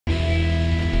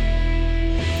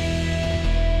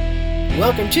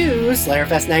welcome to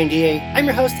Slayerfest 98. I'm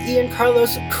your host, Ian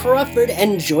Carlos Crawford,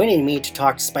 and joining me to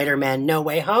talk Spider-Man No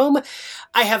Way Home,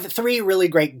 I have three really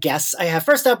great guests.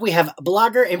 First up, we have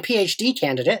blogger and PhD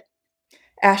candidate,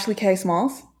 Ashley K.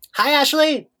 Smalls. Hi,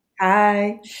 Ashley.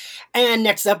 Hi. And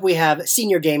next up, we have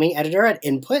senior gaming editor at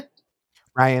Input,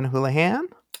 Ryan Houlihan.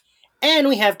 And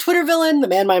we have Twitter villain, the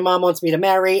man my mom wants me to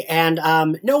marry, and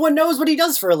no one knows what he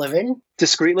does for a living.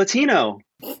 Discreet Latino.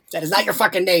 That is not your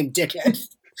fucking name, dickhead.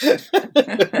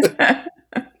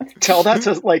 Tell that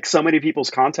to like so many people's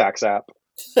contacts app.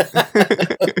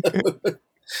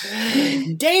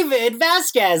 David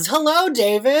Vasquez. Hello,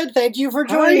 David. Thank you for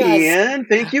joining us. Hi, Ian.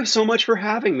 Thank you so much for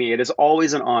having me. It is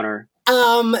always an honor.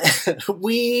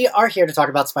 We are here to talk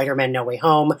about Spider-Man No Way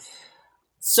Home.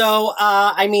 So,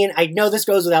 I know this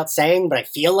goes without saying, but I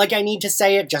feel like I need to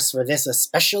say it just for this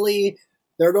especially.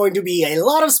 There are going to be a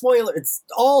lot of spoilers. It's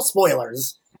all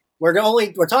spoilers. We're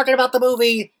talking about the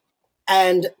movie,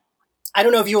 and I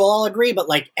don't know if you will all agree, but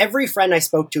like every friend I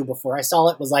spoke to before I saw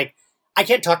it was like, I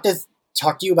can't talk to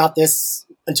you about this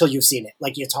until you've seen it.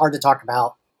 Like, it's hard to talk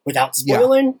about without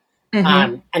spoiling. Yeah.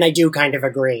 Mm-hmm. And I do kind of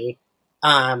agree.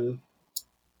 So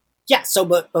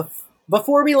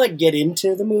before we get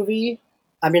into the movie,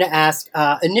 I'm going to ask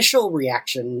initial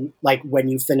reaction, like when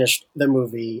you finished the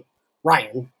movie,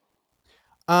 Ryan.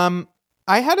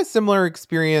 I had a similar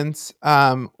experience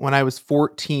when I was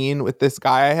 14 with this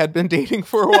guy I had been dating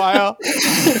for a while.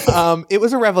 It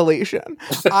was a revelation.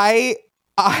 I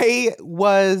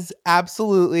was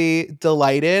absolutely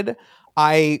delighted.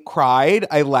 I cried.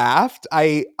 I laughed.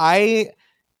 I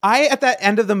at that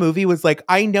end of the movie was like,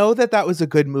 I know that was a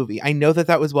good movie. I know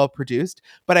that was well produced.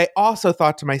 But I also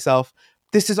thought to myself,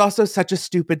 this is also such a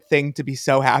stupid thing to be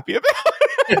so happy about.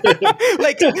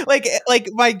 like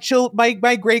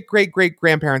my great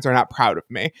grandparents are not proud of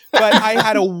me, but I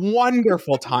had a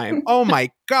wonderful time. Oh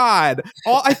my God.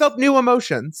 I felt new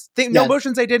emotions. No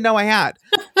emotions I didn't know I had.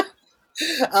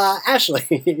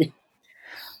 Ashley.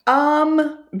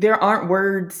 There aren't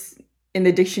words in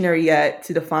the dictionary yet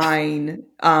to define,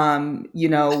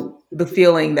 the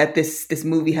feeling that this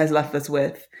movie has left us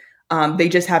with. They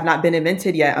just have not been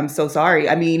invented yet. I'm so sorry.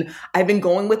 I mean, I've been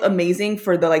going with amazing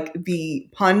for the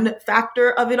pun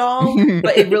factor of it all,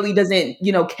 but it really doesn't,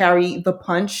 carry the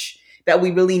punch that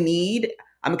we really need.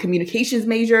 I'm a communications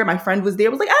major. My friend was there,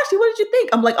 was like, Ashley, what did you think?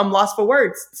 I'm like, I'm lost for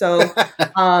words. So,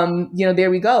 there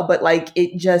we go. But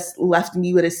it just left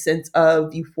me with a sense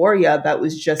of euphoria that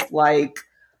was just like,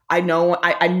 I know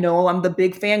I'm the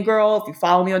big fangirl. If you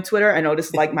follow me on Twitter, I know this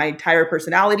is my entire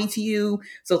personality to you.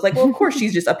 So it's like, well, of course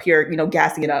she's just up here,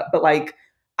 gassing it up. But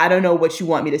I don't know what you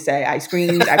want me to say. I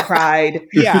screamed, I cried.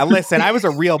 Yeah, listen, I was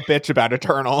a real bitch about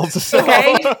Eternals. So.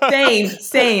 Okay,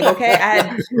 same. Okay,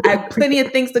 I had plenty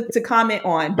of things to comment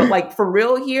on. But for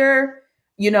real here,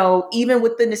 even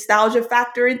with the nostalgia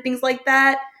factor and things like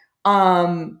that,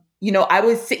 I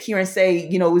would sit here and say,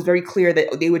 it was very clear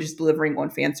that they were just delivering on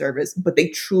fan service, but they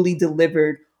truly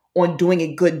delivered on doing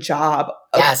a good job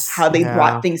of how they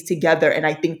brought things together. And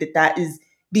I think that is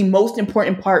the most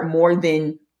important part, more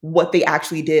than what they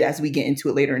actually did, as we get into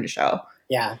it later in the show.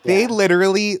 Yeah. They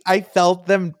literally, I felt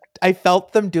them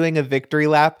doing a victory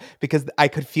lap, because I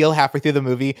could feel halfway through the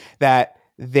movie that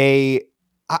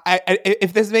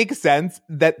if this makes sense,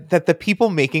 that the people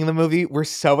making the movie were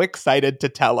so excited to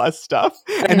tell us stuff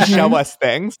and show us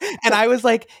things. And I was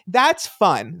like, that's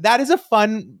fun. That is a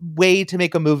fun way to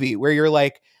make a movie, where you're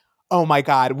like, oh my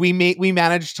God, we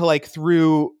managed to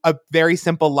through a very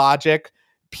simple logic,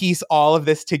 piece all of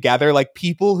this together,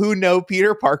 people who know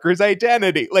Peter Parker's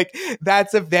identity.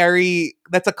 That's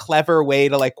a clever way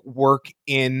to work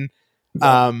in,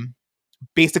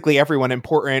 basically everyone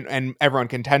important and everyone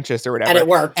contentious or whatever. And it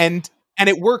worked. And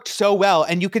it worked so well.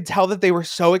 And you could tell that they were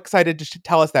so excited to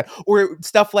tell us that. Or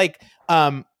stuff like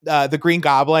the Green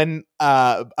Goblin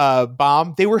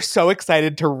bomb. They were so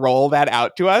excited to roll that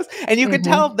out to us. And you could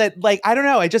tell that, I don't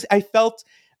know, I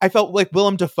felt like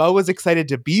Willem Dafoe was excited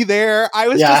to be there. I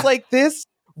was just like, this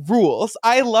rules.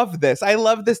 I love this. I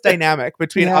love this dynamic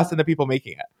between us and the people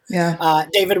making it. Yeah.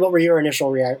 David, what was your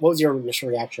initial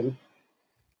reaction?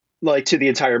 To the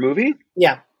entire movie?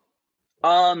 Yeah.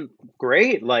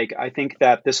 Great. I think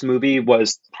that this movie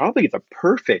was probably the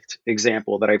perfect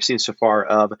example that I've seen so far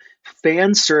of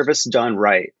fan service done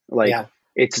right.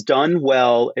 It's done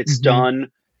well. It's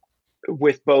done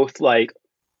with both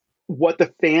what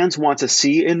the fans want to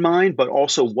see in mind, but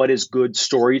also what is good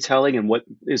storytelling and what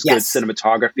is good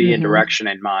cinematography and direction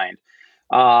in mind.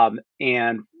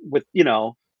 And with,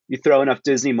 you throw enough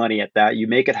Disney money at that, you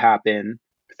make it happen.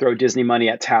 Throw Disney money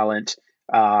at talent.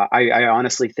 I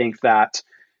honestly think that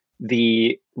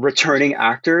the returning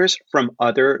actors from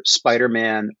other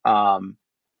Spider-Man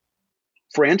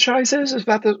franchises,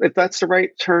 if that's the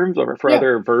right term, or for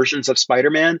other versions of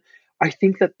Spider-Man, I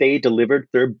think that they delivered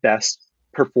their best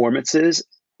performances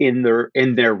in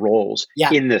their roles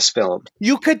in this film.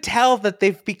 You could tell that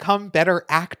they've become better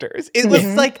actors. It was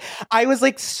like, I was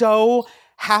like so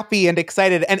happy and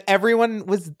excited, and everyone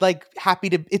was like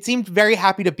it seemed very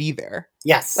happy to be there.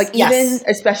 Yes. Like even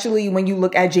especially when you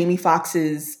look at Jamie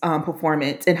Foxx's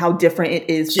performance and how different it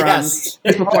is from his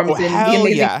performance in The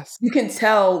Amazing. You can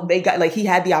tell they got he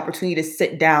had the opportunity to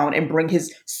sit down and bring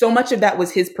so much of that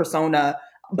was his persona,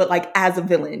 but like as a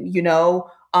villain,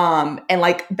 and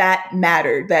like that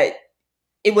mattered, that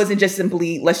it wasn't just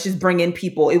simply, let's just bring in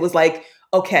people. It was like,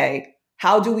 okay,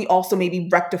 how do we also maybe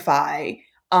rectify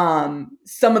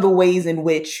some of the ways in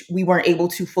which we weren't able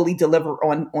to fully deliver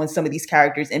on some of these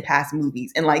characters in past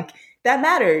movies? And like that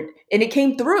mattered, and it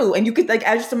came through. And you could, like,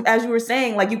 as you were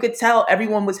saying, like you could tell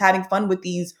everyone was having fun with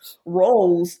these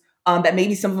roles that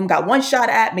maybe some of them got one shot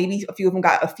at, maybe a few of them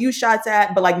got a few shots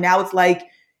at, but like now it's like,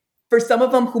 for some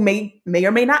of them who may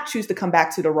or may not choose to come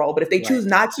back to the role, but if they choose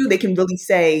not to, they can really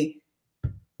say,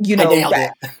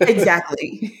 that.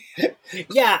 Exactly.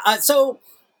 So,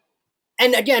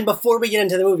 and again, before we get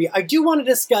into the movie, I do want to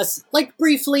discuss, like,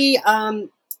 briefly,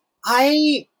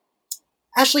 Ashley,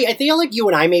 I feel like you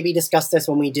and I maybe discussed this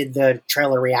when we did the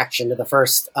trailer reaction to the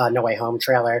first No Way Home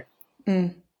trailer.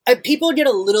 People get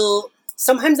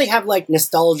sometimes they have, like,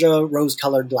 nostalgia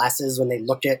rose-colored glasses when they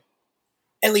look at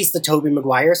least the Tobey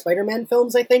Maguire Spider-Man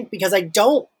films, I think, because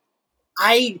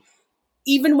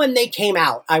even when they came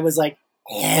out, I was like,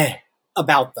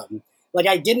 about them. Like,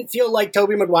 I didn't feel like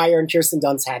Tobey Maguire and Kirsten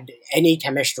Dunst had any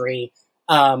chemistry.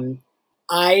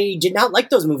 I did not like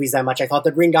those movies that much. I thought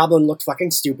the Green Goblin looked fucking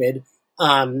stupid.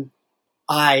 I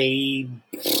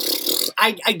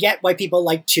get why people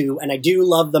like 2, and I do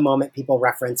love the moment people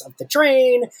reference of the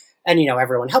train and,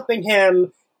 everyone helping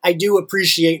him. I do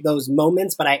appreciate those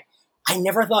moments, but I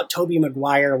never thought Tobey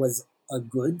Maguire was a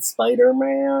good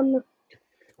Spider-Man.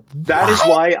 That is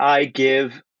why I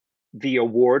give the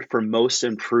award for most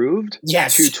improved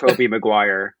to Tobey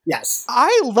Maguire. Yes.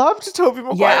 I loved Tobey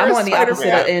Maguire. Yeah, I'm on the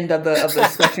opposite end of the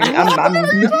spectrum.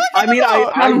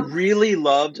 I really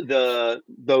loved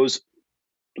those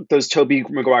Tobey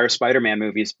Maguire Spider-Man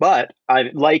movies, but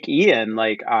I, like Ian,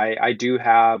 I do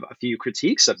have a few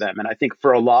critiques of them, and I think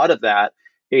for a lot of that,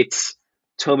 it's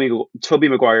Tobey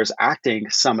Maguire's acting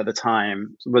some of the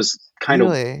time was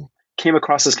came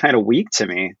across as kind of weak to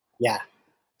me. Yeah.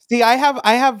 See, I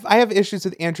have issues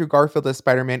with Andrew Garfield as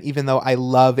Spider-Man, even though I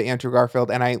love Andrew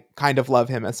Garfield and I kind of love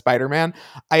him as Spider-Man.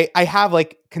 I have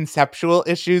like conceptual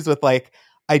issues with like,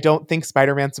 I don't think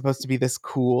Spider-Man's supposed to be this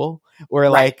cool, or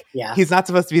he's not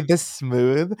supposed to be this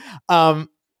smooth.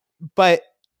 But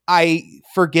I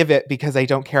forgive it because I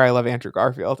don't care. I love Andrew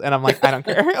Garfield, and I'm like, I don't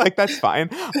care. Like, that's fine.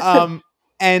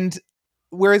 And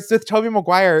whereas with Tobey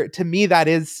Maguire, to me, that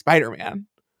is Spider-Man.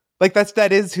 Like that's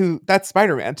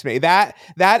Spider-Man to me. That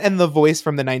and the voice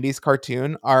from the 90s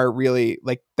cartoon are really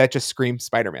like, that just screams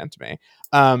Spider-Man to me.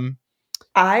 I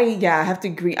have to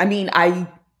agree. I mean,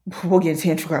 we'll get into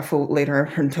Andrew Garfield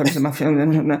later in terms of my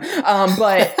film.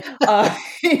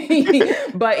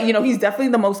 But he's definitely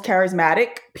the most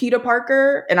charismatic Peter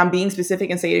Parker. And I'm being specific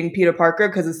in saying Peter Parker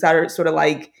because it's sort of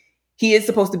like, he is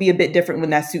supposed to be a bit different when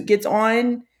that suit gets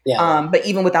on. Yeah. But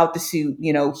even without the suit,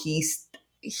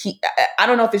 I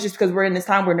don't know if it's just because we're in this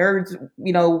time where nerds,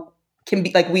 can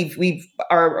be like,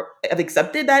 have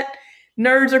accepted that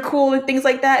nerds are cool and things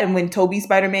like that. And when Tobey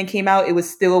Spider-Man came out, we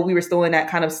were still in that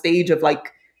kind of stage of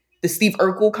like the Steve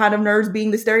Urkel kind of nerds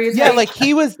being the stereotype. Yeah, like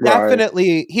he was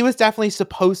definitely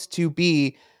supposed to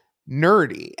be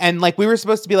nerdy, and like we were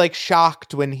supposed to be like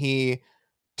shocked when he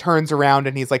turns around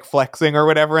and he's like flexing or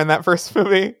whatever in that first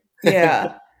movie.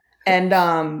 Yeah, and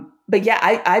but yeah,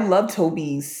 I love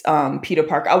Tobey's Peter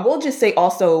Parker. I will just say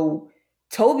also,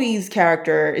 Tobey's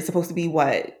character is supposed to be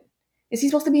what? Is he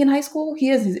supposed to be in high school? He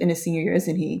is in his senior year,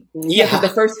 isn't he? Yeah. The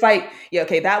first fight. Yeah.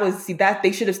 Okay. That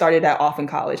they should have started that off in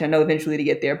college. I know eventually to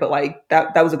get there, but like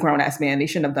that was a grown ass man. They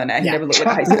shouldn't have done that. He never looked like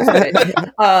a high school student.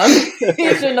 He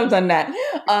shouldn't have done that.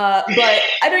 But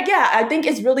I think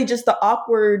it's really just the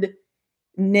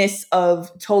awkwardness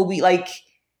of Tobey. Like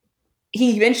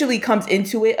he eventually comes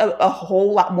into it a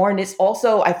whole lot more. And it's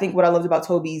also, I think what I loved about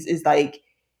Tobey's is like,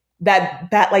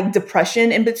 that like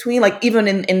depression in between, like even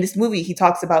in this movie, he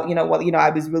talks about, there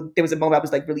was a moment I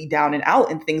was like really down and out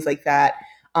and things like that.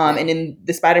 And in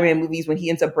the Spider-Man movies, when he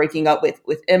ends up breaking up with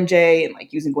MJ and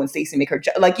like using Gwen Stacy to make her,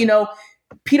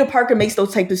 Peter Parker makes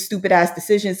those type of stupid ass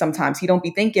decisions sometimes. He don't be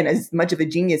thinking as much of a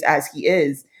genius as he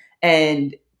is.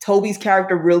 And Tobey's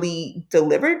character really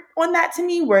delivered on that to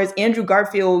me. Whereas Andrew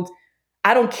Garfield,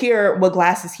 I don't care what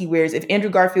glasses he wears. If Andrew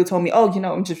Garfield told me, "Oh,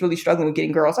 I'm just really struggling with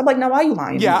getting girls," I'm like, "No, why are you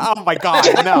lying?" Yeah. Oh my God,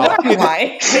 no. Why are you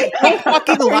lying? Don't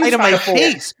fucking lie to my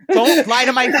face. Don't lie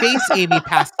to my face, Amy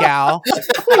Pascal.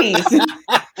 Please.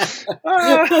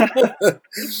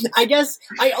 I guess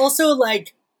I also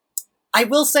I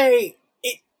will say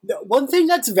one thing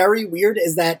that's very weird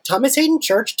is that Thomas Hayden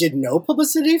Church did no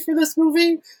publicity for this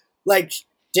movie.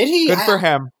 Did he? Good for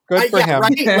him. Good for him.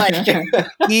 Right?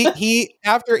 He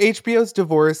after HBO's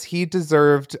divorce, he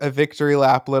deserved a victory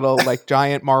lap, little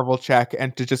giant Marvel check,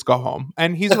 and to just go home.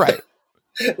 And he's right.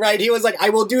 Right. He was like, "I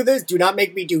will do this. Do not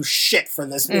make me do shit for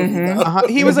this movie." Though.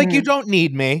 He was like, "You don't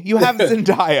need me. You have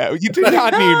Zendaya. You do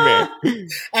not need me."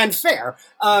 And fair.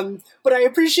 But I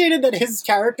appreciated that his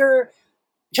character,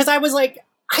 because I was like,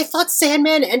 I thought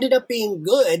Sandman ended up being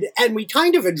good, and we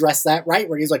kind of addressed that, right?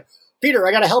 Where he's like, "Peter,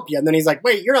 I gotta help you." And then he's like,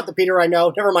 "Wait, you're not the Peter I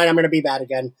know. Never mind, I'm gonna be bad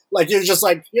again." You're just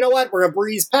like, you know what? We're gonna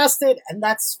breeze past it, and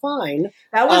that's fine.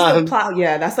 That was the plot.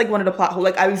 Yeah, that's one of the plot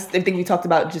holes. I think we talked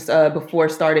about just before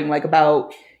starting,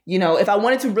 about, if I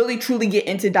wanted to really truly get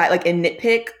into and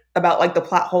nitpick about the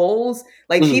plot holes,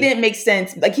 he didn't make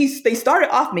sense. They started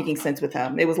off making sense with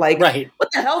him. It was right. What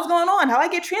the hell's going on? How I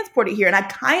get transported here? And I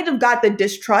kind of got the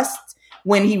distrust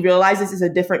when he realizes it's a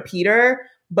different Peter.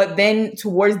 But then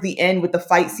towards the end with the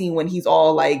fight scene when he's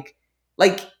all like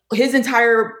his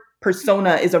entire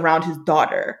persona is around his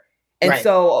daughter. And right.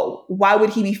 So why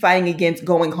would he be fighting against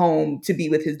going home to be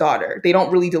with his daughter? They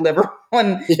don't really deliver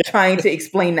on trying to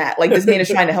explain that. This man is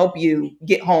trying to help you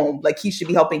get home. He should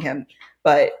be helping him.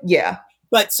 But yeah.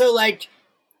 But so I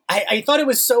thought it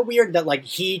was so weird that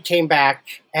he came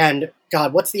back and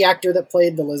God, what's the actor that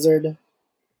played the lizard?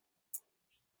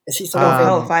 Is he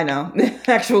someone? If I know.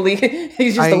 Actually,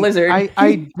 he's just a lizard.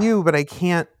 I do, but I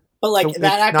can't. But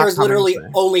that actor is literally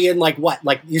only in what?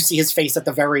 You see his face at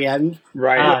the very end,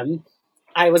 right?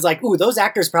 I was like, ooh, those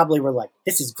actors probably were like,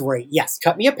 "This is great. Yes,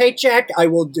 cut me a paycheck. I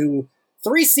will do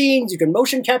 3 scenes. You can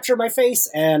motion capture my face,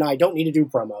 and I don't need to do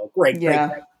promo. Great.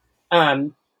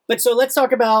 But so let's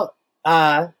talk about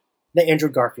the Andrew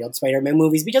Garfield Spider-Man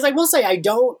movies, because I will say I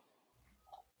don't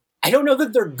know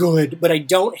that they're good, but I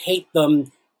don't hate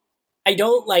them. I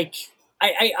don't I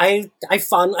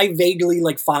vaguely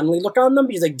fondly look on them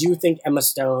because I do think Emma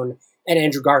Stone and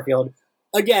Andrew Garfield,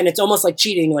 again, it's almost like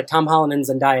cheating Tom Holland and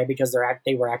Zendaya because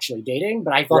they were actually dating,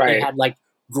 but I thought they had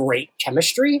great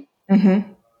chemistry.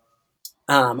 Mm-hmm.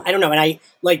 I don't know. And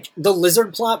the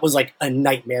lizard plot was a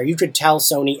nightmare. You could tell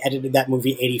Sony edited that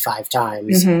movie 85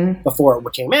 times before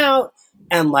it came out.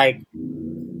 And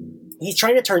he's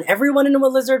trying to turn everyone into a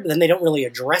lizard, but then they don't really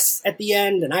address at the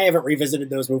end. And I haven't revisited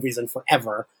those movies in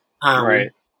forever.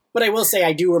 Right. But I will say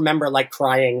I do remember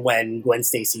crying when Gwen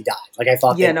Stacy died. I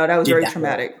thought, that was very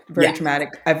traumatic. Very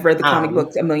traumatic. I've read the comic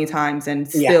books a million times, and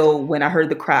still, when I heard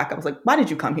the crack, I was like, "Why did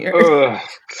you come here?" I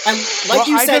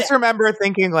just remember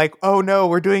thinking, "Oh no,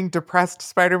 we're doing depressed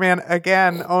Spider-Man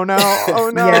again. Oh no,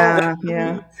 oh no."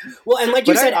 Yeah. Well, and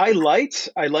you said, I liked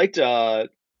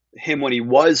him when he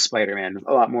was Spider-Man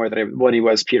a lot more than when he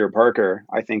was Peter Parker.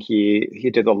 I think he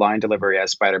did the line delivery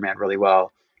as Spider-Man really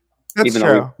well. That's even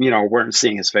true. though we weren't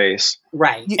seeing his face.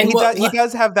 Right. He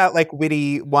does have that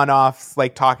witty one-offs,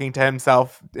 talking to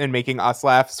himself and making us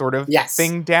laugh sort of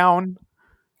thing down.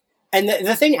 And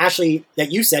the thing, Ashley,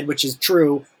 that you said, which is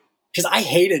true, because I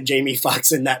hated Jamie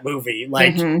Foxx in that movie.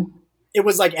 It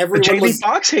was everyone Jamie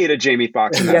Foxx hated Jamie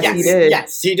Foxx in that movie. He did.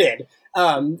 Yes, he did.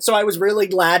 So I was really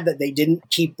glad that they didn't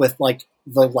keep with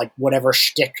the whatever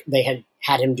shtick they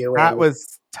had him doing. That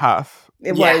was tough.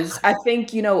 It was. I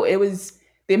think, it was...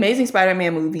 The Amazing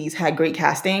Spider-Man movies had great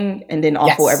casting and then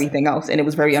awful everything else, and it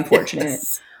was very unfortunate.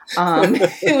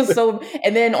 It was so,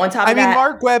 and then on top of that,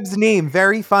 Mark Webb's name,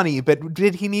 very funny, but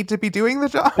did he need to be doing the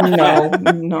job? No.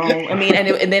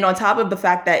 And then on top of the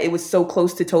fact that it was so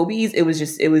close to Tobey's, it was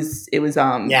doomed.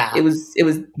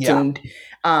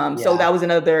 So that was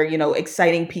another,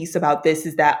 exciting piece about this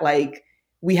is that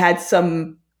we had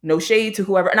some, no shade to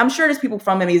whoever, and I'm sure there's people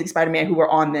from Amazing Spider-Man who were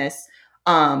on this.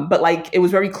 But it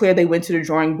was very clear they went to the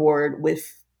drawing board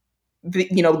with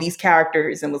these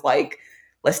characters and was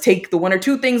let's take the 1 or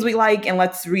 2 things we like and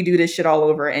let's redo this shit all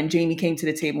over. And Jamie came to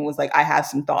the table and was like, I have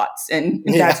some thoughts. And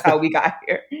that's how we got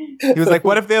here. He was like,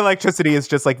 what if the electricity is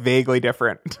just vaguely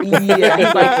different? Yeah.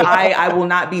 He's like, I will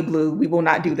not be blue. We will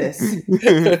not do this.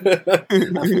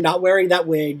 I'm not wearing that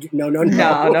wig. No.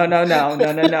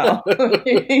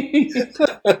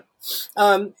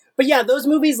 But yeah, those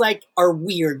movies are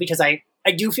weird because I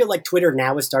do feel Twitter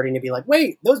now is starting to be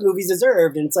wait, those movies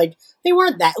deserved. And it's they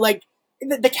weren't that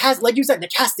the cast, like you said, the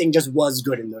casting just was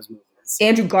good in those movies.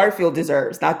 Andrew Garfield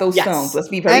deserves, not those Yes. films. Let's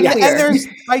be very clear. And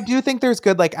I do think there's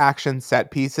good like action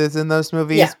set pieces in those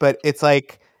movies, Yeah. but it's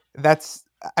like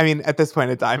I mean, at this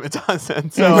point, a dime a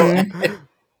dozen. So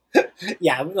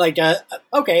yeah, like a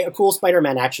cool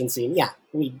Spider-Man action scene. Yeah,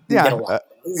 we get a lot.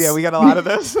 We got a lot of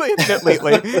those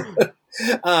lately.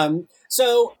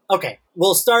 So okay,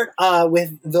 we'll start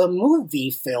with the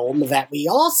movie film that we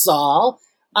all saw.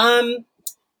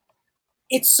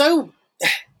 It's so.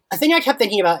 A thing I kept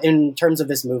thinking about in terms of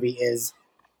this movie is,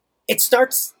 it's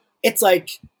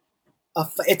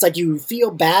like you feel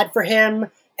bad for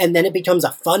him, and then it becomes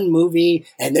a fun movie,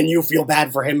 and then you feel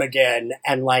bad for him again,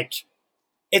 and like,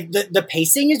 the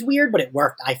pacing is weird, but it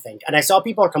worked, I think. And I saw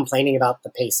people complaining about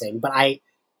the pacing, but the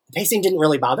pacing didn't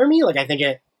really bother me. Like, I think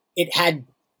it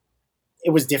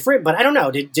was different, but I don't know.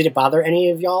 Did it bother any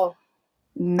of y'all?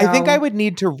 No. I think I would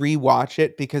need to rewatch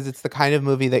it because it's the kind of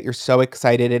movie that you're so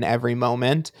excited in every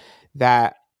moment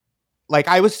that, like,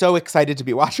 I was so excited to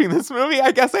be watching this movie.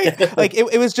 I guess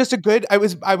it was just I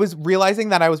was realizing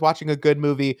that I was watching a good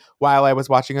movie while I was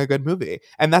watching a good movie,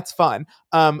 and that's fun.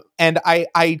 And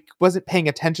I wasn't paying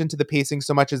attention to the pacing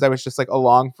so much as I was just like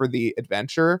along for the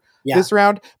adventure this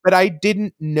round, but I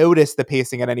didn't notice the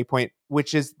pacing at any point,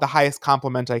 which is the highest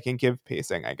compliment I can give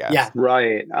pacing, I guess. Yeah.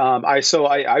 Right. I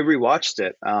rewatched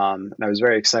it, and I was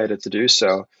very excited to do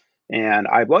so. And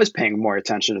I was paying more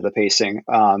attention to the pacing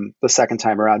the second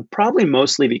time around, probably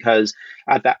mostly because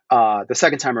at the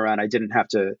second time around, I didn't have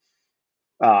to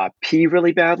pee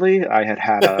really badly. I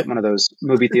had one of those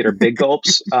movie theater big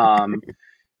gulps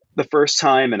the first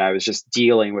time, and I was just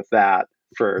dealing with that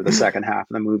for the second half of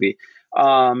the movie.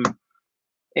 I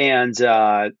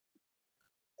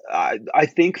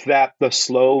think that the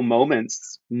slow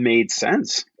moments made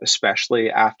sense,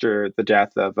 especially after the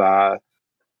death of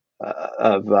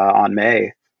Aunt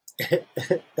May.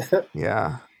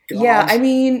 Yeah. Yeah, I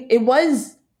mean, it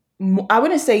was, I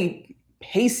wouldn't say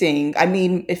pacing. I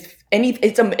mean, it's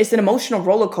an emotional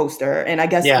roller coaster. And I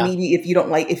guess maybe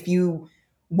if you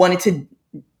wanted to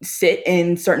sit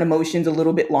in certain emotions a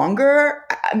little bit longer,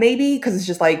 maybe, because it's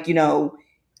just like,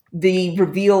 the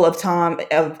reveal of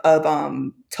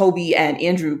Toby and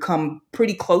Andrew come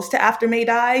pretty close to after May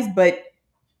dies, but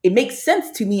it makes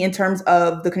sense to me in terms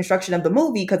of the construction of the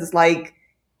movie, because it's like,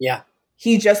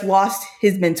 he just lost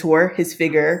his mentor, his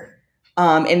figure,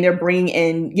 and they're bringing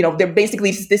in, they're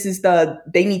basically,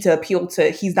 they need to appeal to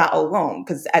he's not alone,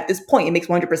 because at this point it makes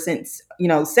 100%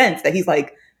 sense that he's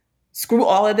like, screw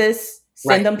all of this,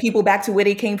 send them people back to where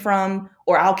they came from,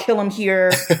 or I'll kill them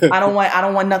here. I don't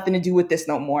want nothing to do with this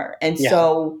no more. And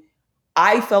so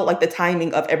I felt like the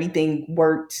timing of everything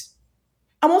worked.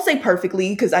 I won't say perfectly,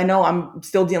 because I know I'm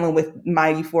still dealing with my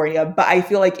euphoria, but I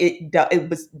feel like it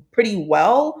was pretty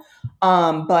well.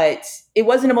 But it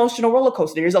was an emotional roller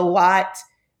coaster. There's a lot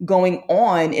going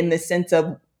on in the sense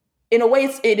of, in a way,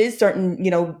 it is certain,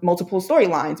 multiple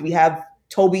storylines. We have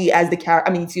Toby as the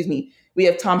character. We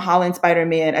have Tom Holland,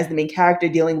 Spider-Man, as the main character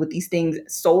dealing with these things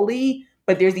solely,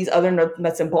 but there's these other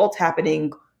nuts and bolts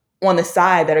happening on the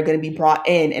side that are going to be brought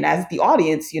in. And as the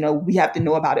audience, we have to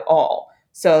know about it all.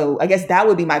 So I guess that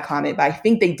would be my comment, but I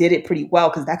think they did it pretty well,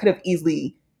 because that could have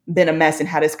easily been a mess and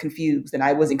had us confused, and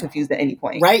I wasn't confused at any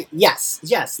point. Right? Yes.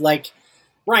 Like,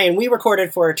 Ryan, we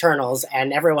recorded for Eternals,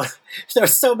 and everyone, there were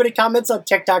so many comments on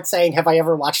TikTok saying, have I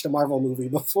ever watched a Marvel movie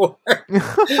before?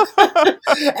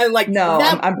 And like, no,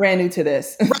 I'm brand new to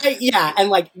this. Right? Yeah. And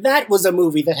like, that was a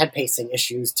movie that had pacing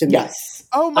issues to me. Yes.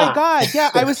 Oh my God. Yeah.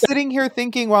 I was sitting here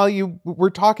thinking while you were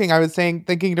talking, I was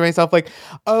thinking to myself, like,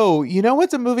 oh,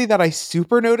 what's a movie that I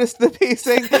super noticed the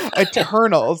pacing?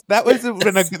 Eternals. That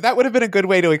would have been a good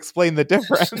way to explain the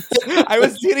difference. I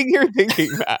was sitting here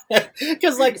thinking that.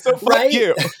 Because like, so fuck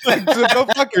you. Like, so go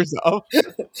fuck yourself.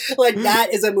 Like,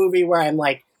 that is a movie where I'm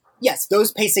like, yes,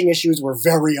 those pacing issues were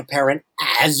very apparent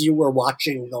as you were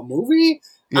watching the movie.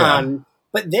 Yeah.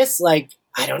 But this, like,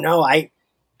 I don't know. I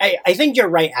think you're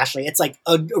right, Ashley. It's like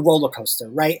a roller coaster,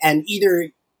 right? And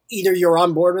either you're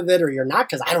on board with it or you're not,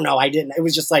 because I don't know. I didn't. It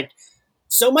was just like,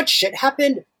 so much shit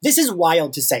happened. This is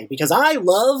wild to say, because I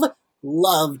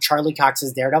love Charlie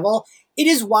Cox's Daredevil. It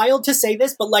is wild to say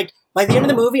this, but like, by the end of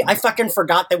the movie, I fucking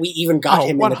forgot that we even got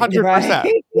him. 100%.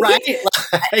 Right?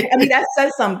 I mean, that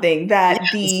says something, that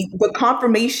the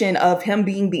confirmation of him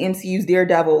being the MCU's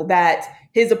Daredevil, that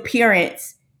his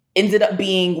appearance ended up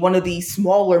being one of the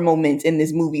smaller moments in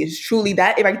this movie, is truly,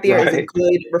 that right there is a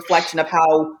good reflection of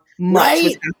how much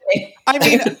was happening. I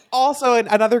mean, also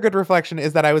another good reflection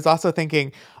is that I was also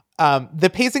thinking, The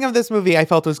pacing of this movie I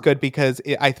felt was good because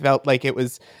I felt like it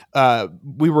was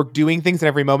we were doing things in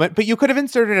every moment, but you could have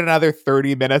inserted another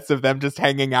 30 minutes of them just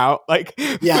hanging out, like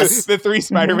Yes. the three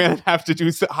Spider-Man have to do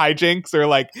hijinks or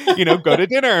like, you know, go to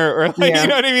dinner or like, you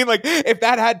know what I mean? Like if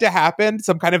that had to happen,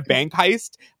 some kind of bank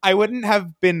heist, I wouldn't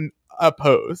have been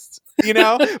opposed, you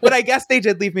know. But I guess they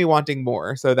did leave me wanting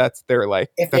more, so that's their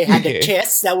like if they had to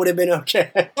kiss, that would have been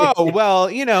okay. Oh well,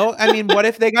 you know, I mean, what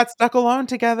if they got stuck alone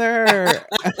together?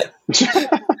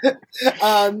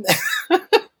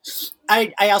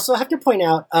 I also have to point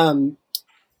out,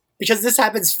 because this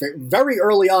happens very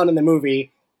early on in the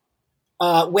movie,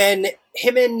 when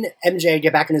him and MJ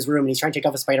get back in his room and he's trying to take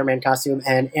off a Spider-Man costume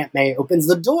and Aunt May opens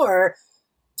the door,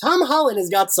 Tom Holland has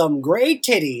got some great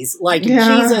titties. Like,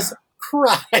 Jesus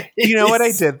Christ. You know what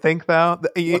I did think, though?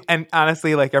 And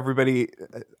honestly, like everybody,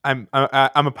 I'm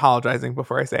apologizing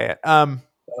before I say it.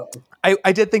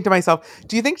 I did think to myself,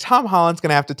 do you think Tom Holland's going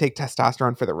to have to take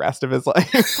testosterone for the rest of his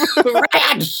life?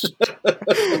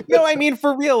 No, I mean,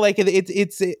 for real, like it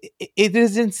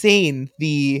is insane,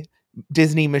 the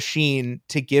Disney machine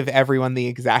to give everyone the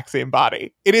exact same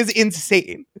body. It is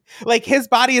insane. Like his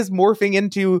body is morphing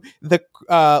into the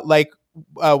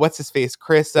what's his face?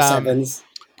 Chris Evans.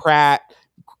 Pratt,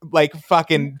 like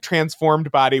fucking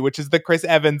transformed body, which is the Chris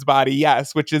Evans body,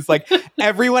 yes, which is like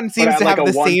everyone seems to have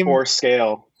the same 1/4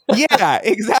 scale. Yeah,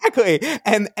 exactly.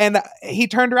 And he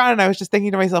turned around and I was just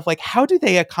thinking to myself, like, how do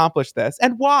they accomplish this?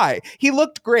 And why? He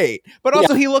looked great, but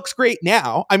also he looks great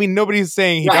now. I mean, nobody's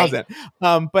saying he doesn't.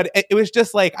 But it was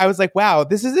just like, I was like, wow,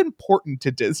 this is important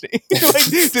to Disney. Like,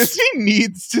 Disney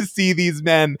needs to see these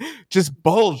men just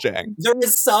bulging. There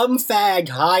is some fag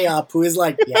high up who is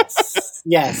like,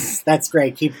 yes, that's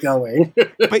great. Keep going.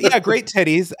 But yeah, great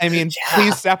titties. I mean,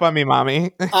 please step on me,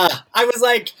 mommy. I was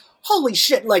like, holy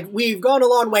shit, like, we've gone a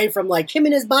long way from, like, him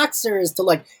in his boxers to,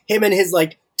 like, him in his,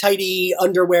 like, tidy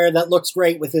underwear that looks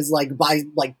great with his, like,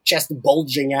 chest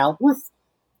bulging out. Woof.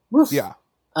 Woof. Yeah.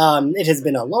 It has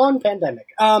been a long pandemic.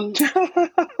 I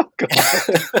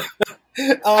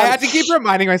had to keep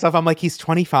reminding myself, I'm like, he's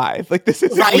 25. Like, this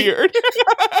is weird.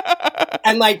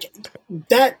 And, like,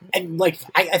 that, and, like,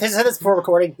 I said this before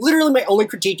recording, literally my only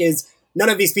critique is, none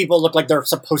of these people look like they're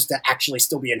supposed to actually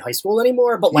still be in high school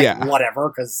anymore, but, like, whatever,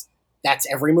 because that's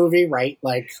every movie, right?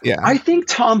 Like, I think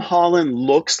Tom Holland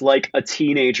looks like a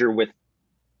teenager with,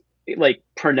 like,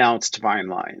 pronounced fine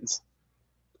lines.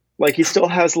 Like, he still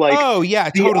has, like, oh,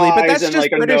 yeah, totally. But that's and, just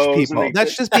like, British people.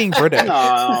 That's just being British.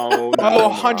 No,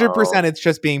 100% it's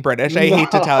just being British. I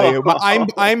hate to tell you. But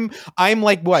I'm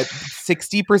like, what,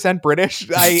 60% British?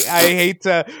 I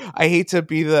hate to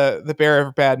be the bearer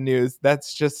of bad news.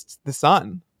 That's just the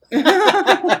sun.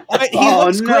 But he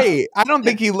looks great. I don't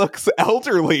think he looks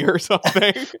elderly or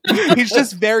something. He's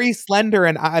just very slender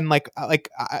and like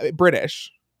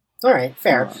British. All right,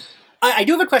 fair. I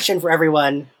do have a question for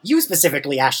everyone. You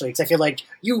specifically, Ashley, because I feel like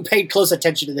you paid close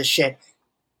attention to this shit.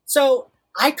 So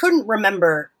I couldn't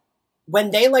remember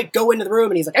when they like go into the room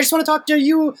and he's like, I just want to talk to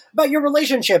you about your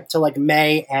relationship to like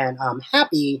May and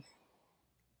Happy.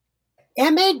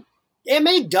 Aunt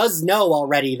May does know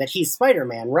already that he's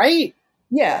Spider-Man, right?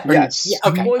 Yeah. Yes. Yeah,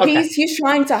 okay. Well, he's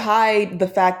trying to hide the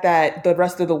fact that the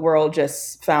rest of the world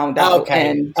just found out,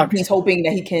 and he's hoping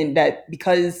that that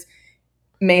because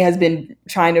May has been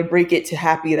trying to break it to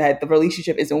Happy that the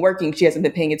relationship isn't working, she hasn't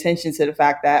been paying attention to the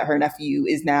fact that her nephew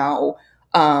is now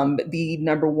the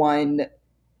number one,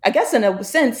 I guess in a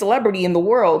sense, celebrity in the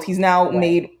world. He's now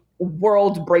made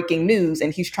world-breaking news,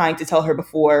 and he's trying to tell her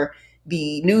before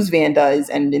the news van does,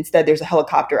 and instead there's a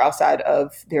helicopter outside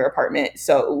of their apartment,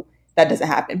 so that doesn't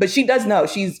happen. But she does know.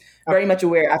 She's very much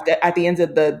aware at the end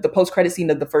of the post-credit scene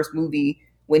of the first movie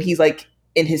when he's like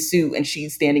in his suit and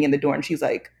she's standing in the door and she's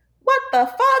like, what the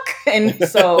fuck? And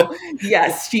so,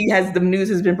 yes, the news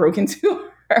has been broken to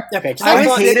her. Okay, I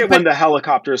hate it when the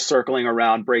helicopters circling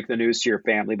around break the news to your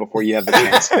family before you have the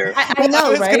chance to. I know, I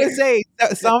was right? going to say,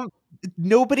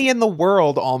 nobody in the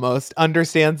world almost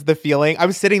understands the feeling. I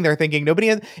was sitting there thinking,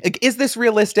 is this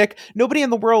realistic? Nobody in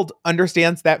the world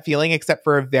understands that feeling except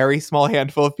for a very small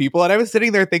handful of people. And I was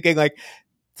sitting there thinking, like,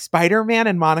 Spider-Man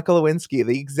and Monica Lewinsky,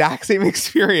 the exact same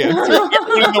experience.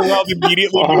 Everyone in the world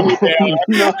immediately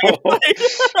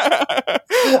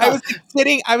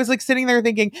I was sitting there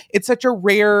thinking, it's such a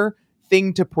rare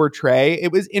thing to portray.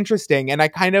 It was interesting, and I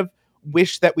kind of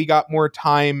wish that we got more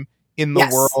time in the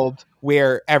world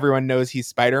where everyone knows he's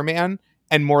Spider-Man,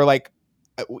 and more like,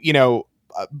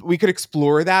 we could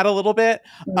explore that a little bit.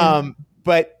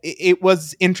 But it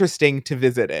was interesting to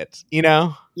visit it,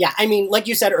 Yeah, I mean, like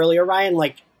you said earlier, Ryan,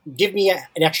 like, give me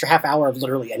an extra half hour of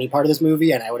literally any part of this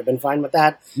movie and I would have been fine with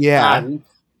that. Yeah.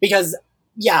 Because,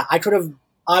 I could have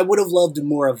I would have loved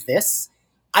more of this.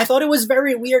 I thought it was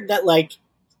very weird that, like,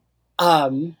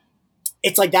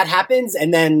 it's like that happens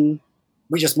and then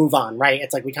we just move on, right?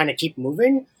 It's like we kind of keep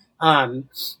moving. I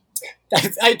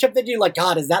kept thinking, like,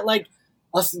 God, is that like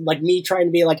us, like me trying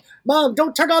to be like, Mom,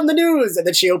 don't turn on the news? And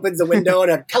then she opens the window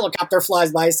and a helicopter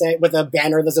flies by with a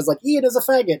banner that says, like, Ian is a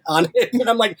faggot on it. And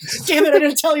I'm like, damn it, I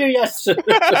didn't tell you yet.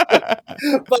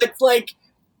 But it's like,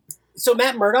 so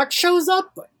Matt Murdock shows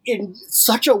up in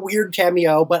such a weird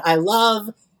cameo, but I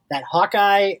love that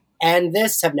Hawkeye and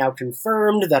this have now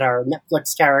confirmed that our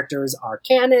Netflix characters are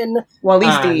canon. Well,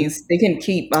 at least they can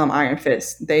keep Iron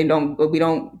Fist. We don't,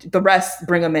 the rest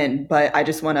bring them in, but I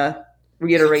just want to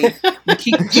reiterate,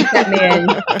 keep that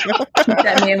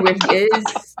man where he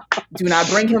is. Do not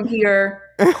bring him here.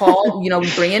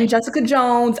 Bring in Jessica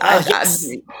Jones. I'm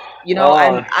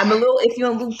a little iffy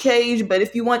on Luke Cage, but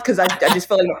if you want, because I just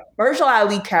feel like Mahershala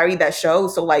Ali carried that show,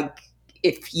 so like,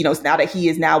 if now that he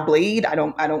is now Blade, I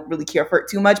don't really care for it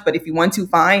too much. But if you want to,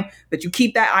 fine. But you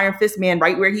keep that Iron Fist man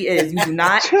right where he is. You do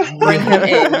not bring him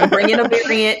in. You bring in a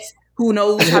variant who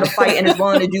knows how to fight and is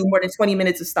willing to do more than 20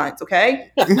 minutes of stunts.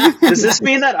 Okay. Does this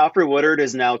mean that Alfred Woodard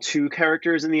is now 2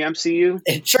 characters in the MCU?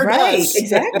 It sure does.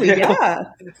 Exactly.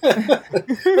 Yeah.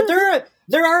 But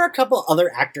there are a couple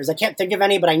other actors. I can't think of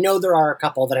any, but I know there are a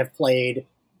couple that have played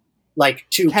like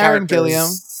 2 Karen characters. Gilliam.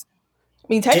 I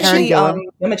mean, technically,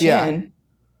 Gemma Chan.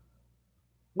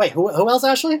 Wait, who else,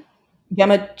 Ashley?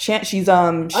 Gemma Chan. She's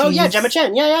oh yeah, Gemma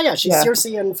Chan. Yeah. She's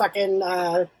Cersei and fucking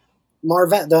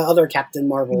Marvel, the other Captain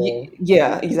Marvel.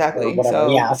 Yeah, exactly.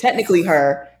 So technically,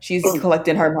 she's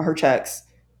collecting her checks.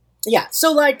 Yeah.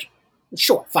 So like,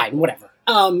 sure, fine, whatever.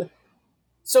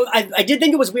 So I did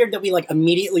think it was weird that we like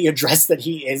immediately addressed that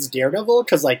he is Daredevil,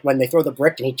 because like when they throw the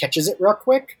brick and he catches it real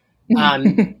quick.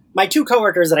 My 2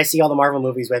 coworkers that I see all the Marvel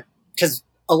movies with, because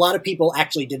a lot of people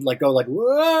actually did like go like,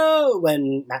 whoa,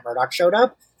 when Matt Murdock showed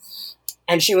up.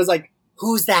 And she was like,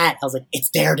 who's that? I was like, it's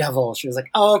Daredevil. She was like,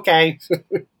 oh, okay.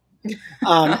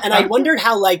 And I wondered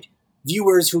how like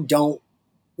viewers who don't,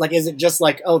 like, is it just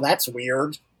like, oh, that's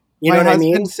weird? You know what I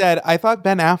mean? My husband said, I thought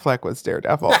Ben Affleck was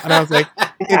Daredevil. And I was like,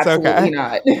 it's okay.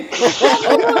 Not.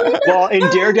 Well, in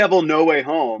Daredevil No Way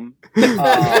Home,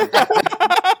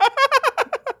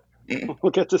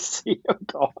 we'll get to see. Oh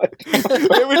God!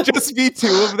 It would just be 2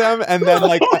 of them, and then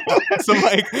like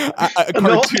a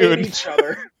cartoon. Hate each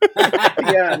other at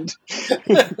the end.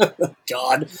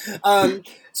 God.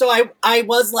 So I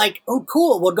was like, oh,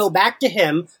 cool. We'll go back to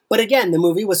him. But again, the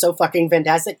movie was so fucking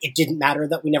fantastic. It didn't matter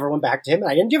that we never went back to him,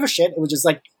 and I didn't give a shit. It was just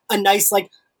like a nice, like,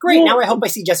 great. Now I hope I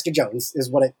see Jessica Jones.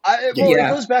 Is what it. It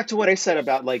goes back to what I said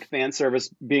about like fan service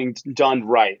being done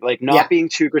right, like not being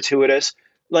too gratuitous,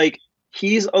 like.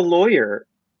 He's a lawyer.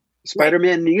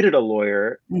 Spider-Man needed a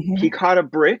lawyer. Mm-hmm. He caught a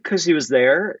brick because he was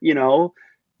there,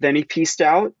 then he pieced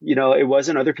out, it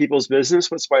wasn't other people's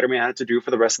business what Spider-Man had to do for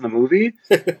the rest of the movie.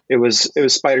 It was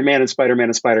Spider-Man and Spider-Man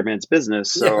and Spider-Man's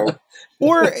business. So,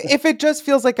 or if it just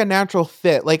feels like a natural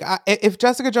fit, like if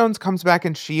Jessica Jones comes back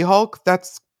in She-Hulk,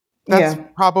 that's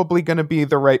probably going to be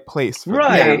the right place.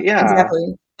 Right. Yeah.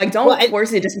 Exactly. Like, don't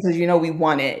force it just because we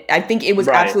want it. I think it was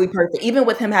absolutely perfect. Even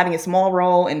with him having a small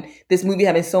role and this movie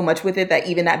having so much with it, that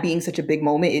even that being such a big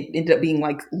moment, it ended up being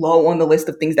like low on the list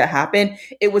of things that happened.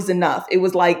 It was enough. It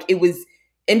was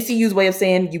MCU's way of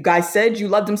saying, you guys said you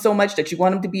loved him so much that you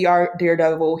want him to be our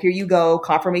Daredevil. Here you go.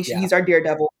 Confirmation he's our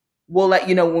Daredevil. We'll let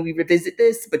you know when we revisit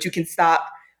this, but you can stop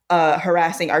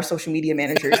harassing our social media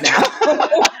managers now.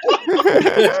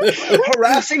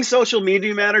 Harassing social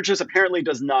media managers apparently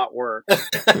does not work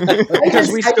because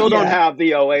we still don't have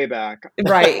the OA back.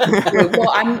 Right.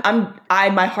 Well,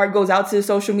 my heart goes out to the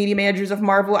social media managers of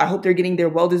Marvel. I hope they're getting their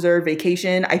well-deserved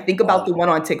vacation. I think about the one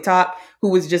on TikTok who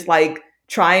was just like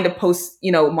trying to post,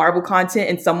 Marvel content,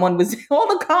 and someone was, all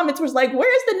the comments was like,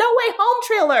 where's the No Way Home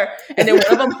trailer? And then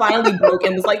one of them finally broke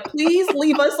and was like, please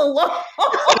leave us alone.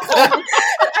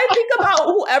 I think about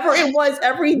whoever it was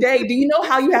every day. Do you know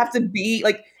how you have to be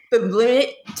like the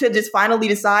limit to just finally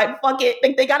decide, fuck it,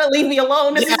 like, they gotta leave me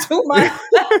alone. This is too much.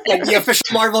 Like the official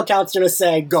Marvel account's gonna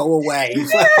say, go away.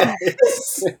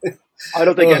 I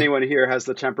don't think anyone here has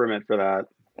the temperament for that.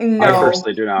 No. I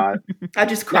personally do not. I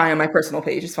just cry on my personal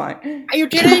page. It's fine. Are you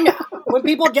kidding? When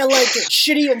people get like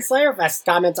shitty and Slayerfest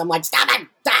comments, I'm like, stop it!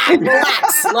 Stop,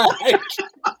 relax! Like,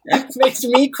 it makes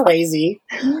me crazy.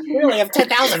 We only have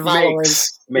 10,000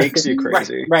 followers. Makes you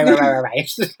crazy. Right.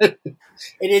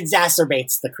 It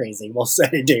exacerbates the crazy, we'll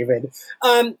say, David.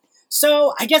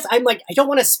 So I guess I'm like, I don't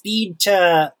want to speed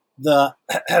to the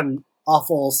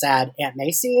awful, sad Aunt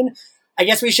May scene. I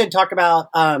guess we should talk about,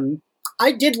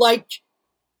 I did like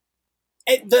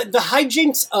the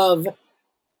hijinks of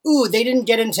ooh, they didn't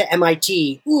get into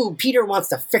MIT. Ooh, Peter wants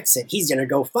to fix it. He's gonna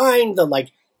go find the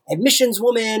like admissions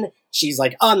woman. She's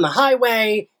like on the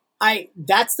highway.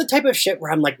 That's the type of shit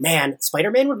where I'm like, man,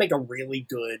 Spider-Man would make a really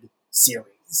good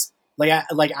series.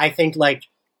 I think like,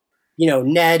 you know,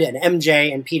 Ned and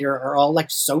MJ and Peter are all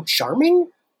like so charming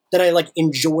that I like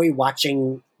enjoy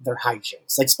watching their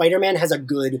hijinks. Like Spider-Man has a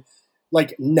good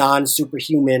like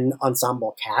non-superhuman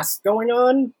ensemble cast going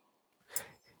on.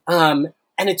 And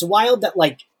it's wild that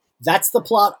like that's the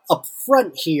plot up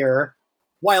front here,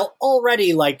 while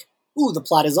already like, ooh, the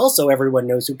plot is also everyone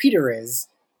knows who Peter is.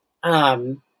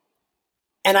 And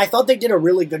I thought they did a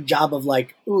really good job of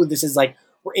like, ooh, this is like,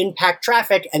 we're in packed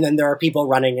traffic, and then there are people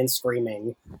running and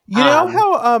screaming. You know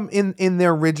how in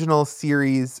their original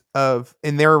series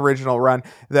in their original run,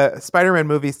 the Spider-Man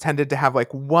movies tended to have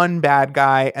like one bad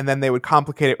guy, and then they would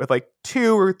complicate it with like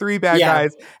 2 or 3 bad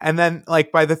guys, and then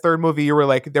like by the third movie, you were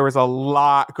like, there was a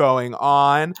lot going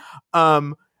on.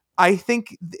 I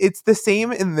think it's the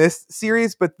same in this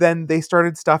series, but then they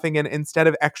started stuffing in, instead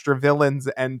of extra villains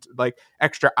and like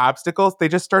extra obstacles, they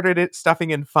just started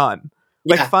stuffing in fun.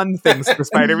 Like fun things for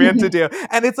Spider-Man to do.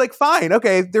 And it's like, fine,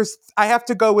 okay, I have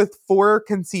to go with 4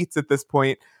 conceits at this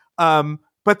point.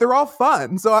 But they're all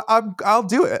fun. So I'll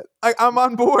do it. I'm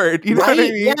on board. You know what I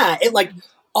mean? Yeah, it like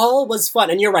all was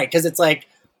fun. And you're right, because it's like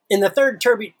in the third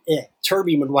Tobey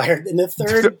Maguire, in the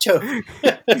third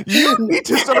you need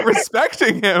to start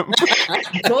respecting him.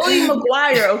 Tobey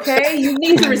Maguire, okay? You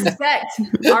need to respect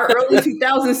our early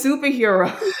 2000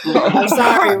 superhero. I'm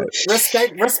sorry.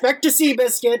 Respect to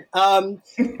Seabiscuit.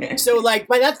 So like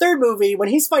by that third movie, when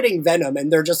he's fighting Venom and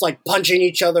they're just like punching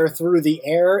each other through the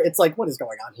air, it's like, what is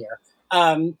going on here?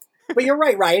 But you're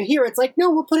right, Ryan. Here, it's like, no,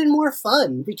 we'll put in more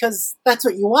fun because that's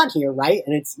what you want here, right?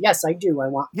 And it's, yes, I do. I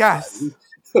want fun.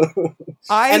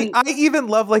 I even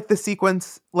love like the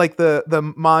sequence, like the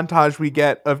montage we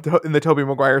get in the Tobey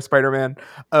Maguire Spider-Man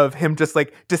of him just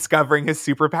like discovering his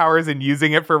superpowers and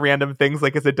using it for random things,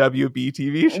 like as a WB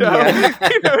TV show. Yeah.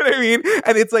 You know what I mean?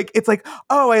 And it's like,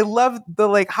 oh, I love the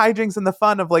like hijinks and the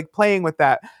fun of like playing with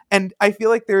that. And I feel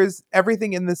like there's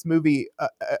everything in this movie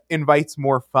invites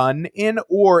more fun in,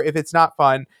 or if it's not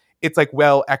fun, it's like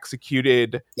well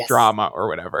executed drama or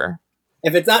whatever.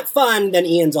 If it's not fun, then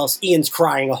Ian's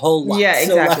crying a whole lot. Yeah,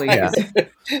 exactly.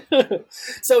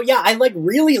 So yeah, I like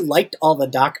really liked all the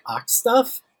Doc Ock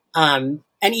stuff. And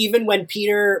even when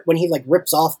he like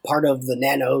rips off part of the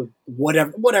nano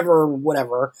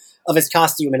whatever of his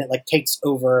costume and it like takes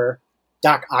over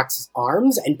Doc Ock's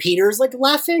arms and Peter's like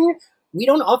laughing. We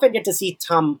don't often get to see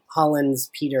Tom Holland's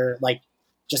Peter like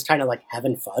just kind of like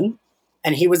having fun.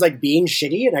 And he was like being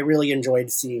shitty, and I really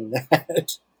enjoyed seeing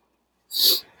that.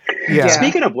 Yeah.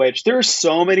 Speaking of which, there are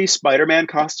so many Spider-Man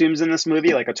costumes in this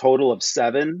movie, like a total of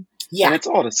 7. Yeah,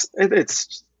 and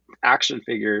it's action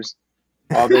figures.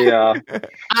 All the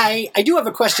I do have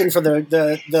a question for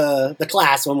the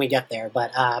class when we get there,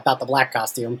 but about the black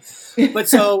costume. But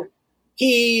so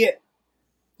he,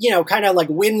 kind of like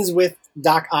wins with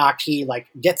Doc Ock. He like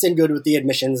gets in good with the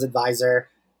admissions advisor,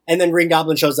 and then Green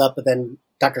Goblin shows up, but then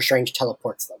Doctor Strange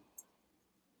teleports them.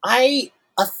 A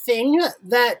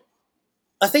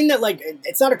thing that, like,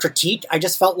 it's not a critique. I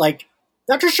just felt like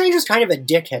Doctor Strange was kind of a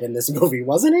dickhead in this movie,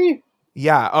 wasn't he?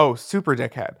 Yeah. Oh, super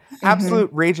dickhead.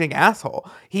 Absolute raging asshole.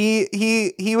 He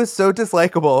was so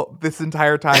dislikable this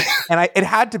entire time. And it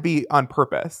had to be on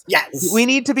purpose. Yes. We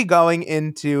need to be going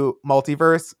into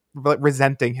multiverse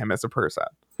resenting him as a person.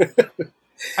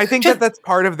 I think that's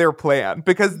part of their plan,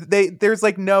 because there's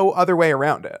like no other way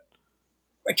around it.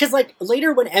 Because like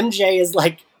later when MJ is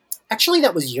like, actually,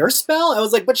 that was your spell? I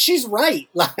was like, but she's right.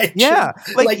 Like, yeah.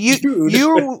 Like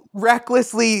you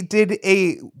recklessly did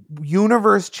a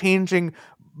universe-changing,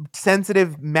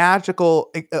 sensitive,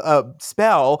 magical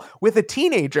spell with a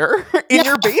teenager in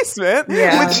your basement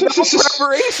with no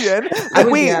preparation.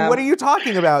 What are you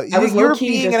talking about? You're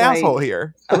being an asshole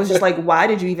here. I was just like, why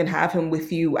did you even have him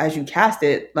with you as you cast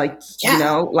it? Like,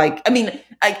 I mean,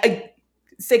 I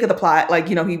sake of the plot, like,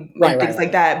 he went things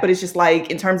like that, but it's just like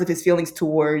in terms of his feelings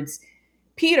towards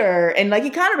Peter, and like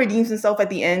he kind of redeems himself at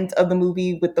the end of the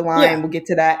movie with the line, we'll get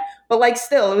to that, but like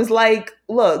still it was like,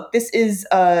 look, this is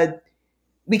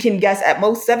we can guess at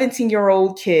most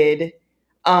 17-year-old kid.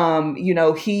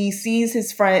 He sees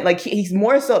his friend, like he's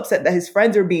more so upset that his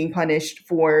friends are being punished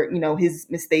for his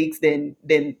mistakes than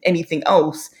anything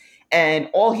else, and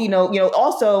all he knows,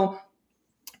 also.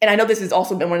 And I know this has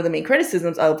also been one of the main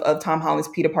criticisms of Tom Holland's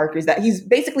Peter Parker, is that he's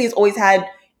always had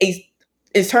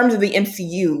in terms of the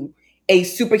MCU, a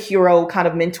superhero kind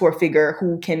of mentor figure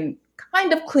who can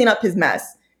kind of clean up his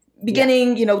mess.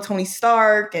 beginning, Tony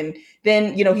Stark, and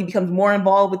then, he becomes more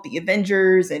involved with the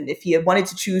Avengers. And if he had wanted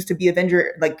to choose to be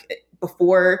Avenger, like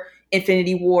before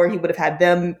Infinity War, he would have had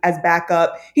them as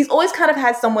backup. He's always kind of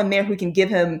had someone there who can give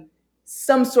him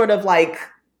some sort of like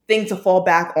thing to fall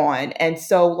back on. And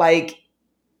so like,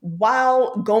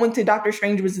 while going to Doctor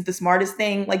Strange was the smartest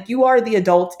thing, like you are the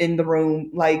adult in the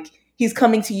room, like he's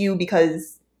coming to you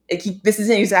because this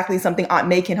isn't exactly something Aunt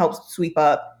May can help sweep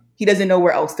up. He doesn't know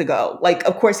where else to go. Like,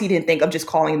 of course he didn't think of just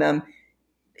calling them.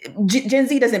 Gen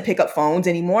Z doesn't pick up phones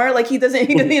anymore. Like he doesn't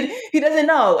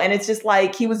know. And it's just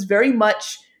like, he was very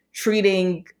much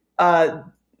treating,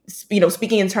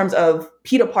 speaking in terms of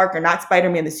Peter Parker, not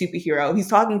Spider-Man, the superhero. He's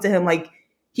talking to him like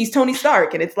he's Tony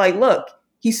Stark. And it's like, look,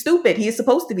 he's stupid. He is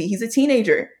supposed to be. He's a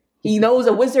teenager. He knows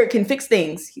a wizard can fix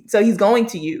things. So he's going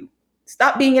to you.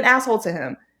 Stop being an asshole to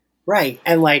him. Right.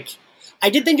 And like, I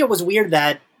did think it was weird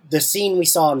that the scene we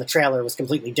saw in the trailer was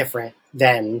completely different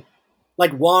than,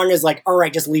 like, Wong is like, all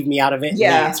right, just leave me out of it.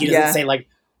 Yeah. He doesn't say like,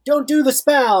 don't do the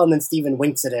spell. And then Steven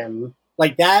winks at him.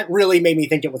 Like, that really made me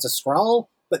think it was a Skrull.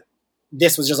 But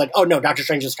this was just like, oh no, Doctor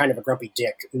Strange is kind of a grumpy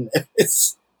dick in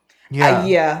this.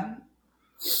 Yeah.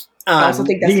 I also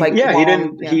think that's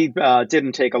he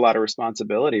didn't take a lot of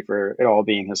responsibility for it all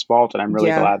being his fault, and I'm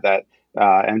really glad that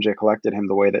MJ collected him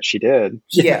the way that she did.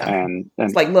 Yeah, and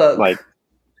it's like, look, like,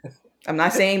 I'm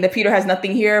not saying that Peter has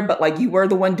nothing here, but like you were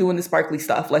the one doing the sparkly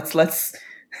stuff. Let's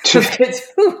get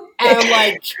to and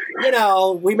like,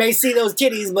 we may see those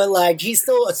titties, but like he's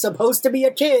still supposed to be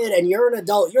a kid, and you're an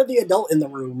adult. You're the adult in the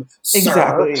room,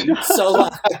 exactly. Sir. So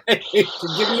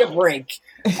give me a break.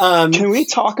 Can we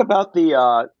talk about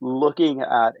the looking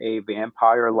at a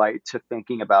vampire light to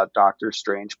thinking about Doctor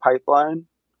Strange pipeline?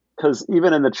 Because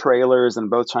even in the trailers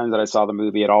and both times that I saw the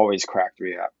movie, it always cracked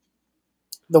me up.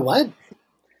 The what?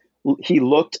 He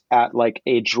looked at like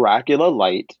a Dracula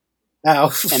light.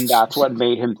 Oh. And that's what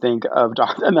made him think of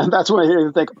Doctor. And then that's what made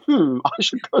him think, I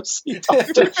should go see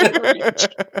Doctor Strange.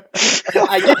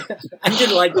 I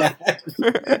did like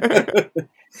that.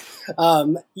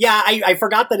 I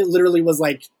forgot that it literally was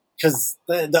like, because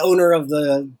the owner of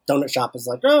the donut shop is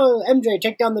like, oh, MJ,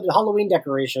 take down the Halloween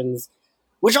decorations.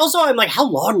 Which also, I'm like, how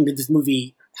long did this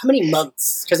movie? How many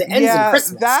months? Because it ends in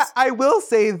Christmas. That I will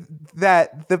say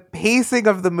that the pacing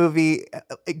of the movie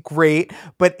great,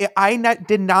 but I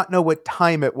did not know what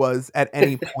time it was at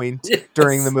any point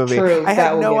during the movie. True, I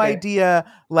had no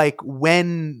idea like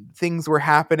when things were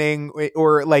happening,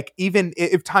 or like even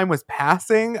if time was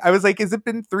passing. I was like, has it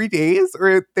been 3 days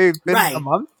or they've been a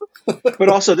month? But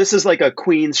also, this is like a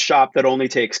Queen's shop that only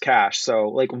takes cash. So,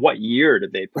 like, what year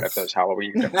did they put up those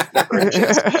Halloween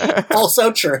decorations?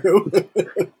 Also true.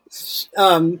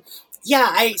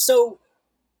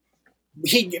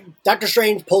 Doctor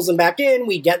Strange pulls him back in.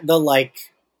 We get the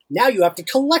like, now you have to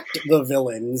collect the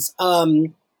villains.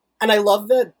 And I love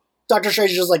that Doctor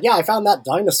Strange is just like, yeah, I found that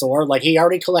dinosaur. Like, he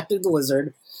already collected the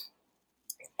lizard.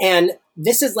 And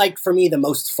this is like, for me, the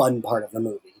most fun part of the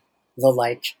movie. The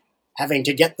like, having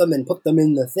to get them and put them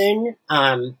in the thing.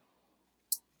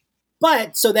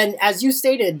 But, so then, as you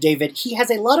stated, David, he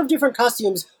has a lot of different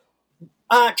costumes.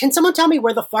 Can someone tell me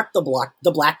where the fuck the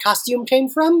black costume came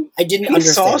from? I didn't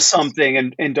understand. I saw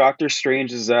something in Doctor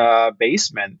Strange's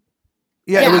basement.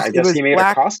 Yeah, I guess he made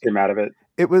a costume out of it.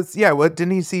 It was, what,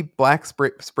 didn't he see black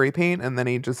spray paint and then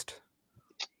he just...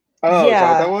 Oh, is that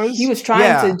what that was? He was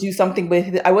trying to do something,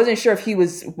 but I wasn't sure if he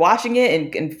was washing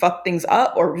it and fuck things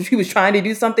up, or if he was trying to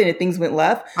do something and things went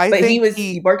left. But he was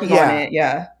working on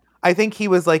it, I think he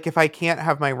was like, if I can't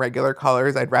have my regular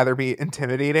colors, I'd rather be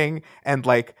intimidating and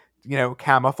like,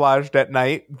 camouflaged at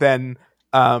night than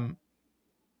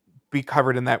be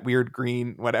covered in that weird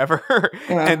green whatever.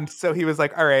 And so he was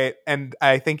like, all right. And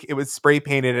I think it was spray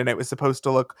painted, and it was supposed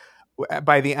to look,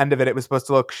 by the end of it was supposed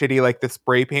to look shitty, like the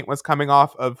spray paint was coming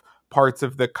off of parts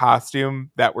of the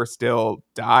costume that were still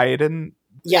dyed. And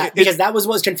because that was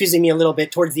what was confusing me a little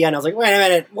bit towards the end. I was like, wait a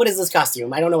minute, what is this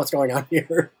costume? I don't know what's going on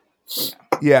here.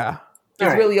 Yeah.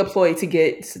 It's really a ploy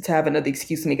to have another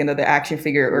excuse to make another action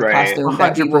figure or costume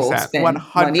that people spend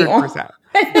 100%.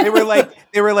 They were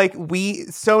like,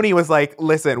 Sony was like,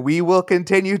 listen, we will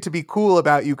continue to be cool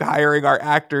about you hiring our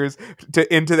actors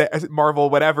into the Marvel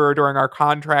whatever during our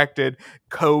contracted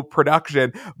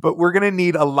co-production, but we're gonna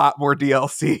need a lot more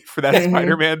DLC for that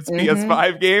Spider-Man's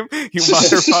PS5 game. You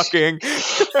motherfucking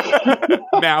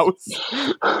mouse.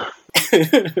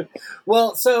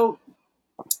 Well, so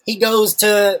he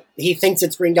thinks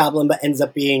it's Green Goblin, but ends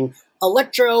up being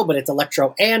Electro, but it's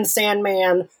Electro and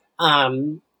Sandman.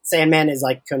 Sandman is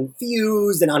like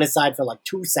confused and on his side for like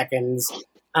 2 seconds.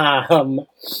 And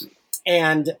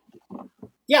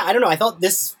yeah, I don't know. I thought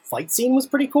this fight scene was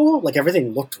pretty cool. Like,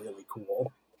 everything looked really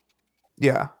cool.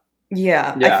 Yeah.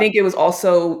 Yeah. I think it was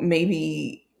also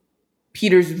maybe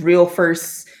Peter's real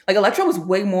first, like, Electro was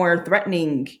way more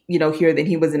threatening, here than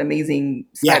he was in Amazing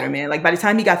Spider-Man. Like, by the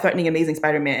time he got threatening Amazing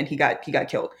Spider-Man, he got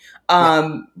killed.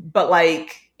 But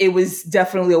like, it was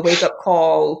definitely a wake-up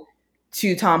call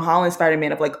to Tom Holland's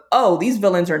Spider-Man of like, oh, these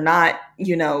villains are not,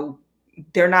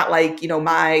 they're not like,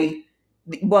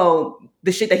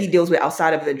 the shit that he deals with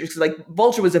outside of Avengers. Like,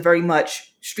 Vulture was a very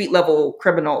much street level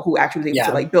criminal who actually was able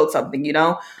to like build something,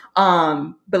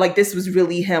 but like, this was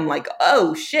really him like,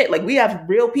 oh shit, like, we have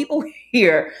real people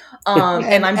here.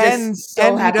 And I'm just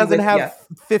so happy he doesn't have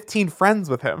 15 friends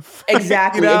with him.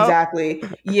 Exactly. Exactly.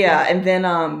 Yeah. And then,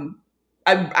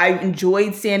 I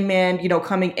enjoyed Sandman,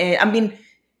 coming in. I mean,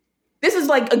 this is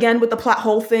like, again, with the plot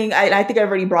hole thing. I think I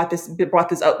already brought this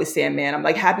up with Sandman. I'm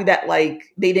like happy that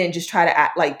like they didn't just try to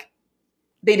act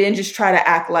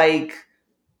like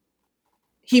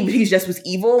he just was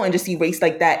evil and just erased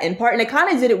like that end part. And it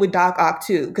kind of did it with Doc Ock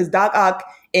too, because Doc Ock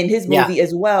in his movie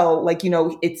as well, like,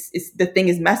 it's the thing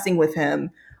is messing with him,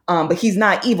 but he's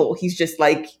not evil. He's just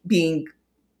like being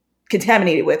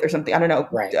contaminated with or something. I don't know.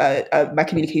 Right. My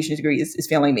communication degree is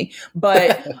failing me,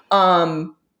 but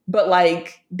but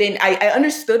like, then I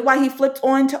understood why he flipped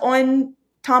on Tom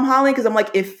Holland, because I'm like,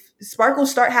 if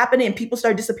sparkles start happening and people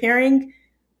start disappearing,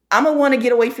 I'm gonna want to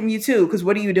get away from you too, because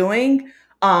what are you doing?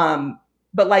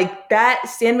 But like, that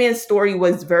Sandman story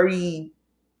was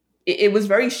it was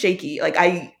very shaky. Like,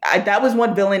 I that was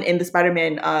one villain in the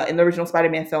Spider-Man in the original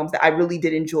Spider-Man films that I really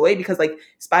did enjoy, because like,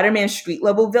 Spider-Man street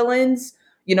level villains,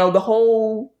 the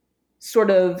whole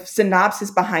sort of synopsis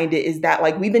behind it is that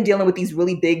like, we've been dealing with these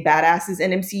really big badasses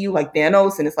in MCU like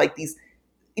Thanos, and it's like these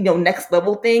next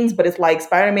level things, but it's like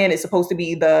Spider-Man is supposed to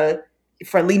be the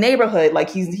friendly neighborhood. Like,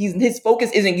 his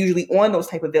focus isn't usually on those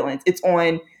type of villains. It's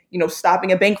on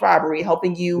stopping a bank robbery,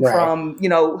 helping you from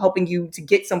helping you to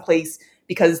get someplace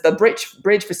because the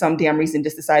bridge for some damn reason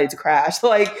just decided to crash,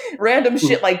 like random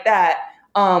shit like that.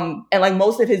 And like,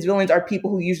 most of his villains are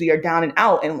people who usually are down and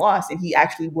out and lost, and he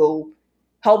actually will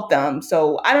help them.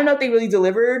 So I don't know if they really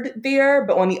delivered there,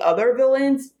 but on the other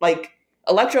villains, like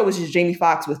Electro was just Jamie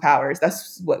Foxx with powers.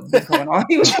 That's what was going on.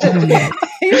 He's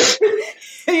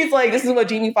like, this is what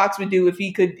Jamie Foxx would do if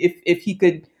he could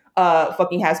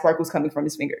fucking have sparkles coming from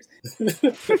his fingers.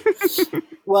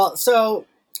 Well, so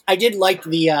I did like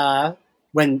the how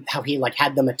he like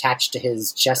had them attached to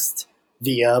his chest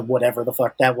via whatever the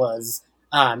fuck that was,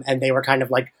 and they were kind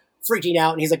of like freaking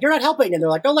out, and he's like, "You're not helping," and they're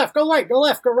like, "Go left, go right, go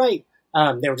left, go right."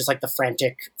 They were just like the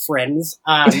frantic friends.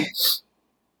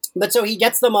 But so he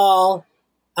gets them all.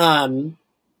 God,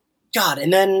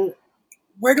 and then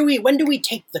when do we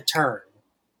take the turn?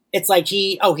 It's like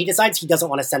he decides he doesn't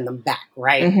want to send them back,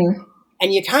 right? Mm-hmm.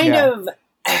 And you kind of,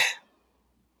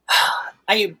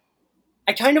 I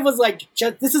kind of was like,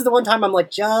 this is the one time I'm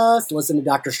like, just listen to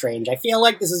Doctor Strange. I feel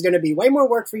like this is going to be way more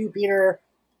work for you, Peter,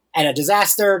 and a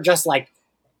disaster. Just like,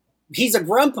 he's a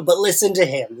grump, but listen to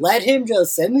him. Let him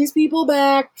just send these people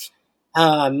back.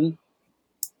 And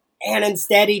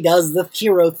instead he does the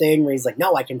hero thing where he's like,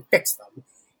 no, I can fix them.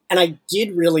 And I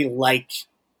did really like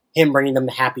him bringing them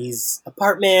to Happy's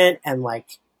apartment, and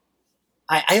like,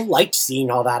 I liked seeing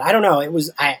all that. I don't know.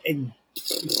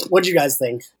 What'd you guys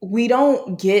think? We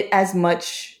don't get as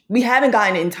much. We haven't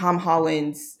gotten in Tom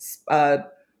Holland's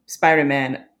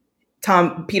Spider-Man,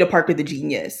 Peter Parker the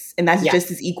Genius, and that's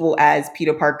just as equal as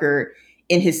Peter Parker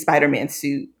in his Spider-Man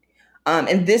suit.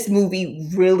 And this movie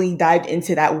really dived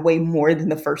into that way more than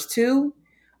the first two.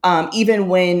 Even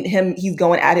when he's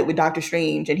going at it with Doctor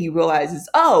Strange, and he realizes,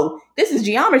 oh, this is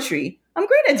geometry. I'm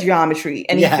great at geometry.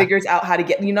 And he figures out how to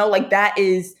get, like, that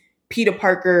is Peter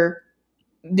Parker,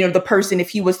 the person, if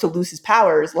he was to lose his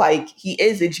powers, like, he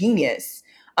is a genius.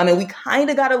 And we kind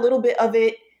of got a little bit of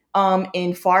it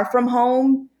in Far From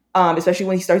Home, especially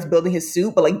when he starts building his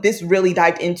suit. But like, this really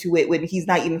dived into it when he's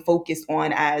not even focused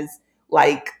on as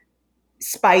like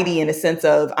Spidey in a sense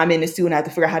of, I'm in a suit and I have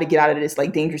to figure out how to get out of this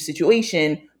like dangerous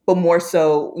situation, but more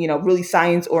so, really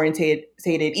science orientated,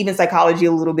 even psychology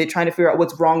a little bit, trying to figure out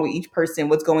what's wrong with each person,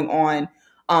 what's going on.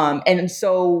 And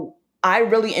so I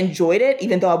really enjoyed it,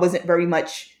 even though I wasn't very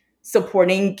much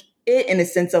supporting it in a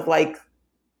sense of like,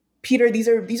 Peter, these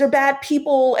are bad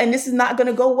people and this is not going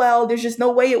to go well. There's just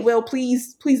no way it will.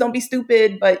 Please don't be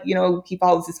stupid. But, he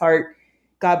follows his heart.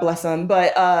 God bless him.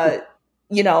 But, I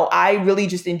really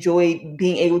just enjoyed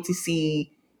being able to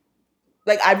see,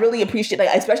 like, I really appreciate, like,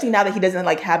 especially now that he doesn't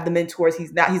like have the mentors.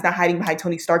 He's not hiding behind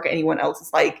Tony Stark or anyone else.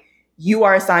 It's like, you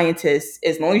are a scientist.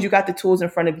 As long as you got the tools in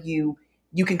front of you,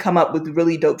 you can come up with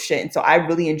really dope shit. And so I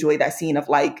really enjoyed that scene of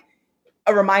like,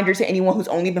 a reminder to anyone who's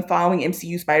only been following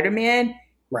MCU Spider-Man.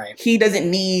 Right. He doesn't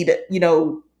need,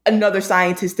 another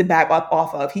scientist to back up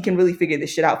off of. He can really figure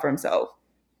this shit out for himself.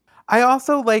 I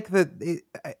also like that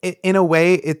in a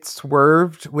way it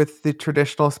swerved with the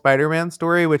traditional Spider-Man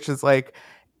story, which is like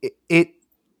it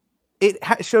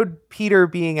showed Peter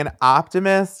being an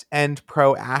optimist and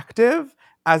proactive,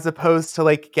 as opposed to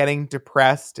like getting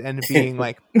depressed and being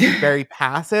like very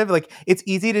passive. Like it's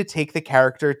easy to take the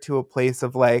character to a place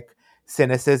of like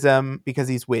cynicism because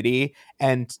he's witty,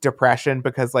 and depression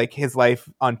because like his life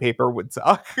on paper would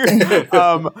suck.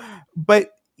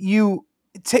 But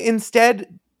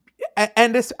instead,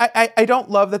 and I don't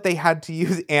love that they had to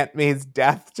use Aunt May's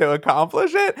death to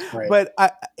accomplish it, right. But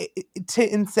to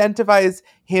incentivize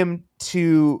him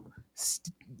to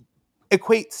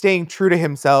equate staying true to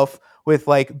himself with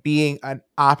like being an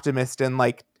optimist and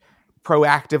like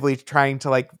proactively trying to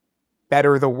like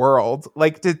better the world,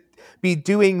 like to be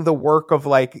doing the work of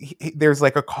like there's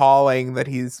like a calling that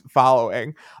he's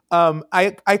following.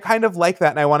 I kind of like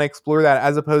that, and I want to explore that,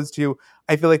 as opposed to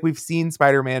I feel like we've seen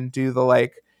Spider-Man do the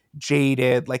like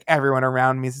jaded, like everyone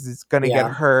around me is gonna get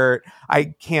hurt,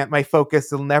 I can't, my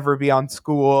focus will never be on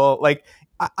school, like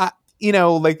I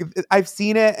like I've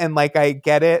seen it and like I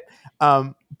get it,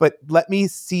 but let me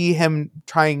see him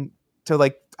trying to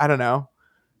like, I don't know,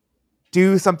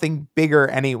 do something bigger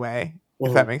anyway,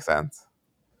 if that makes sense.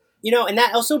 And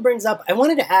that also brings up, I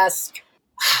wanted to ask,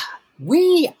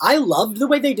 I loved the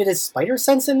way they did his spider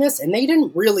sense in this, and they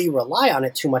didn't really rely on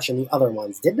it too much in the other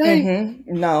ones, did they?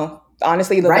 Mm-hmm. No.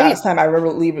 Honestly, the last time I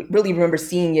really remember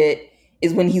seeing it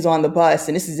is when he's on the bus,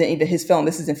 and this isn't even his film,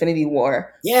 this is Infinity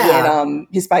War. Yeah. And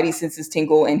his spidey senses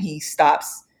tingle, and he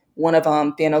stops one of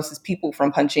Thanos' people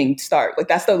from punching Stark. Like,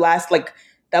 that's the last, like,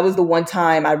 that was the one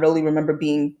time I really remember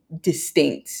being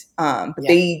distinct. But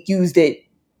they used it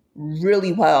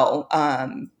really well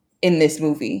in this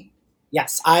movie.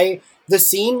 Yes, the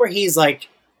scene where he's like,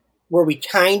 where we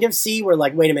kind of see, we're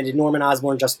like, wait a minute, did Norman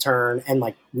Osborn just turn? And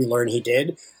like, we learn he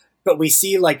did. But we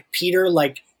see like Peter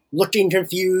like looking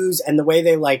confused, and the way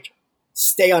they like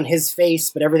stay on his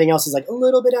face, but everything else is like a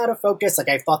little bit out of focus. Like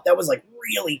I thought that was like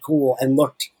really cool and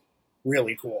looked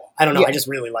really cool. I don't know. I just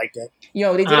really liked it. They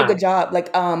did a good job.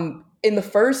 Like in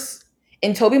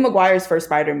Tobey Maguire's first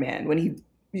Spider-Man, when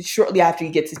shortly after he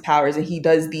gets his powers and he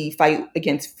does the fight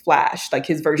against Flash, like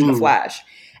his version of Flash.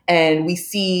 And we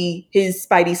see his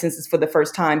spidey senses for the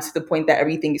first time to the point that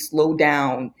everything is slowed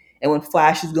down. And when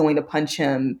Flash is going to punch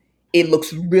him, it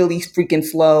looks really freaking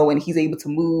slow, and he's able to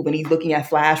move, and he's looking at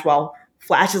Flash while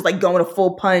Flash is like going a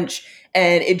full punch.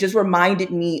 And it just reminded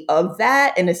me of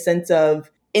that, in a sense of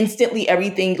instantly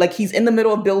everything, like he's in the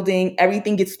middle of building,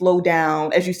 everything gets slowed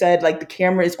down. As you said, like the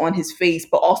camera is on his face,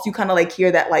 but also you kind of like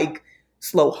hear that like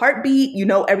slow heartbeat,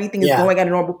 everything is going at a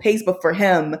normal pace. But for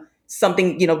him,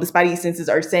 something, the spidey senses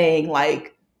are saying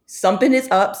like, something is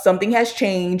up, something has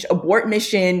changed, abort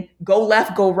mission, go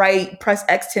left, go right, press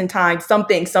X 10 times,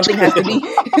 something has to be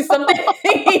something,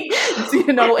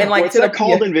 and like what's that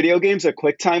called in video games? A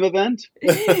quick time event?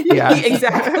 Yeah.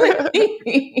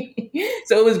 Exactly.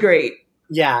 So it was great.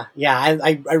 Yeah.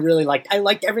 I really liked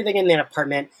everything in that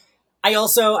apartment.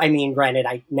 Granted,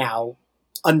 I now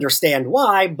understand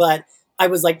why, but I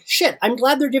was like, shit, I'm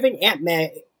glad they're giving Aunt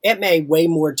May way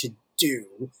more to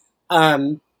do.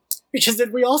 Because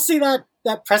did we all see that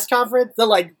press conference, the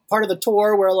like part of the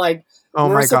tour where like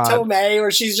Marissa Tomei,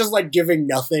 or she's just like giving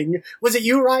nothing? Was it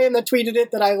you, Ryan, that tweeted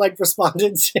it that I like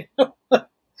responded to? I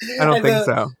don't think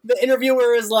so. The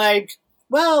interviewer is like,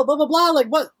 well, blah blah blah. Like,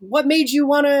 what made you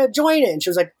want to join it? And she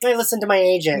was like, I listened to my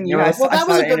agent. Yeah, like, well, that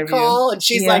was a good call. And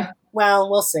she's like, well,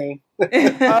 we'll see.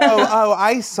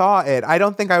 I saw it. I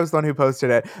don't think I was the one who posted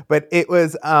it, but it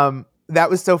was that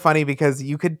was so funny because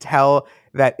you could tell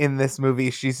that in this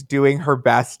movie she's doing her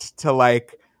best to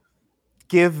like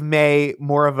give May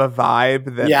more of a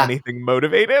vibe than anything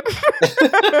motivated,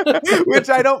 which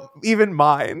I don't even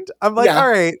mind. I'm like, all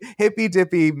right, hippy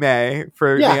dippy May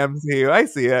for the MCU. I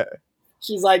see it.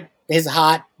 She's like his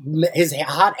hot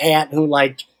aunt who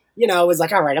like, is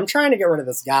like, all right, I'm trying to get rid of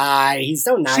this guy. He's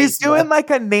so nice. She's doing like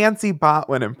a Nancy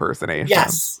Botwin impersonation.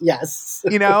 Yes.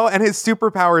 And his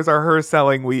superpowers are her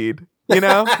selling weed. Like,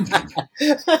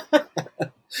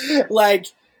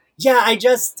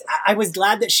 I was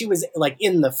glad that she was like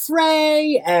in the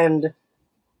fray, and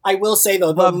I will say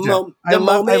though,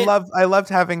 I loved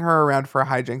having her around for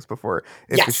hijinks before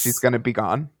if she's going to be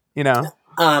gone,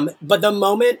 But the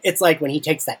moment it's like when he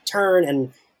takes that turn,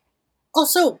 and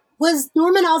also was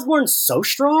Norman Osborn so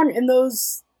strong in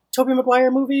those Tobey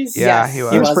Maguire movies? Yeah, he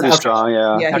was. He was pretty strong.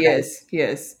 Yeah, he is.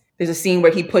 There's a scene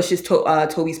where he pushes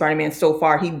Tobey Spider-Man so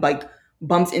far he like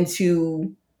bumps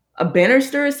into a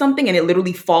banister or something, and it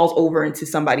literally falls over into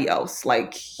somebody else.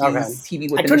 Like he be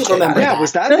whipping I couldn't the shit remember. out of Yeah, it.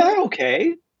 was that not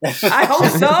okay? I hope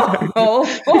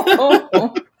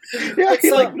so. Yeah,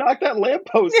 he like knocked that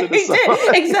lamppost to the He side.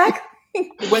 did,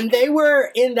 exactly. When they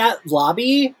were in that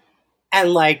lobby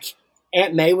and like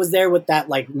Aunt May was there with that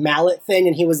like mallet thing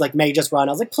and he was like, May, just run.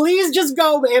 I was like, please just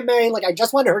go, Aunt May. Like, I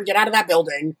just wanted her to get out of that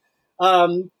building.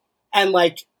 And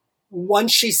like,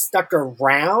 once she stuck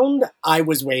around, I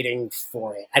was waiting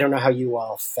for it. I don't know how you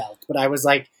all felt, but I was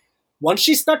like, once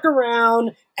she stuck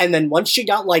around and then once she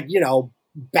got like,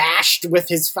 bashed with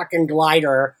his fucking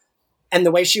glider and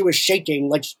the way she was shaking,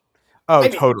 like,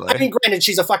 totally. I mean, granted,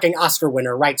 she's a fucking Oscar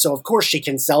winner, right? So of course she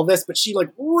can sell this, but she like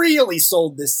really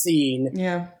sold this scene.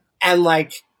 Yeah. And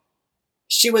like,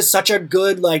 she was such a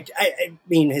good, like, I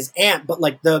mean, his aunt, but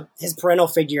like his parental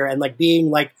figure and like being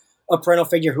like a parental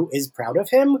figure who is proud of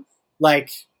him.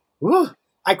 Like,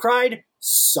 I cried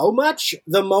so much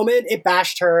the moment it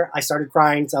bashed her. I started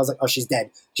crying. So I was like, oh, she's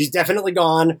dead. She's definitely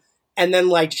gone. And then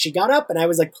like, she got up and I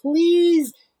was like,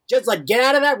 please just like get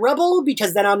out of that rubble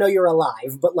because then I'll know you're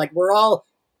alive. But like,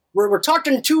 we're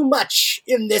talking too much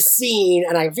in this scene.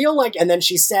 And I feel like, and then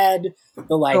she said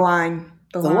the line.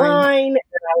 And I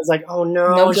was like, oh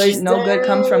no, no good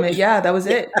comes from it. Yeah, that was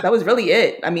it. That was really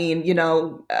it. I mean, you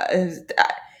don't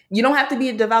have to be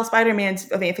a devout Spider-Man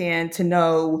fan to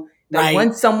know that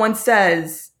when someone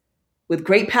says, with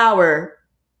great power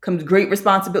comes great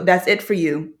responsibility, that's it for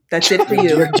you. That's it for you.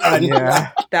 You're done.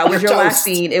 Yeah. That was your last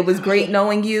scene. It was great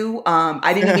knowing you.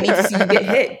 I didn't even need to see you get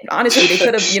hit. Honestly, they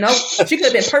could have, she could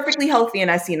have been perfectly healthy in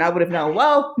that scene. I would have known,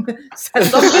 well, at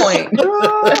some point.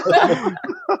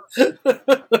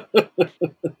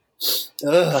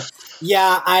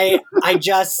 Yeah,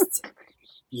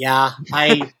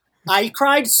 I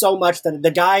cried so much that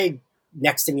the guy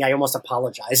next to me, I almost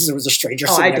apologized. There was a stranger.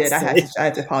 Oh, I did. I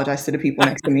had to apologize to the people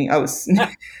next to me. I was.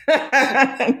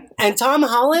 And Tom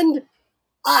Holland,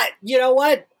 you know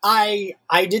what? I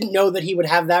didn't know that he would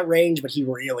have that range, but he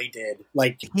really did.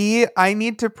 Like I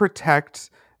need to protect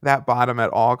that bottom at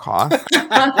all costs.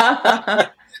 I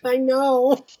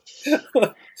know.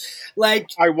 Like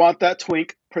I want that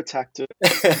twink protected.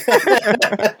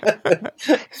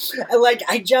 Like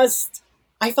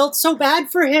I felt so bad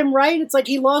for him, right? It's like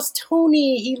he lost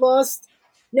Tony,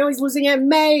 now he's losing Aunt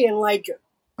May, and like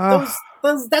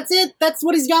that's it. That's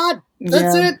what he's got.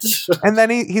 That's it. And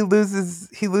then he loses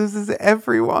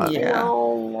everyone. Yeah.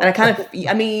 And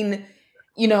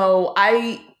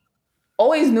I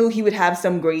always knew he would have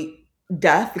some great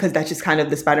death because that's just kind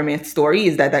of the Spider-Man story,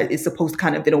 is that is supposed to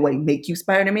kind of in a way make you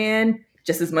Spider-Man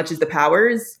just as much as the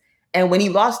powers. And when he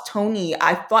lost Tony,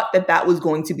 I thought that was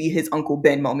going to be his Uncle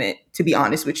Ben moment, to be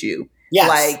honest with you. Yes,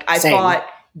 like I thought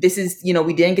this is,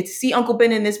 we didn't get to see Uncle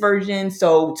Ben in this version.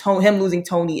 So him losing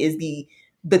Tony is the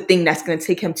thing that's going to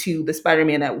take him to the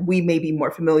Spider-Man that we may be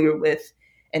more familiar with.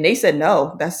 And they said,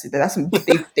 no,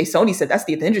 Sony said, that's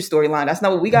the Avengers storyline. That's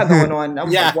not what we got going on. I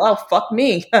was like, well, fuck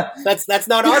me. That's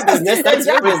not our business. That's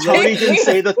your business. Tony didn't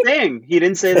say the thing. He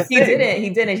didn't say the thing. He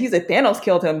didn't. He said Thanos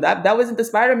killed him. That wasn't the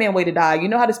Spider-Man way to die. You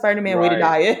know how the Spider-Man way to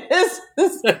die is.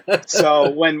 So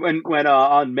when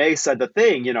on May said the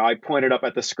thing, I pointed up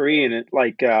at the screen and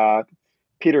like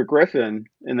Peter Griffin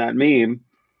in that meme,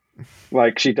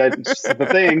 like she did the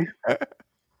thing.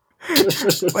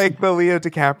 Like the Leo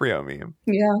DiCaprio meme.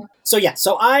 Yeah. So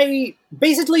I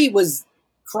basically was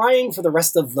crying for the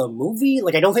rest of the movie.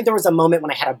 Like, I don't think there was a moment when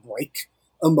I had a break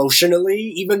emotionally,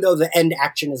 even though the end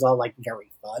action is all like very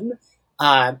fun.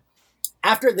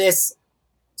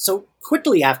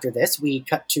 Quickly after this, we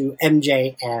cut to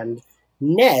MJ and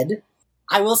Ned.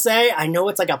 I will say, I know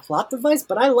it's like a plot device,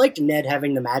 but I liked Ned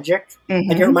having the magic. Mm-hmm.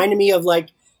 Like, it reminded me of like,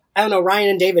 I don't know,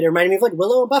 Ryan and David, it reminded me of like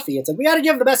Willow and Buffy. It's like, we got to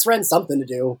give the best friends something to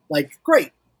do. Like,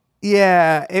 great.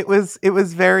 Yeah, it was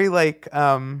very like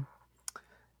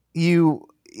you're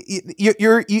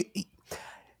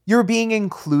being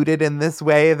included in this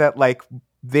way that like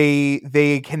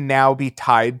they can now be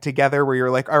tied together, where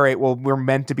you're like, all right, well, we're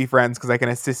meant to be friends because I can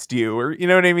assist you, or you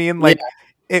know what I mean? Like,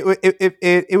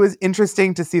 it was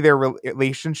interesting to see their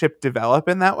relationship develop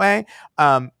in that way.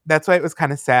 That's why it was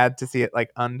kind of sad to see it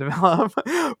like undevelop,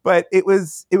 but it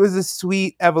was a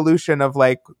sweet evolution of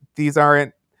like, these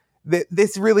aren't,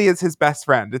 this really is his best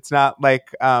friend. It's not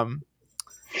like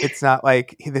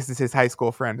this is his high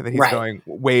school friend that he's going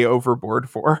way overboard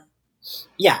for.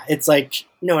 Yeah, it's like,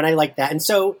 no, and I like that. And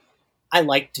so I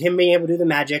liked him being able to do the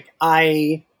magic.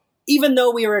 Even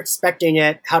though we were expecting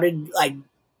it,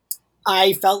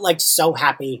 I felt like so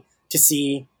happy to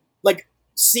see, like,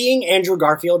 seeing Andrew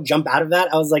Garfield jump out of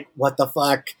that. I was like, what the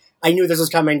fuck? I knew this was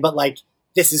coming, but like,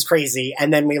 this is crazy.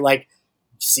 And then we like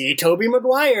see Tobey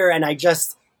Maguire, and I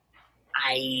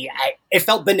it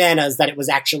felt bananas that I was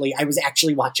actually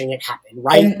watching it happen,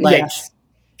 right? And, like, yes.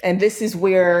 And this is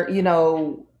where,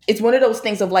 it's one of those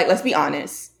things of like, let's be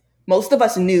honest. Most of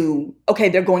us knew, okay,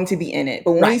 they're going to be in it.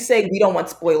 But when we say we don't want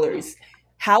spoilers,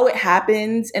 how it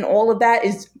happens and all of that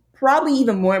is probably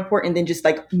even more important than just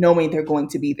like knowing they're going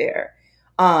to be there.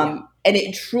 And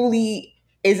it truly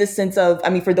is a sense of, I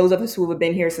mean, for those of us who have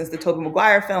been here since the Tobey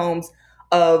Maguire films,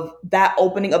 of that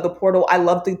opening of the portal, I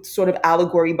love the sort of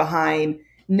allegory behind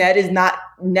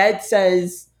Ned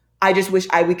says, I just wish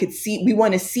we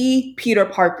want to see Peter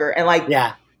Parker, and like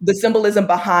the symbolism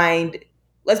behind,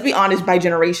 let's be honest, by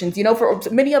generations, for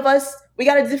many of us, we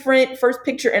got a different first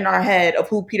picture in our head of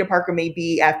who Peter Parker may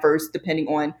be at first, depending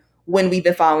on when we've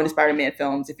been following the Spider-Man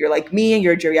films. If you're like me and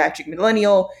you're a geriatric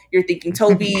millennial, you're thinking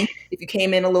Toby. If you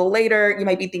came in a little later, you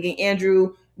might be thinking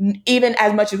Andrew. Even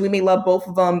as much as we may love both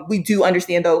of them, we do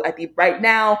understand though right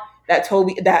now that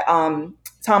Tom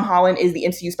Holland is the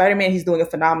MCU Spider-Man. He's doing a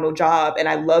phenomenal job, and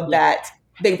I love that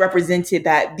they represented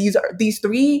that these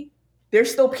three, they're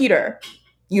still Peter.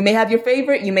 You may have your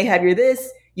favorite, you may have your this,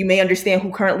 you may understand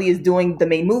who currently is doing the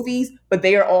main movies, but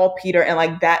they are all Peter, and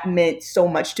like that meant so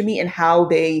much to me and how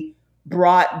they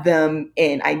brought them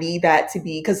in. I need that to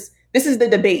be, because this is the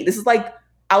debate. This is like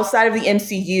outside of the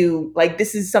MCU, like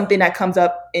this is something that comes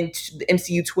up in the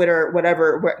MCU Twitter,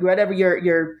 whatever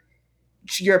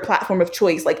your platform of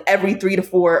choice, like every 3 to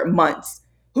 4 months.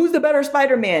 Who's the better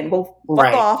Spider-Man? Well,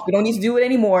 fuck off. We don't need to do it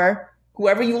anymore.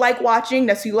 Whoever you like watching,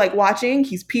 that's who you like watching.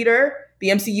 He's Peter. The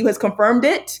MCU has confirmed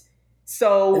it.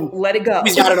 So let it go.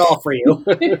 He's got it all for you.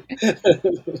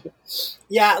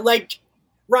 Yeah, like,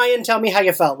 Ryan, tell me how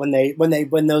you felt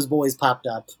when those boys popped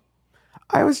up.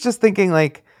 I was just thinking,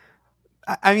 like,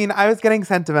 I mean, I was getting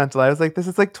sentimental. I was like, this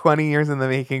is like 20 years in the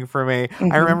making for me.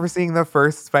 I remember seeing the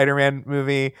first Spider-Man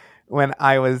movie when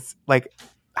I was like,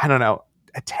 I don't know,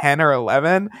 10 or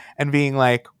 11, and being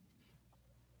like,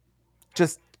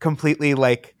 just completely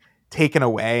like taken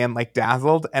away and like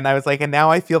dazzled. And I was like, and now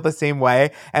I feel the same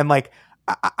way. And like,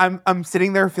 I'm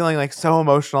sitting there feeling like so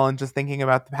emotional and just thinking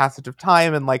about the passage of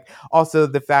time, and like also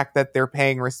the fact that they're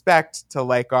paying respect to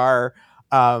like our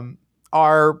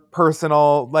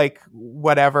personal like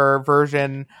whatever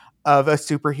version of a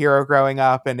superhero growing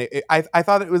up. And I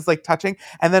thought it was like touching.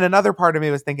 And then another part of me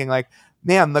was thinking like,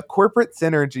 man, the corporate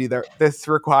synergy that this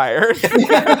required.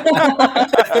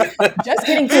 Just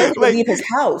getting to leave his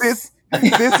house.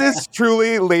 This is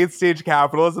truly late stage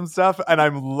capitalism stuff, and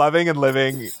I'm loving and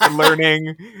living and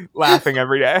learning, laughing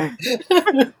every day.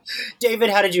 David,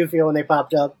 how did you feel when they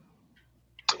popped up?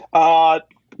 I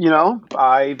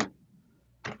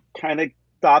kind of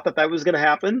thought that was going to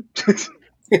happen.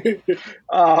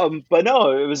 But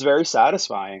no, it was very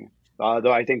satisfying.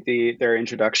 Though I think their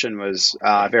introduction was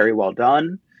very well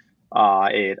done.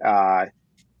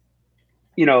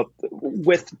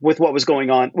 With what was going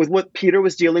on, with what Peter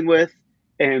was dealing with,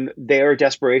 and their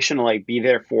desperation to like be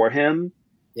there for him.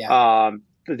 Yeah.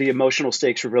 The emotional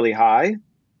stakes were really high.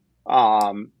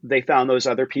 They found those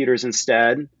other Peters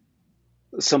instead.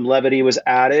 Some levity was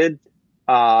added.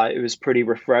 It was pretty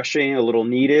refreshing, a little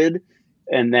needed.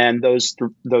 And then those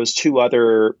two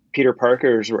other Peter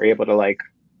Parkers were able to like,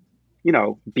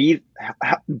 be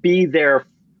there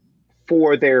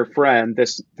for their friend,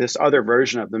 this other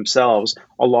version of themselves,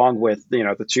 along with,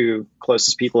 the two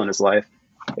closest people in his life.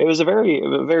 It was a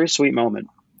very sweet moment.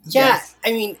 Yeah. Yes.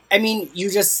 I mean, you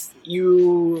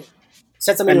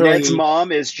said something and really... Ned's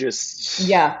mom is just...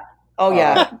 Yeah. Oh,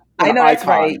 yeah. I know that's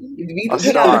right. We got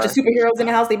a bunch of superheroes in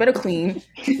the house. They better clean.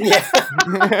 Yeah.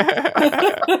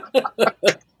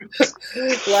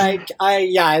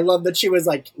 I love that she was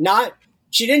like,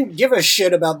 she didn't give a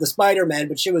shit about the Spider-Man,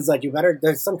 but she was like,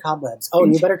 there's some cobwebs. Oh,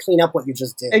 and you better clean up what you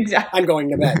just did. Exactly. I'm going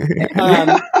to bed.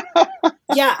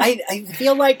 I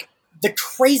feel like the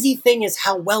crazy thing is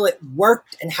how well it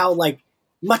worked and how like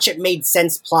much it made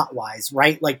sense plot-wise,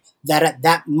 right? Like that at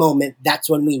that moment, that's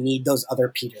when we need those other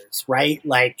Peters, right?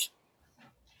 Like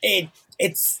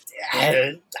it's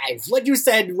like you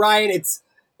said, Ryan,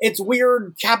 it's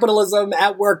weird capitalism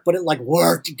at work, but it like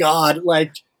worked. God,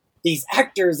 like these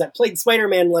actors that played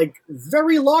Spider-Man like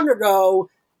very long ago,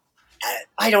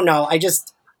 I don't know. I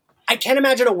can't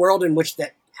imagine a world in which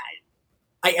that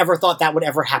I ever thought that would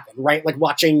ever happen, right? Like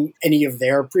watching any of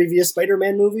their previous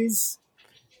Spider-Man movies.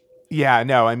 Yeah,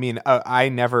 no, I mean, I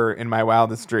never in my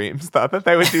wildest dreams thought that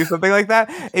they would do something like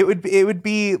that. It would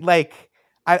be like,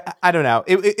 I don't know.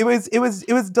 It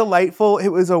was delightful. It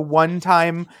was a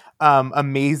one-time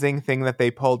amazing thing that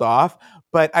they pulled off.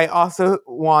 But I also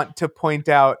want to point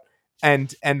out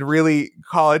and really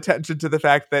call attention to the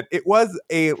fact that it was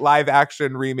a live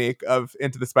action remake of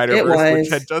Into the Spider-Verse, which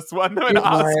had just won an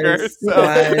Oscar.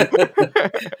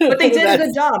 But they did a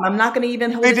good job. I'm not going to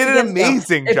even hold it against them. They did an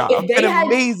amazing job.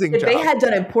 If they had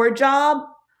done a poor job,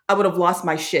 I would have lost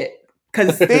my shit.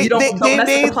 Because you don't mess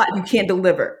with the plot, you can't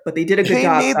deliver. But they did a good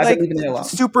job. Made, like,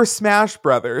 Super Smash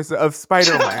Brothers of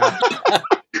Spider-Man.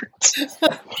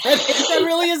 That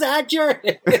really is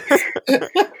accurate.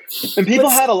 And people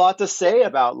had a lot to say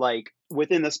about, like,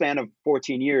 within the span of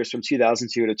 14 years, from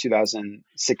 2002 to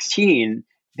 2016,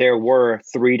 there were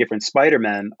 3 different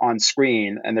Spider-Men on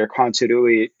screen, and their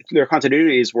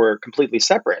continuities were completely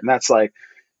separate. And that's, like,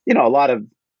 you know, a lot of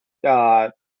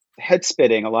head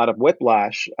spitting, a lot of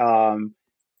whiplash. I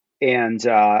think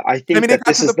it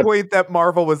got to the point that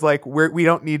Marvel was like, we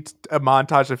don't need a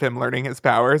montage of him learning his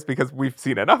powers because we've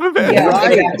seen enough of it. Yeah,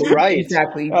 right.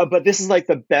 Exactly. But this is like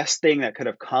the best thing that could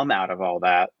have come out of all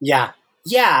that. Yeah.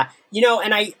 Yeah. You know,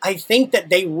 and I think that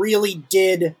they really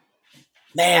did,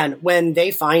 man, when they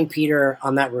find Peter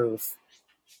on that roof.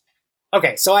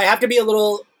 Okay, so I have to be a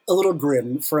little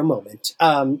grim for a moment.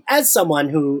 As someone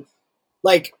who,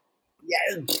 like,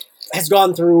 has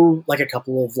gone through, like, a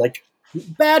couple of, like,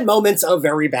 bad moments of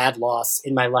very bad loss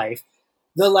in my life.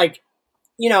 I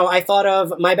thought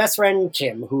of my best friend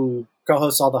Kim, who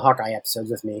co-hosts all the Hawkeye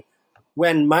episodes with me.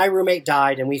 When my roommate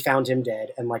died and we found him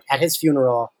dead, and, like, at his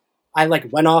funeral, I, like,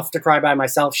 went off to cry by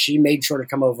myself. She made sure to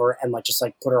come over and, like, just,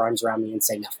 like, put her arms around me and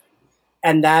say nothing.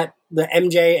 And that, the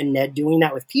MJ and Ned doing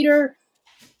that with Peter,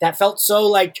 that felt so,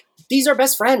 like, these are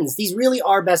best friends. These really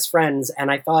are best friends. And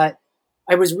I thought,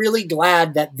 I was really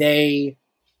glad that they,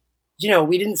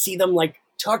 we didn't see them, like,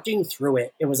 talking through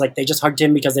it. It was like they just hugged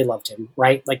him because they loved him,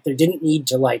 right? Like, they didn't need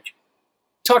to, like,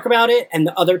 talk about it, and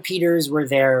the other Peters were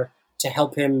there to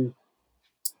help him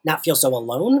not feel so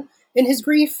alone in his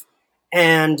grief.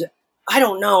 And I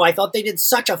don't know, I thought they did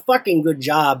such a fucking good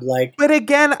job. Like, but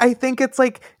again, I think it's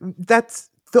like, that's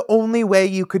the only way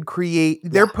you could create.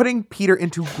 They're putting Peter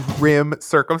into grim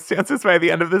circumstances by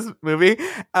the end of this movie,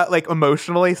 like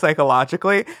emotionally,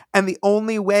 psychologically. And the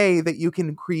only way that you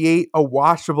can create a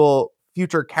watchable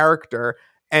future character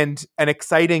and an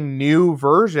exciting new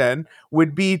version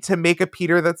would be to make a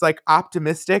Peter that's, like,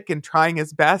 optimistic and trying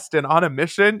his best and on a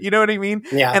mission. You know what I mean?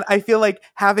 Yeah. And I feel like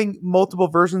having multiple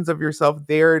versions of yourself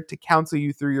there to counsel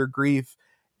you through your grief,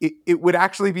 it would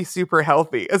actually be super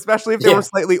healthy, especially if there were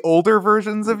slightly older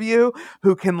versions of you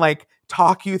who can, like,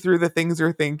 talk you through the things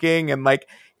you're thinking. And, like,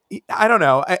 I don't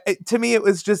know. To me, it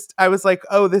was just, I was like,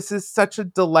 oh, this is such a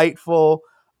delightful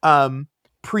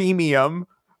premium,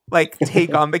 like,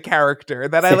 take on the character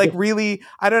that I, like, really,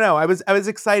 I don't know. I was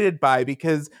excited by,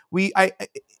 because we've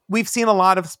seen a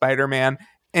lot of Spider-Man,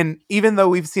 and even though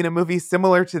we've seen a movie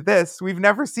similar to this, we've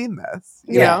never seen this.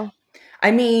 You know? I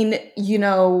mean,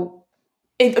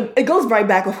 It goes right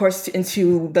back, of course,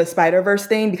 into the Spider-Verse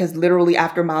thing, because literally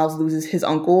after Miles loses his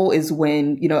uncle is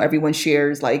when, everyone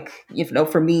shares, like,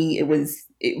 for me,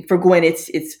 for Gwen,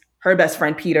 it's her best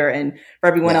friend, Peter, and for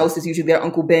everyone else, it's usually their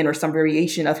Uncle Ben or some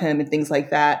variation of him and things like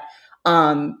that.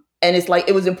 And it's like,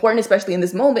 it was important, especially in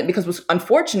this moment, because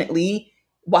unfortunately,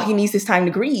 while he needs his time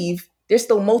to grieve, there's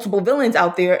still multiple villains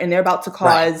out there and they're about to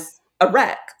cause a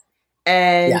wreck.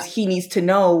 And he needs to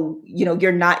know,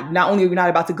 you're not only are you not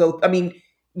about to go, I mean,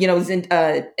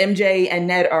 MJ and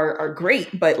Ned are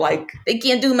great, but, like, they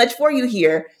can't do much for you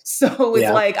here. So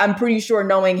it's like, I'm pretty sure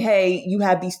knowing, hey, you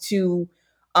have these 2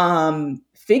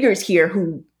 figures here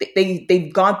who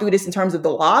they've gone through this in terms of the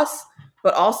loss,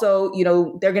 but also,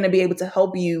 they're going to be able to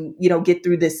help you, get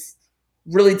through this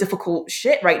really difficult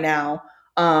shit right now.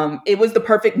 It was the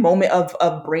perfect moment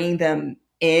of bringing them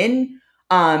in.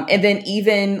 And then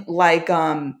even, like,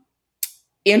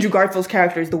 Andrew Garfield's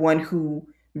character is the one who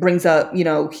brings up,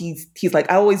 he's like,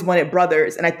 I always wanted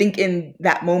brothers. And I think in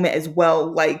that moment as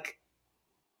well, like,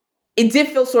 it did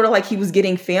feel sort of like he was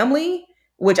getting family,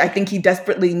 which I think he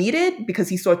desperately needed, because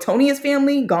he saw Tony as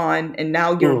family gone, and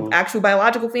now your actual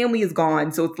biological family is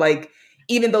gone. So it's like,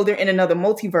 even though they're in another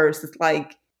multiverse, it's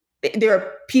like, there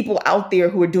are people out there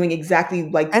who are doing exactly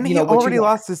like, and he already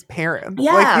lost his parents.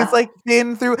 Yeah. Like, he's, like,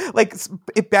 been through, like,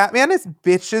 if Batman is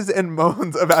bitches and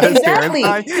moans about his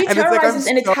parents. He terrorizes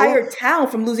an entire town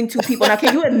from losing 2 people. Now,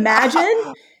 can you imagine?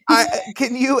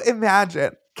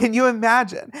 Can you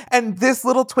imagine? And this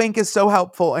little twink is so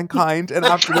helpful and kind and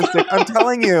optimistic. I'm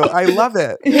telling you, I love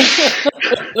it.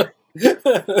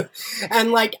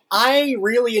 And, like, I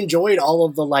really enjoyed all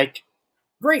of the, like,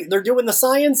 great, they're doing the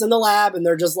science in the lab, and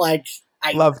they're just, like,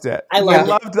 Loved it.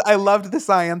 I loved the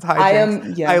science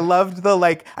hijinks. I loved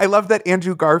I loved that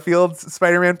Andrew Garfield's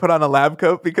Spider-Man put on a lab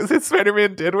coat because his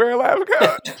Spider-Man did wear a lab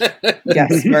coat.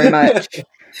 Yes, very much.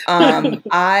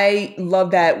 I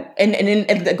love that, and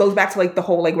it goes back to like the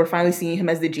whole like we're finally seeing him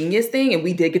as the genius thing, and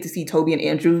we did get to see Tobey and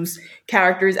Andrew's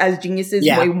characters as geniuses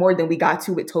way more than we got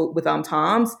to with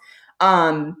Tom's.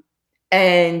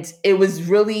 And it was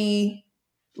really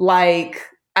like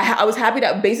I was happy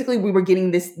that basically we were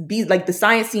getting like the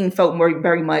science scene felt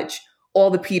very much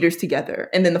all the Peters together,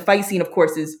 and then the fight scene, of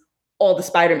course, is all the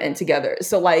Spider-Men together.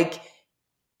 So like.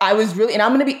 I was really, and I'm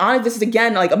going to be honest, this is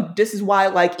again, like, this is why,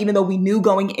 like, even though we knew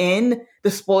going in,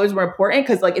 the spoilers were important.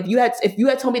 Cause like, if you had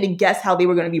told me to guess how they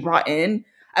were going to be brought in,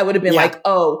 I would have been like,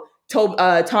 oh,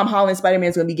 Tom Holland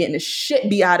Spider-Man's going to be getting the shit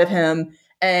beat out of him.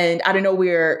 And I don't know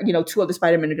where, two other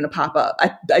Spider-Men are going to pop up.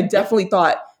 I definitely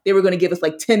thought they were going to give us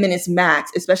like 10 minutes max,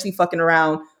 especially fucking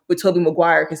around with Tobey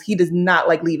Maguire, because he does not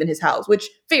like leaving his house, which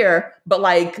fair, but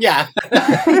like, yeah,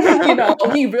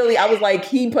 he really, I was like,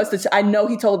 I know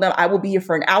he told them I will be here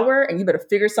for an hour and you better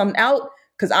figure something out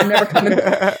because I'm never coming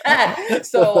back.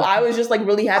 So I was just like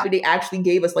really happy they actually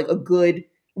gave us like a good,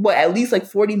 at least like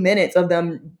 40 minutes of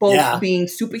them both being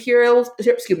superheroes,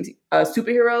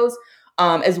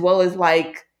 as well as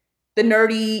like the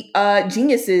nerdy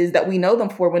geniuses that we know them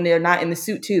for when they're not in the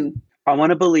suit too. I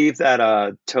want to believe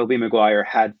that Tobey Maguire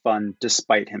had fun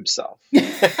despite himself.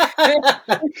 I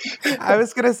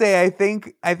was gonna say I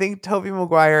think Tobey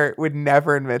Maguire would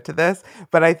never admit to this,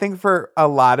 but I think for a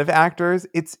lot of actors,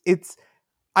 it's.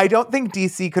 I don't think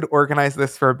DC could organize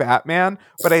this for Batman,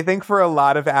 but I think for a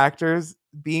lot of actors,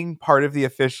 being part of the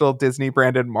official Disney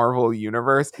branded Marvel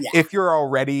universe, if you're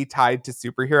already tied to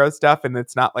superhero stuff and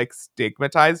it's not like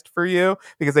stigmatized for you,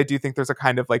 because I do think there's a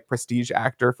kind of like prestige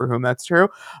actor for whom that's true.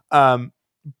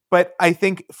 But I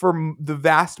think for the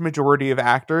vast majority of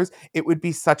actors, it would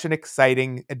be such an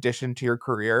exciting addition to your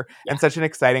career and such an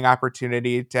exciting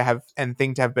opportunity to have and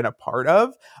thing to have been a part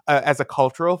of as a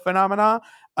cultural phenomena.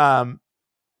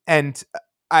 And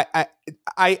I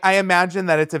imagine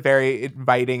that it's a very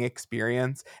inviting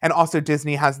experience. And also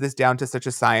Disney has this down to such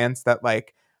a science that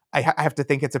like, I have to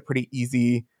think it's a pretty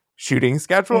easy shooting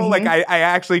schedule. Mm-hmm. Like I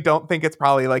actually don't think it's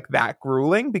probably like that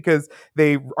grueling because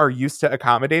they are used to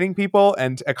accommodating people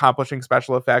and accomplishing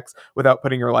special effects without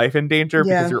putting your life in danger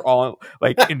because you're all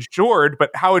like insured,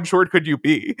 but how insured could you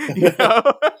be? You know?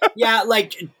 Yeah,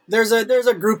 like there's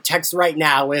a group text right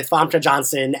now with Famke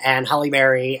Johnson and Halle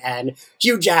Berry and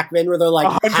Hugh Jackman where they're like,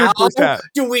 100%. How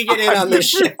do we get in on this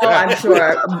shit? Oh, I'm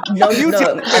sure. Hugh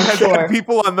Jackman has had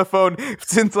people on the phone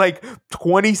since like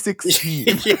 2016.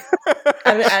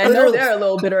 I know they're a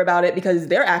little bitter about it because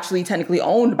they're actually technically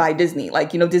owned by Disney.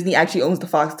 Like, Disney actually owns the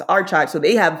Fox archive, so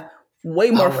they have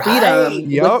way more freedom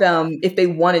with them if they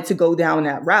wanted to go down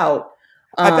that route.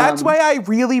 That's why I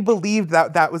really believed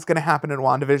that was going to happen in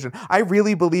WandaVision. I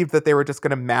really believed that they were just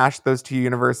going to mash those two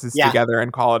universes together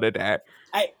and call it a day.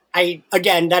 I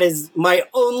again, that is my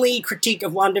only critique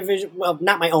of WandaVision. Well,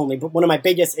 not my only, but one of my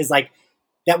biggest is like,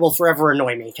 that will forever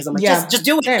annoy me because I'm like, just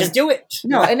do it. Just do it.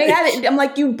 No, and they had it. I'm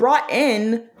like, you brought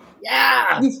in.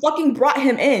 Yeah. You fucking brought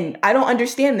him in. I don't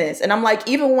understand this. And I'm like,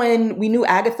 even when we knew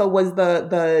Agatha was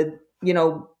the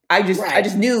I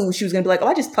just knew she was gonna be like, oh,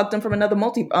 I just plucked him from another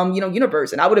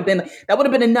universe, and that would have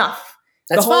been enough.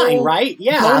 That's fine, right?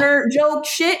 Yeah. Boner joke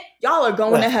shit. Y'all are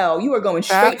going to hell. You are going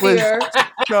straight there.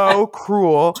 So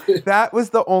cruel. That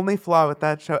was the only flaw with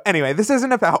that show. Anyway, this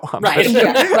isn't about one. Right.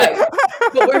 Right.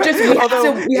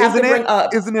 But we have to bring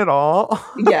up. Isn't it all?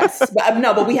 Yes.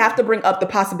 But we have to bring up the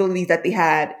possibilities that they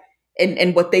had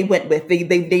and what they went with.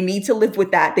 They need to live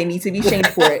with that. They need to be shamed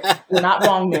for it. We're not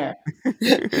wrong there.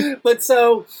 But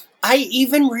so I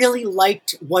even really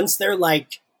liked once they're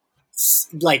like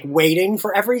waiting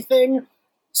for everything.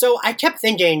 So I kept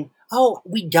thinking, oh,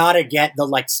 we gotta get the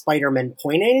like Spider-Man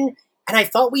pointing. And I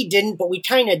thought we didn't, but we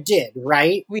kind of did,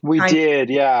 right? We did,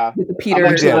 yeah. With the Peter,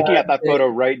 I'm actually looking at that photo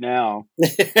right now.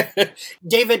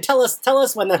 David, tell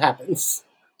us when that happens.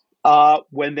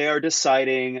 When they are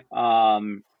deciding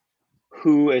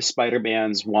who is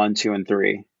Spider-Man's 1, 2, and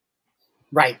 3.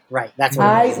 Right. That's what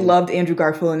I loved Andrew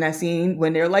Garfield in that scene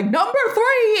when they're like, number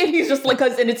 3! And he's just like,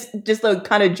 and it's just a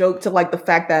kind of joke to like the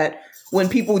fact that when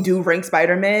people do rank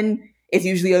Spider-Man, it's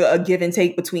usually a give and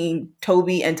take between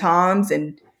Tobey and Tom's,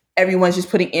 and everyone's just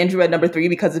putting Andrew at number 3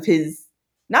 because of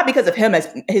not because of him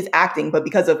as his acting, but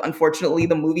because of, unfortunately,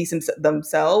 the movies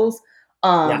themselves.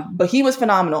 But he was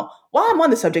phenomenal. While I'm on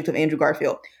the subject of Andrew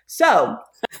Garfield, so,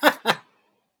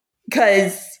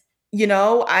 because,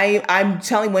 I'm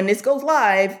telling when this goes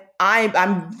live,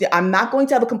 I'm not going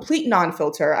to have a complete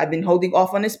non-filter. I've been holding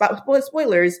off on this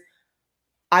spoilers.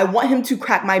 I want him to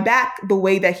crack my back the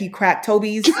way that he cracked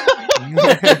Toby's. Not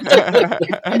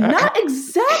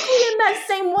exactly in that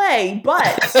same way,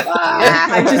 but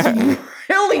I just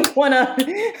really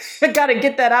gotta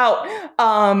get that out.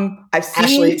 I've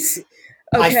seen. Ashley,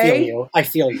 okay, I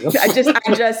feel you.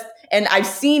 And I've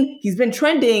seen he's been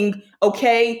trending.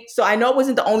 Okay, so I know it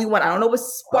wasn't the only one. I don't know what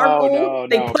sparkle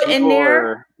they put in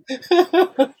there.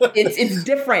 It's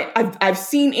different. I've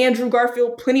seen Andrew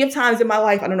Garfield plenty of times in my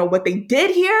life. I don't know what they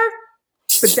did here,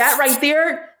 but that right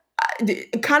there, I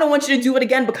kind of want you to do it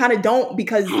again, but kind of don't,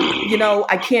 because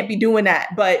I can't be doing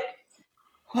that. But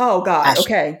oh God, Ashley.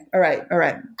 Okay, all right.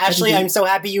 Ashley, I'm so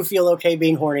happy you feel okay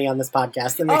being horny on this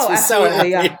podcast. That makes me so happy.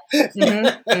 Yeah.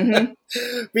 Mm-hmm.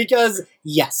 Because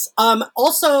yes,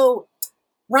 also.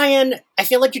 Ryan, I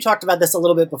feel like you talked about this a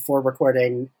little bit before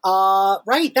recording.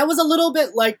 Right? That was a little bit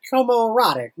like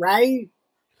homoerotic, right?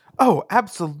 Oh,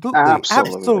 absolutely.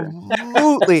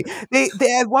 Absolutely. They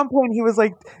at one point he was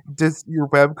like, "Does your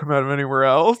web come out of anywhere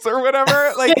else?" or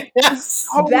whatever. Like yes,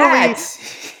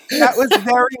 that was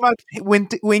very much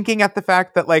winking at the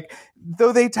fact that, like,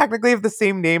 though they technically have the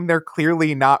same name, they're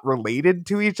clearly not related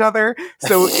to each other.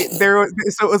 So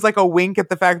it was like a wink at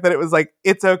the fact that it was like,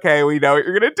 it's okay, we know what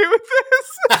you're gonna do with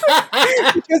this.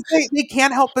 Because they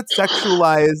can't help but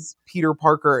sexualize Peter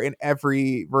Parker in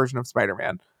every version of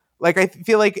Spider-Man. Like, I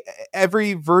feel like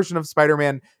every version of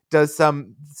Spider-Man does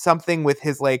something with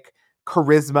his, like,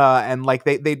 charisma, and like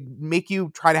they make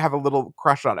you try to have a little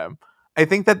crush on him. I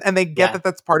think that, and they get that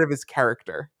that's part of his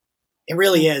character. It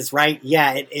really is, right?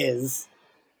 Yeah, it is.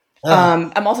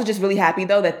 I'm also just really happy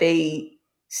though that they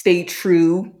stayed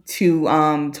true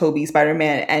to Tobey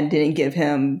Spider-Man and didn't give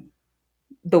him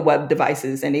the web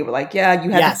devices, and they were like, yeah, you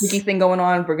have this sneaky thing going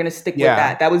on, we're gonna stick with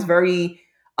that. That was very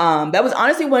that was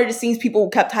honestly one of the scenes people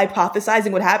kept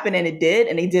hypothesizing would happen, and it did,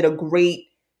 and they did a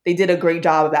great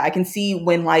job of that. I can see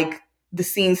when, like, the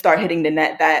scenes start hitting the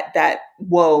net that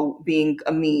whoa being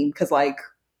a meme, because, like,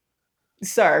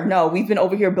 sir, no, we've been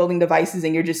over here building devices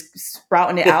and you're just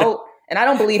sprouting it out. And I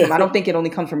don't believe him. I don't think it only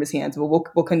comes from his hands, but we'll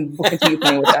continue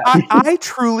playing with that. I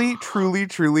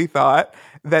truly thought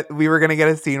that we were going to get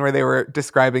a scene where they were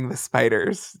describing the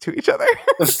spiders to each other.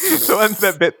 The ones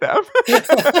that bit them.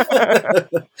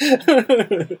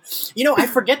 I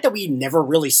forget that we never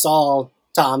really saw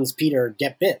Tom's Peter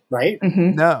get bit, right?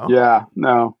 Mm-hmm. No. Yeah,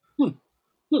 no.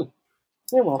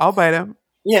 Yeah, well. I'll bite him.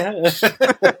 Yeah.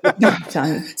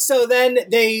 So then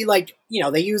they, like,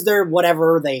 they use their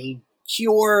whatever, they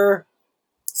cure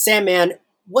Sandman.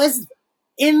 Was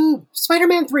in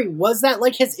Spider-Man 3, was that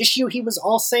like his issue? He was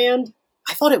all sand?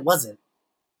 I thought it wasn't.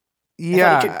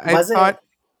 Yeah, I thought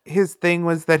his thing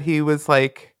was that he was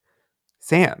like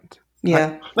sand.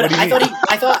 Yeah, but I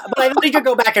thought he could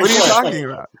go back and forth. What are you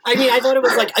talking about? I mean, I thought it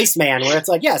was like Iceman, where it's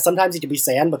like, yeah, sometimes he could be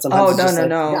sand, but sometimes he was all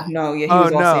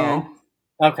sand.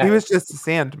 Okay, he was just a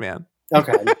sand man.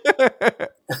 Okay.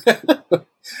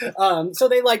 So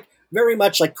they, like, very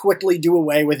much, like, quickly do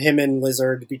away with him and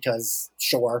Lizard because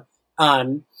sure.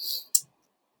 So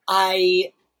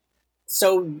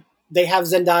they have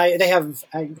Zendaya.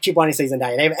 I keep wanting to say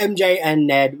Zendaya. They have MJ and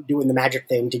Ned doing the magic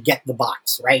thing to get the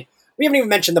box, right? We haven't even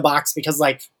mentioned the box because,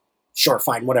 like, sure,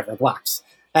 fine, whatever. The box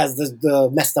has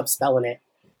the messed up spell in it.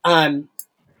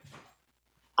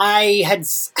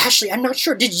 Ashley, I'm not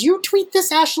sure. Did you tweet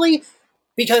this, Ashley?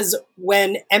 Because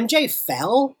when MJ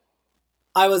fell,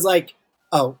 I was like,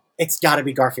 oh, it's got to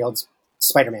be Garfield's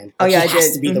Spider-Man. Like, it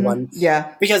has to be the one.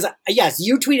 Yeah. Because, yes,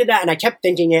 you tweeted that, and I kept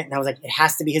thinking it, and I was like, it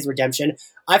has to be his redemption.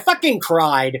 I fucking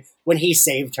cried when he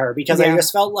saved her, because I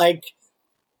just felt like...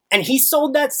 And he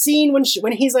sold that scene when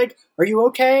he's like, are you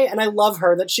okay? And I love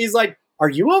her that she's like, are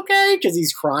you okay? Because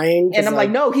he's crying. And I'm like,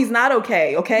 no, he's not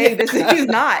okay. Okay, he's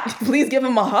not. Please give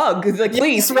him a hug. Like,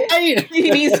 please, right. he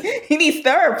needs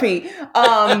therapy.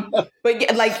 But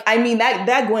yeah, like, I mean,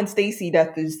 that Gwen Stacy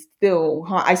death is still.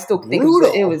 I still think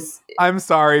it was. I'm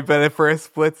sorry, but for a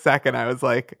split second, I was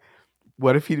like,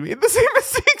 what if he made the same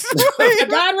mistakes?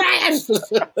 God, Ryan!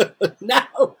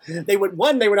 No, they would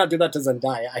not do that to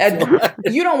Zendaya.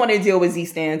 You don't want to deal with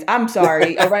Z-stands. I'm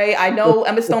sorry. All right, I know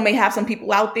Emma Stone may have some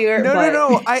people out there.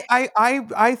 No.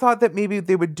 I thought that maybe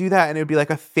they would do that, and it would be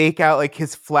like a fake out, like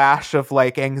his flash of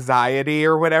like anxiety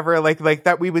or whatever, like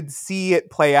that we would see it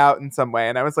play out in some way.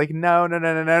 And I was like, no, and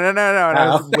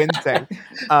I was wincing.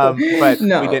 But we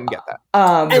didn't get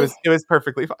that. It was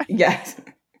perfectly fine. Yes.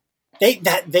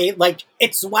 They like,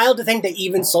 it's wild to think they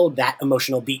even sold that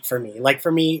emotional beat for me. Like,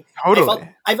 for me, totally.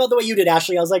 I felt the way you did,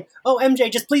 Ashley. I was like, oh,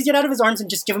 MJ, just please get out of his arms and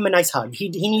just give him a nice hug. He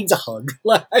needs a hug.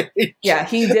 Yeah,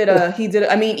 he did.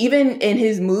 I mean, even in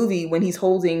his movie when he's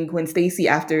holding Gwen Stacy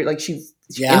after, like, she's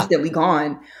instantly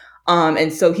gone,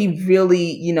 And so he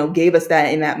really, gave us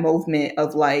that in that moment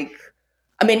of like,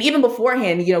 I mean, even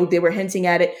beforehand, they were hinting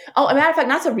at it. Oh, a matter of fact,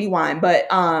 not to rewind, but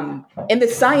in the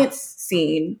science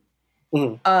scene,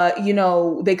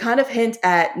 they kind of hint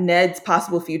at Ned's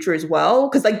possible future as well.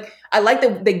 Because like, I like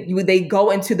that they go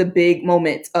into the big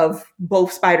moments of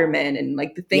both Spider-Man and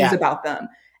like the things about them.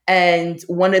 And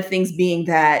one of the things being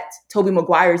that Tobey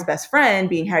Maguire's best friend,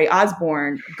 being Harry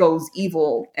Osborn, goes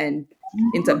evil and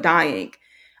ends up dying.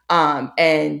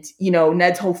 And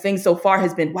Ned's whole thing so far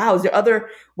has been, wow,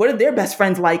 what are their best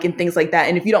friends like and things like that.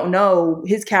 And if you don't know,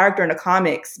 his character in the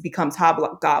comics becomes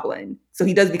Hobgoblin. So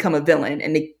he does become a villain.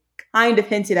 And they kind of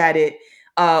hinted at it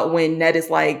when Ned is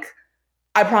like,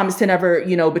 I promise to never,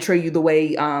 betray you the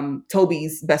way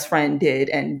Toby's best friend did.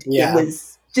 And it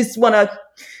was just want to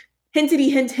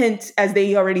hint, as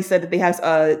they already said that they have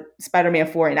Spider-Man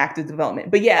 4 in active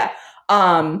development. But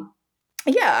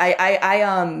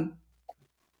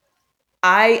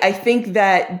I think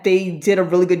that they did a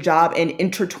really good job in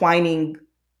intertwining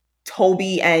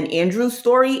Toby and Andrew's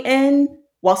story in,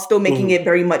 while still making it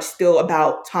very much still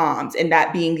about Tom's, and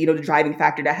that being, the driving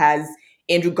factor that has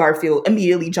Andrew Garfield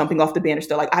immediately jumping off the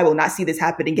banister, like, I will not see this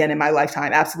happen again in my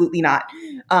lifetime. Absolutely not.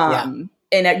 So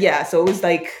it was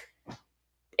like,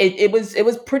 it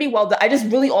was pretty well done. I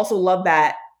just really also love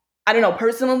that. I don't know,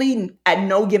 personally, at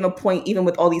no given point, even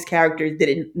with all these characters, did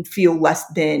it feel less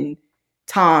than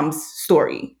Tom's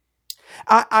story.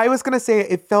 I was going to say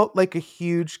it felt like a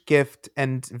huge gift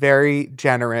and very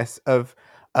generous of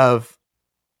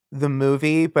the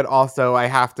movie, but also I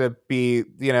have to be,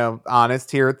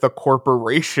 honest here, the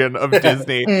corporation of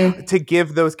Disney to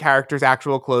give those characters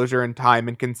actual closure and time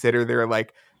and consider their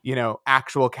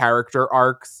actual character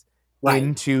arcs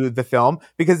into the film,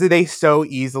 because they so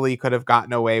easily could have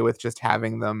gotten away with just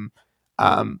having them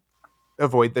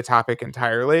avoid the topic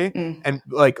entirely and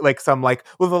well,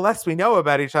 the less we know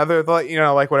about each other,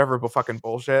 whatever fucking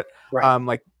bullshit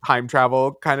like time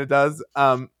travel kind of does,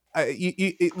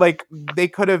 they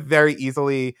could have very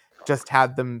easily just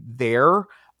had them there,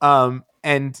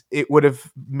 and it would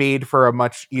have made for a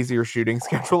much easier shooting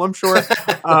schedule, I'm sure.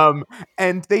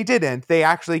 And they didn't. They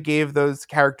actually gave those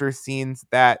characters scenes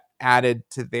that added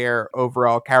to their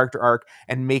overall character arc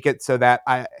and make it so that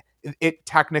it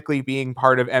technically being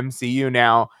part of MCU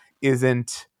now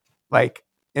isn't like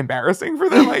embarrassing for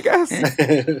them, I guess.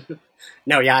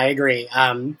 No, yeah, I agree.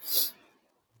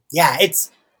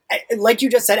 It's like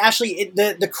you just said, Ashley,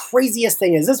 the craziest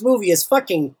thing is this movie is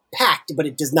fucking packed, but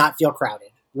it does not feel crowded,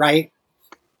 right?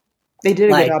 They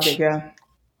did a good job, yeah.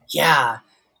 Yeah.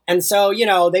 And so,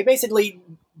 they basically,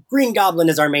 Green Goblin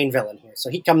is our main villain here. So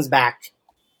he comes back.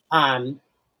 I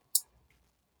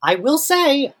will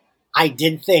say, I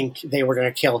did think they were going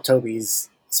to kill Toby's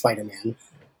Spider-Man.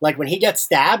 Like, when he gets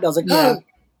stabbed, I was like, oh,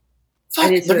 fuck,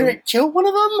 they're going to kill one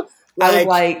of them? I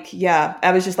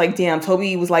was just like, damn,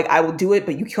 Toby was like, I will do it,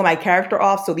 but you kill my character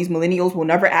off, so these millennials will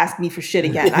never ask me for shit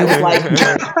again. I was like,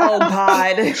 oh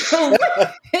God.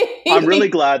 I'm really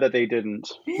glad that they didn't.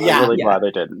 I'm really glad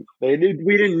they didn't. We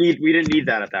didn't need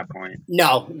that at that point.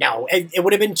 No, it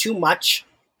would have been too much.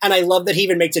 And I love that he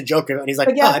even makes a joke of it, and he's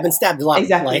like, I've been stabbed a lot.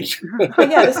 Exactly. But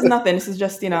this is nothing. This is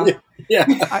just,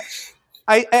 Yeah.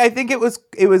 I think it was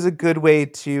a good way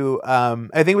to I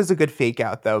think it was a good fake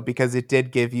out though, because it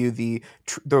did give you the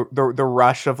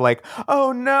rush of like,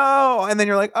 oh no, and then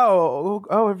you're like, oh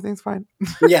everything's fine.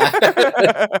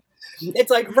 Yeah. It's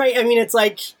like, right, I mean, it's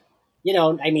like,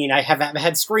 I haven't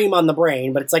had Scream on the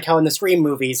brain, but it's like how in the Scream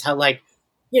movies, how like,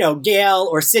 Gale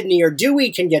or Sydney or Dewey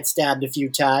can get stabbed a few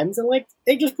times and like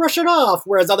they just brush it off,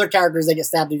 whereas other characters, they get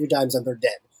stabbed a few times and they're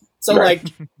dead. So like,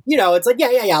 it's like,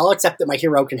 I'll accept that my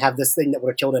hero can have this thing that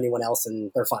would have killed anyone else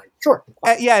and they're fine. Sure.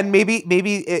 And maybe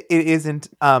it isn't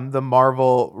the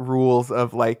Marvel rules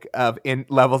of like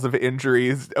levels of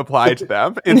injuries apply to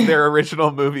them. It's their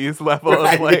original movies level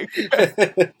of like.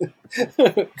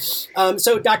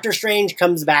 So Doctor Strange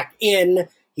comes back in.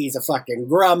 He's a fucking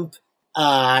grump.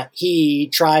 He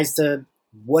tries to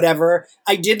whatever.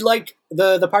 I did like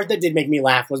the part that did make me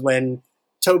laugh was when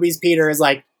Toby's Peter is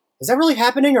like, is that really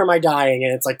happening or am I dying?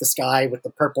 And it's like the sky with the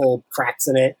purple cracks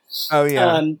in it. Oh,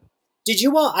 yeah. Did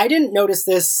you all, I didn't notice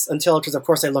this until, because of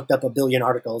course I looked up a billion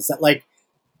articles, that like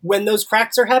when those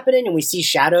cracks are happening and we see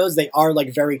shadows, they are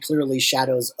like very clearly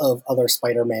shadows of other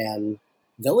Spider-Man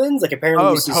villains. Like apparently.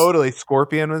 Oh, totally.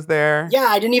 Scorpion was there. Yeah,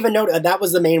 I didn't even know. That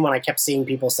was the main one I kept seeing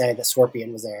people say that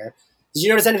Scorpion was there. Did you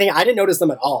notice anything? I didn't notice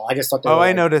them at all. I just thought they were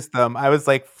I noticed them. I was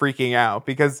like freaking out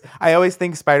because I always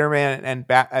think Spider-Man and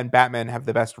Batman have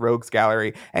the best rogues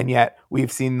gallery, and yet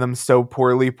we've seen them so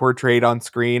poorly portrayed on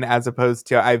screen as opposed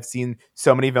to I've seen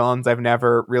so many villains I've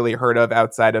never really heard of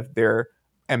outside of their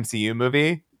MCU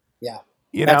movie. Yeah.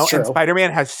 You That's know, true. and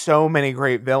Spider-Man has so many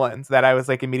great villains that I was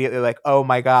like immediately like, oh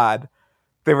my God.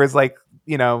 There was like,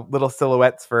 you know, little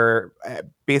silhouettes for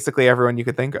basically everyone you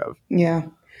could think of. Yeah.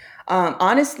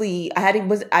 Honestly,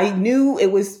 I knew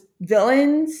it was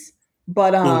villains,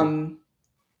 but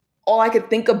all I could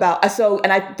think about,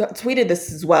 and I tweeted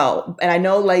this as well, and I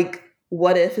know like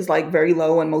What If is like very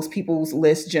low on most people's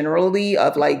list generally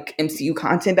of like MCU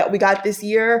content that we got this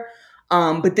year.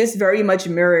 But this very much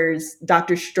mirrors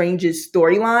Doctor Strange's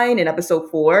storyline in episode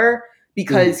 4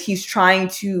 because he's trying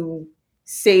to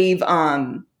save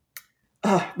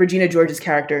Regina George's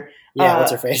character. Yeah,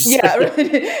 what's her face? Yeah,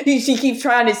 he keeps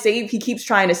trying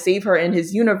to save her in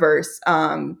his universe,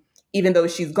 even though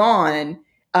she's gone.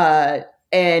 And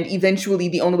eventually,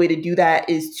 the only way to do that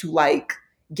is to like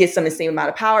get some insane amount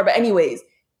of power. But anyways,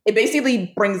 it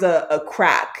basically brings a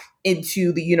crack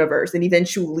into the universe, and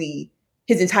eventually,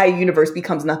 his entire universe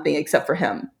becomes nothing except for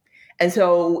him. And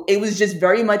so it was just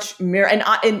very much mirror.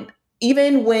 And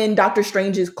even when Doctor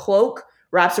Strange's cloak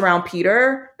wraps around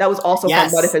Peter, that was also from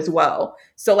What If as well.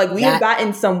 So like we have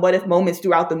gotten some What If moments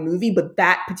throughout the movie, but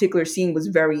that particular scene was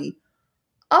very,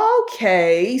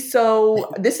 okay,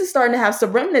 so this is starting to have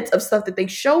some remnants of stuff that they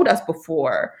showed us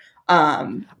before.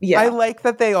 Yeah. I like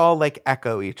that they all like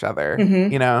echo each other,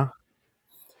 you know?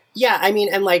 Yeah, I mean,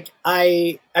 and like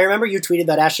I remember you tweeted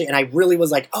that, Ashley, and I really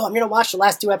was like, oh, I'm gonna watch the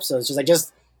last 2 episodes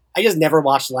because I just never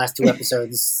watched the last 2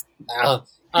 episodes. But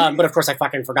of course I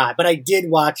fucking forgot. But I did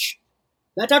watch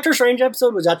that Doctor Strange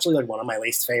episode was actually like one of my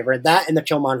least favorite. That and the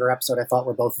Killmonger episode I thought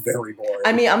were both very boring.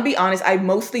 I mean, I'm be honest, I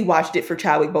mostly watched it for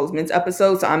Chadwick Boseman's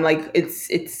episode, so I'm like,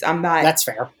 I'm not. That's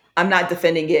fair. I'm not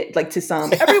defending it like to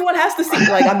some. Everyone has to see.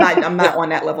 Like I'm not on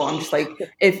that level. I'm just like,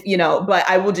 if you know. But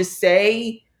I will just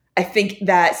say, I think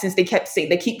that since they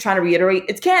keep trying to reiterate,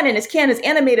 it's canon, it's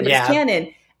animated, but it's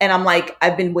canon. And I'm like,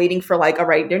 I've been waiting for like, all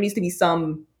right, there needs to be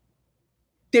some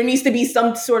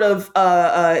sort of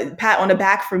pat on the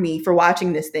back for me for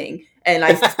watching this thing. And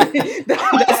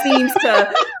that seems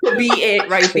to be it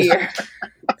right there.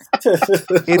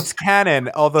 It's canon,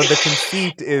 although the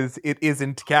conceit is it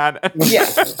isn't canon. Yeah.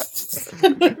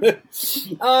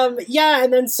 Yeah,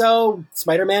 and then so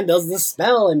Spider-Man does the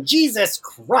spell, and Jesus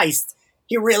Christ,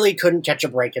 he really couldn't catch a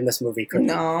break in this movie, could he?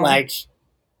 No. Like,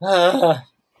 there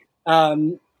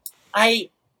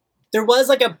was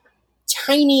like a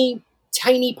tiny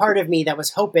part of me that was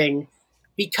hoping,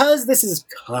 because this is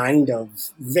kind of,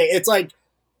 it's like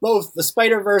both the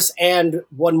Spider-Verse and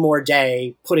One More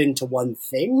Day put into one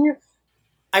thing.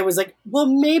 I was like, well,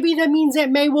 maybe that means that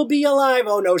May will be alive.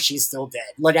 Oh no, she's still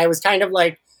dead. Like, I was kind of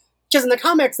like, because in the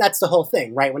comics, that's the whole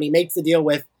thing, right? When he makes the deal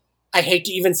with, I hate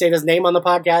to even say this name on the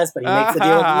podcast, but he makes the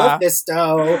deal with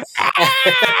Mephisto.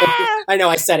 I know,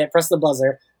 I said it. Press the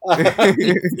buzzer.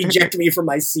 Eject me from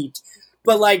my seat.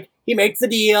 But, like, he makes the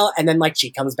deal, and then, like, she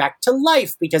comes back to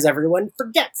life because everyone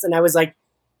forgets. And I was like,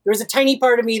 there was a tiny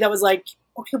part of me that was like,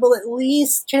 okay, well, at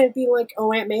least can it be like,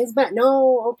 oh, Aunt May's back?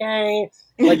 No, okay.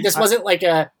 Like, this wasn't like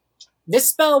this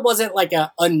spell wasn't like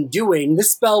a undoing.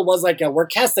 This spell was like we're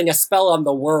casting a spell on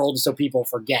the world so people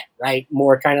forget, right?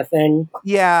 More kind of thing.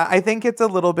 Yeah, I think it's a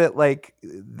little bit like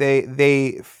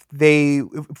it's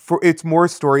more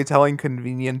storytelling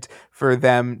convenient for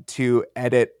them to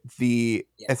edit the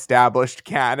established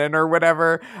canon or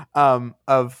whatever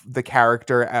of the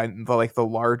character and the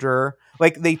larger,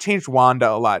 like they changed Wanda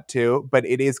a lot too, but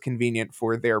it is convenient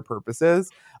for their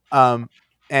purposes.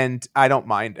 And I don't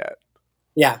mind it.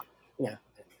 Yeah.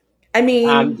 I mean,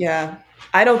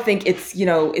 I don't think it's,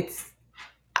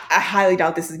 I highly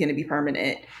doubt this is going to be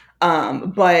permanent.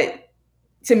 But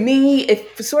to me,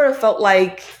 it sort of felt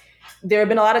like there have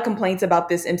been a lot of complaints about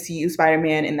this MCU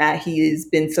Spider-Man and that he has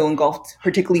been so engulfed,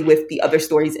 particularly with the other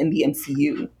stories in the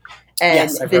MCU. And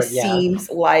seems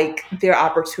like their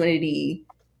opportunity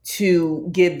to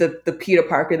give the Peter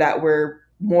Parker that we're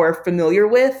more familiar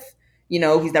with.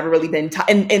 He's never really been tied,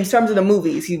 in terms of the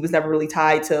movies, he was never really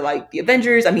tied to like the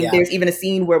Avengers. I mean, there's even a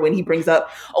scene where when he brings up,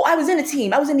 oh, I was in a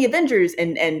team, I was in the Avengers,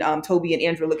 and Toby and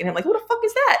Andrew look at him like, who the fuck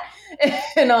is that?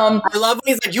 And I love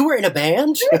when he's like, you were in a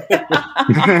band?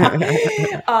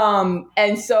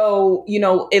 And so,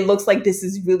 it looks like this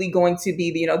is really going to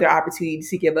be, their opportunity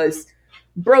to give us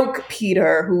broke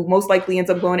Peter, who most likely ends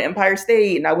up going to Empire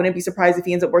State, and I wouldn't be surprised if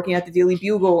he ends up working at the Daily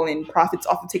Bugle and profits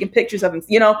off of taking pictures of him.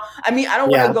 I mean, I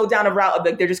don't want to go down a route of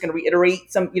like they're just going to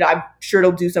reiterate some. I'm sure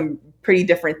they'll do some pretty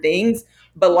different things,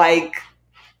 but like,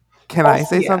 can I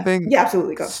say something? Yeah,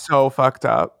 absolutely. Go. So fucked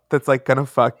up. That's like gonna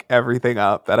fuck everything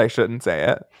up. That I shouldn't say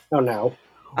it. Oh no,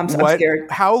 I'm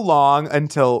scared. How long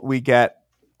until we get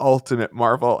Ultimate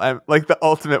Marvel and like the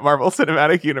Ultimate Marvel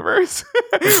Cinematic Universe?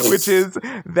 which is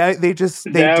that they do it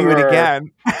Never.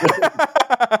 again.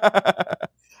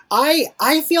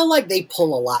 I feel like they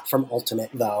pull a lot from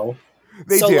Ultimate, though.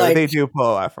 They So, do. like, They do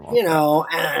pull a lot from Ultimate. You know,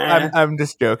 I'm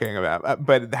just joking about,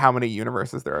 but how many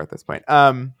universes there are at this point?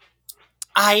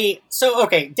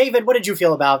 Okay, David, what did you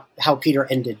feel about how Peter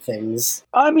ended things?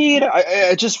 I mean,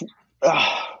 I just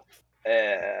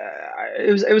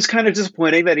it was kind of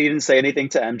disappointing that he didn't say anything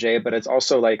to MJ, but it's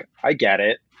also like I get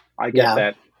it. I get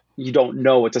that you don't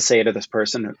know what to say to this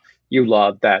person you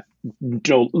love that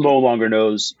no longer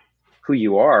knows who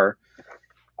you are.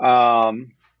 But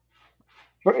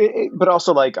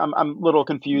also, like, I'm a little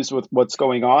confused with what's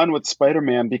going on with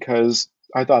Spider-Man, because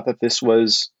I thought this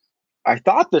was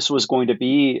going to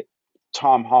be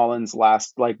Tom Holland's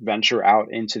last like venture out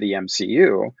into the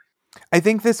MCU. I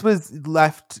think this was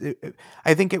left.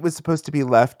 I think it was supposed to be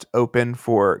left open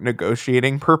for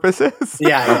negotiating purposes.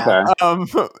 Yeah.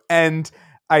 Okay. And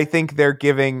I think they're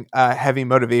giving heavy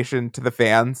motivation to the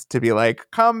fans to be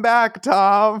like, "Come back,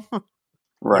 Tom."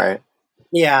 Right.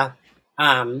 Yeah.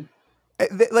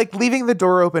 Like leaving the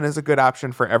door open is a good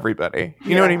option for everybody.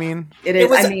 You know what I mean? It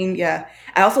is.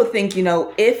 I also think,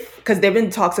 because there've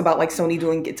been talks about like Sony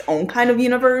doing its own kind of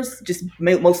universe, just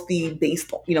mostly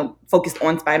based, focused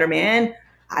on Spider-Man.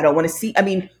 I don't want to see. I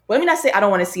mean, let me not say I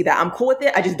don't want to see that. I'm cool with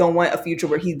it. I just don't want a future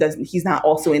where he's not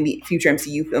also in the future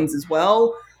MCU films as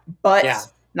well. But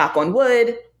knock on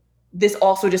wood, this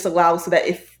also just allows so that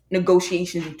if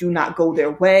negotiations do not go their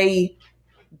way,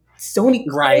 Sony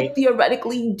could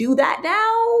theoretically do that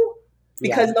now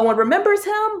because no one remembers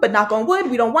him, but knock on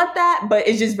wood, we don't want that. But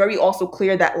it's just very also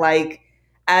clear that, like,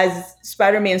 as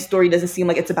Spider-Man's story doesn't seem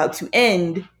like it's about to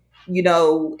end,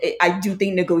 I do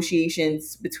think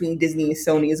negotiations between Disney and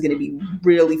Sony is going to be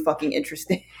really fucking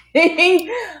interesting. I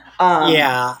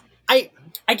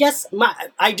guess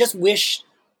I just wish,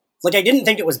 like, I didn't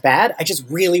think it was bad. I just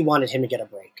really wanted him to get a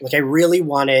break. Like, I really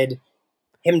wanted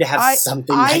him to have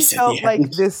something nice. I felt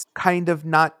like this kind of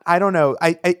I don't know.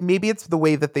 I maybe it's the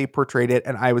way that they portrayed it,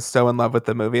 and I was so in love with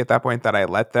the movie at that point that I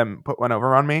let them put one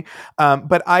over on me.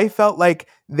 But I felt like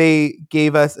they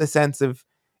gave us a sense of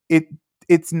it.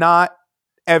 It's not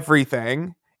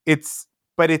everything.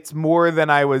 But it's more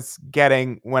than I was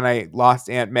getting when I lost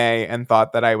Aunt May and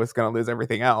thought that I was going to lose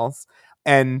everything else.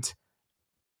 And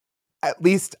at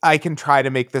least I can try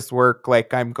to make this work.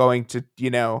 Like I'm going to,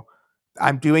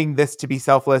 I'm doing this to be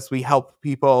selfless. We help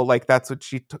people. Like that's what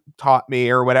she taught me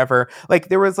or whatever. Like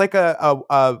there was like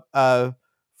a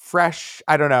fresh,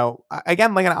 I don't know,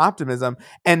 again, like an optimism.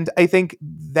 And I think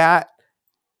that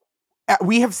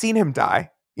we have seen him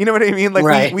die. You know what I mean?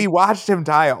 Like we watched him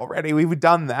die already. We've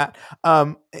done that.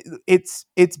 It's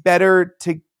better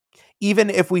to, even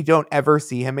if we don't ever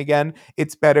see him again,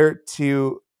 it's better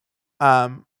to,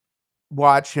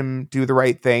 watch him do the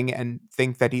right thing and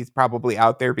think that he's probably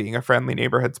out there being a friendly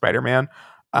neighborhood Spider-Man,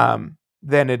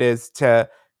 than it is to,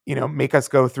 make us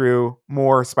go through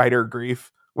more spider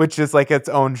grief, which is like its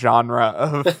own genre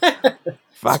of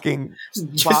fucking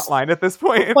plotline at this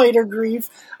point. Spider grief.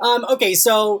 Okay,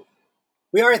 so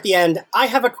we are at the end. I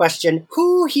have a question.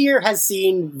 Who here has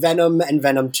seen Venom and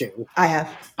Venom 2? I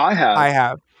have. Oh,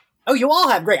 you all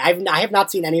have? Great. I have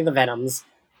not seen any of the Venoms.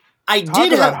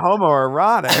 Talk about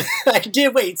homoerotic. I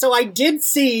did. Wait, so I did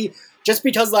see, just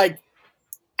because, like,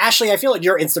 Ashley, I feel like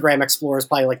your Instagram Explorer is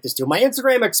probably like this too. My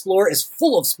Instagram Explorer is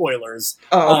full of spoilers.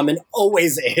 And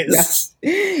always is.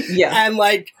 Yeah. And,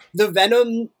 like, the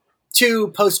Venom 2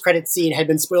 post-credit scene had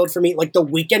been spoiled for me. Like, the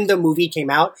weekend the movie came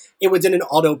out, it was in an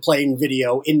auto-playing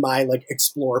video in my, like,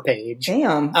 Explore page.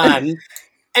 Damn.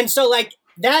 And so, like,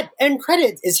 that end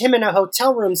credit is him in a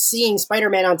hotel room seeing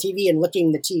Spider-Man on TV and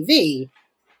licking the TV.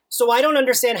 So I don't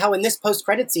understand how in this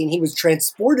post-credit scene he was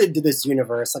transported to this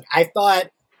universe. Like, I thought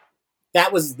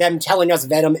that was them telling us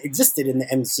Venom existed in the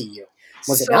MCU.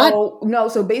 Was it not? No,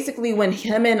 so basically when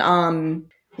him and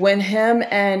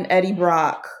Eddie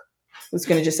Brock, I was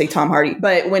going to just say Tom Hardy,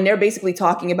 but when they're basically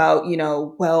talking about,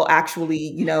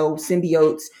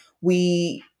 symbiotes,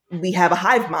 we have a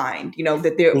hive mind,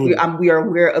 that we are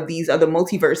aware of these other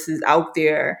multiverses out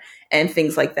there and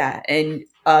things like that. And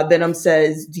Venom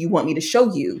says, "Do you want me to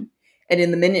show you?" And in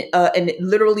the minute, and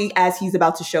literally as he's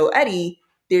about to show Eddie,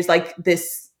 there's like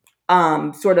this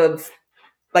sort of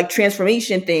like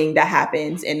transformation thing that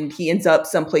happens, and he ends up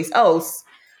someplace else.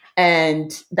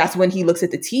 And that's when he looks at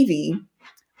the TV,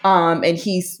 and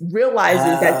he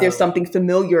realizes that there's something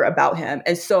familiar about him.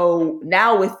 And so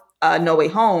now with No Way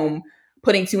Home,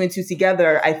 putting two and two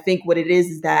together, I think what it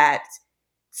is that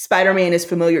Spider-Man is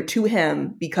familiar to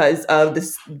him because of the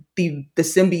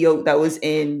symbiote that was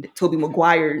in Tobey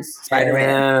Maguire's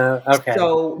Spider-Man. Okay.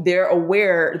 So they're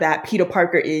aware that Peter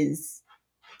Parker is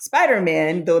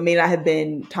Spider-Man, though it may not have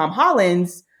been Tom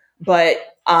Holland's, but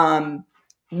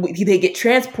they get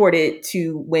transported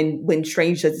to when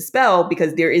Strange does the spell,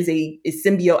 because there is a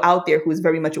symbiote out there who is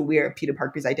very much aware of Peter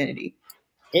Parker's identity.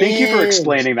 Thank you for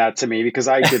explaining that to me, because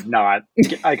I did not.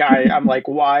 I'm like,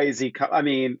 why is he? I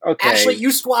mean, okay. Actually,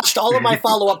 you squashed all of my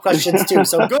follow-up questions too,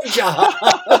 so good job.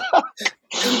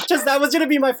 Just that was going to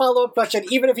be my follow-up question.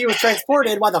 Even if he was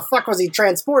transported, why the fuck was he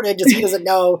transported? Just he doesn't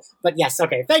know. But yes,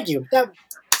 okay, thank you. That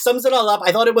sums it all up.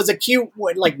 I thought it was a cute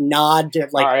nod to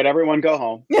all right, everyone go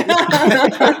home. Because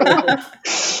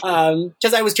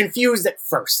I was confused at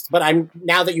first, but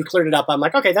now that you cleared it up, I'm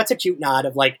like, okay, that's a cute nod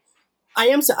of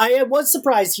I was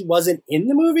surprised he wasn't in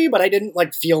the movie, but I didn't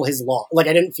feel his loss. I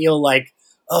didn't feel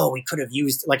oh, we could have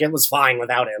used it was fine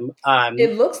without him.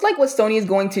 It looks like what Sony is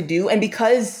going to do, and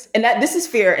that this is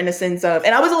fair in a sense of,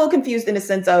 and I was a little confused in the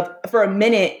sense of, for a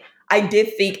minute, I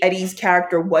did think Eddie's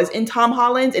character was in Tom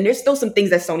Holland's, and there's still some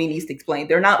things that Sony needs to explain.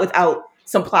 They're not without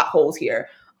some plot holes here.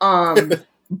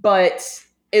 But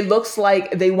it looks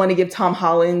like they want to give Tom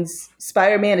Holland's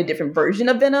Spider-Man a different version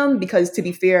of Venom, because to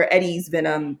be fair, Eddie's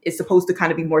Venom is supposed to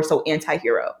kind of be more so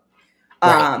anti-hero.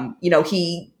 Right.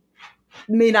 He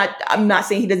may not, I'm not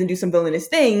saying he doesn't do some villainous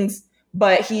things,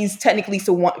 but he's technically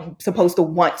supposed to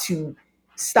want to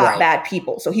stop bad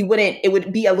people. So it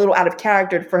would be a little out of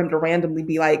character for him to randomly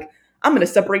be like, I'm going to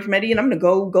separate from Eddie and I'm going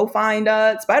to go find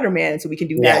Spider-Man so we can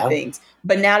do bad things.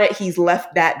 But now that he's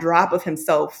left that drop of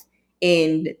himself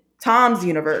in Tom's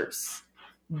universe,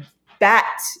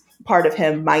 that part of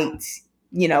him might,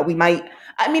 it'll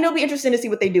be interesting to see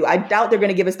what they do. I doubt they're going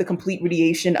to give us the complete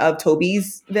radiation of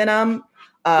Tobey's Venom.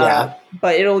 But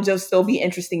it'll just still be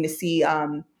interesting to see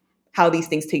how these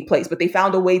things take place. But they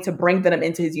found a way to bring Venom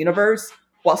into his universe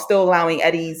while still allowing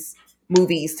Eddie's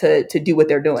movies to do what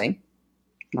they're doing.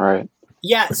 Right.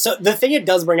 Yeah, so the thing it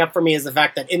does bring up for me is the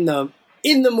fact that in the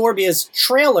Morbius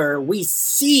trailer, we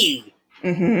see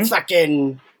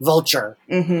fucking Vulture.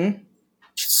 Mm-hmm.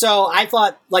 So I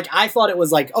thought it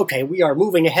was okay, we are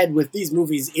moving ahead with these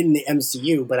movies in the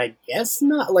MCU, but I guess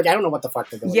not. I don't know what the fuck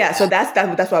they're doing. Yeah, so that's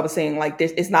what I was saying.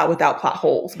 This is not without plot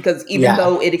holes, because even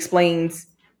though it explains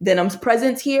Venom's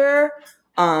presence here,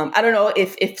 I don't know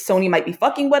if Sony might be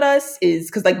fucking with us,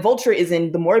 is because Vulture is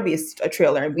in the Morbius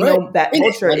trailer, and we know that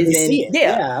Vulture is in.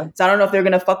 Yeah. So I don't know if they're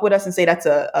gonna fuck with us and say that's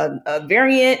a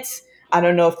variant. I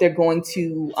don't know if they're going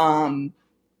to.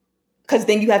 Because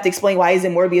then you have to explain why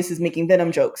isn't Morbius is making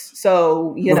Venom jokes.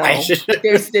 So,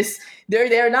 there's this,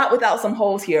 they're not without some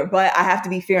holes here, but I have to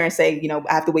be fair and say,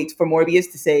 I have to wait for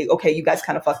Morbius to say, okay, you guys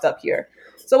kind of fucked up here.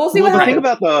 So we'll see what happens. The thing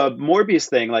about the Morbius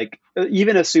thing,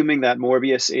 even assuming that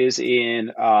Morbius is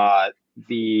in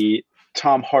the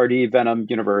Tom Hardy Venom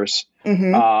universe,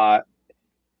 I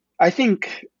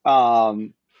think,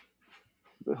 who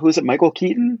is it? Michael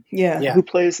Keaton? Yeah. Who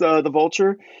plays the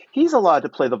Vulture? He's allowed to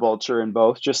play the Vulture in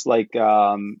both, just what's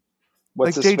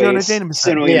his J. face? Jonah Jameson.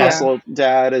 Sinewy Muscle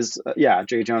Dad is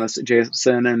J. Jonah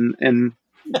Jameson and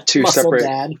two Muscle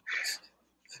separate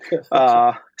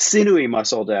Dad. Sinewy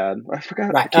Muscle Dad. I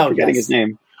forgot. Right. I keep forgetting his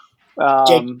name.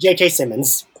 J.K.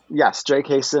 Simmons. Yes,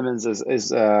 J.K. Simmons is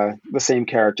the same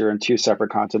character in two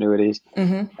separate continuities.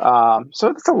 Mm-hmm. So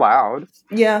it's allowed.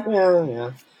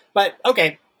 Yeah. But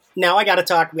okay. Now I got to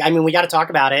talk. We got to talk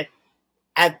about it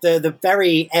at the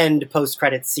very end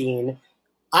post-credit scene.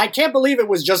 I can't believe it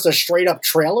was just a straight up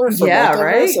trailer for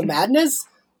Multiverse of Madness.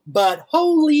 But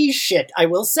holy shit! I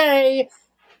will say,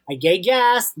 I gay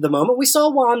gassed the moment we saw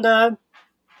Wanda,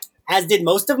 as did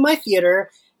most of my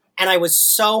theater, and I was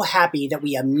so happy that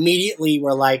we immediately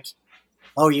were like,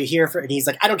 "Oh, you're here for?" And he's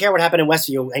like, "I don't care what happened in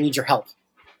Westview. I need your help."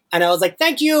 And I was like,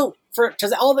 "Thank you."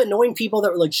 Because all the annoying people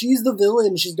that were like, she's the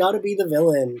villain, she's got to be the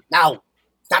villain. No,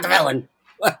 it's not the villain.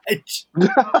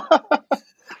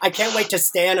 I can't wait to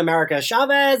stan America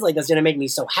Chavez. That's going to make me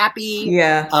so happy.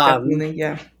 Yeah, definitely,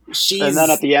 yeah. And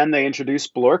then at the end, they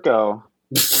introduced Blorko.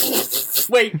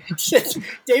 Wait, shit.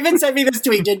 David sent me this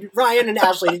tweet. Did Ryan and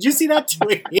Ashley, did you see that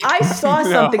tweet? I saw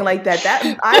something like that.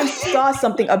 I saw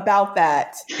something about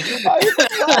that. I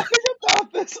saw something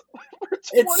about this.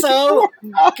 It's so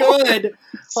good.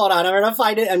 Hold on, I'm going to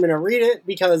find it. I'm going to read it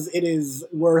because it is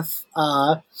worth...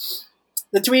 the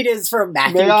tweet is from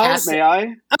Matthew Castle. May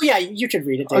I? Oh, yeah, you should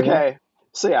read it, David. Okay.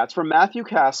 So, yeah, it's from Matthew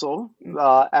Castle,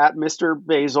 at Mr.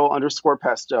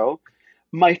 Basil_Pesto.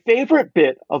 My favorite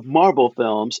bit of Marvel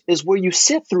films is where you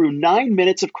sit through 9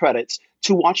 minutes of credits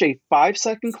to watch a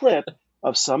 5-second clip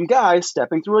of some guy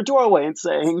stepping through a doorway and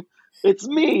saying, "It's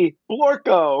me,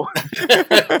 Blorko."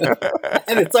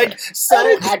 And it's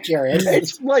so accurate.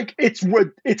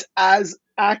 It's as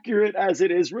accurate as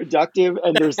it is reductive.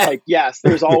 And there's yes,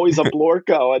 there's always a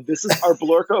Blorko. And this is our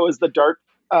Blorko is the dark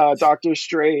Doctor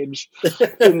Strange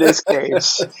in this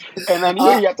case. And then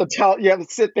you have to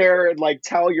sit there and like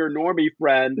tell your normie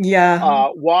friend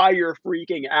why you're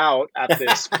freaking out at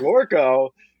this Florko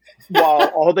while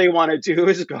all they want to do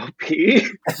is go pee.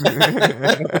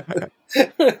 And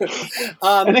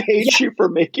I hate you for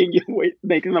making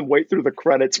them wait through the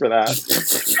credits for that.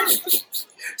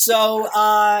 So,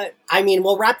 I mean,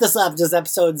 we'll wrap this up. This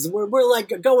episode's, we're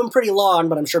like going pretty long,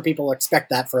 but I'm sure people expect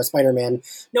that for a Spider-Man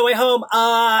No Way Home.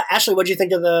 Ashley, what'd you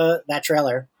think of that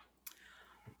trailer?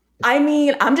 I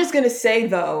mean, I'm just going to say,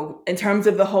 though, in terms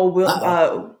of the whole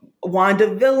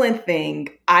Wanda villain thing,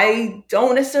 I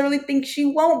don't necessarily think she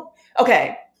won't.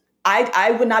 Okay,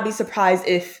 I would not be surprised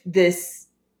if this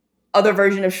other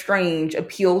version of Strange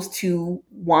appeals to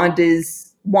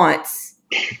Wanda's wants,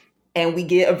 and we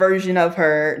get a version of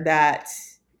her that,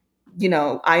 you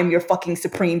know, I am your fucking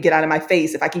supreme, get out of my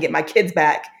face if I can get my kids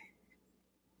back.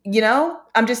 You know,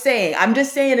 I'm just saying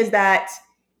is that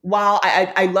while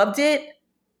I loved it,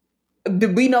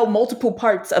 we know multiple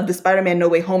parts of the Spider-Man No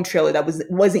Way Home trailer that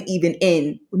wasn't even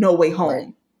in No Way Home.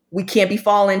 Right. We can't be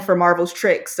falling for Marvel's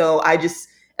tricks. So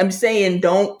I'm saying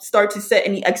don't start to set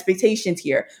any expectations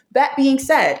here. That being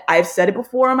said, I've said it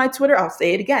before on my Twitter. I'll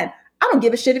say it again. I don't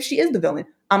give a shit if she is the villain.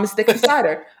 I'm going to stick beside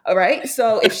her. All right.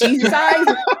 So if she decides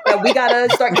that we got to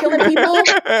start killing people,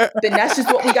 then that's just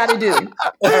what we got to do.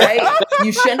 All right.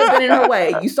 You shouldn't have been in her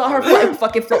way. You saw her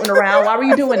fucking floating around. Why were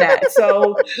you doing that?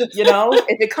 So, you know,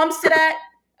 if it comes to that,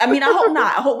 I mean, I hope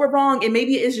not. I hope we're wrong. And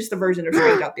maybe it is just a version of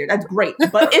Strange out there. That's great.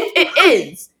 But if it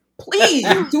is, please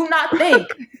do not think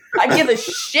I give a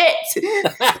shit.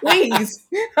 Please.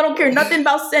 I don't care nothing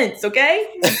about sense. Okay.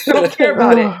 I don't care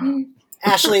about it.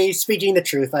 Ashley, speaking the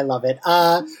truth. I love it.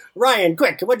 Ryan,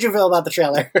 quick, what'd you feel about the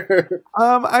trailer?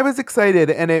 I was excited,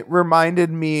 and it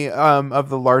reminded me of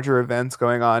the larger events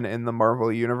going on in the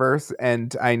Marvel universe,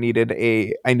 and I needed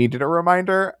a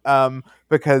reminder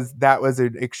because that was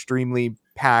an extremely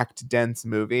packed, dense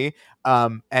movie,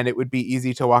 and it would be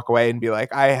easy to walk away and be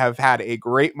like, I have had a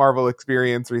great Marvel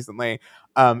experience recently,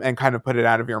 and kind of put it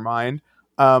out of your mind.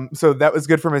 So that was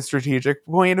good from a strategic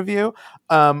point of view,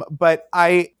 but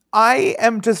I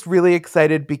am just really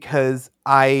excited because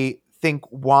I think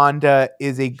Wanda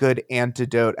is a good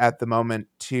antidote at the moment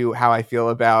to how I feel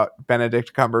about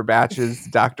Benedict Cumberbatch's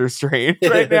Doctor Strange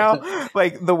right now.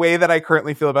 Like the way that I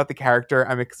currently feel about the character,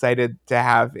 I'm excited to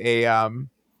have a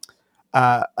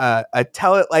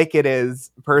tell it like it is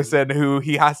person who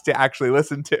he has to actually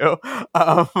listen to.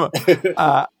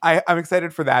 I'm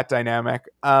excited for that dynamic.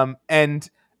 And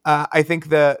I think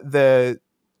the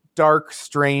Dark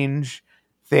Strange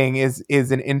thing is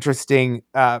an interesting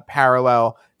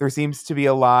parallel. There seems to be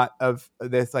a lot of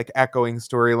this like echoing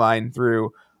storyline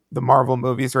through the Marvel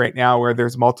movies right now, where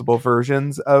there's multiple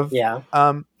versions of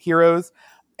heroes,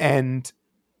 and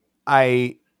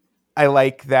I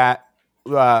like that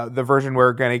the version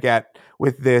we're gonna get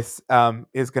with this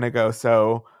is gonna go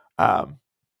so.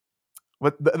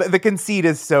 What the conceit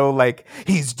is so like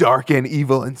he's dark and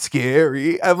evil and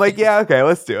scary. I'm like, yeah, okay,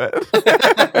 let's do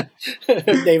it.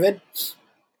 David.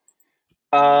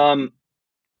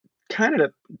 Kind of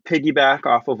to piggyback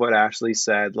off of what Ashley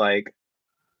said, like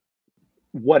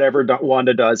whatever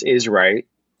Wanda does is right.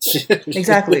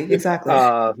 Exactly.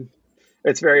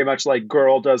 It's very much like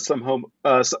girl does some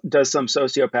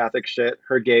sociopathic shit.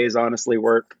 Her gays honestly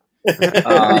work. But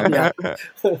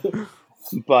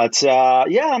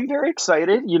I'm very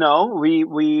excited. You know,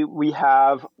 we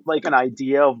have like an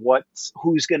idea of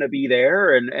who's going to be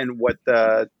there and what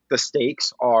the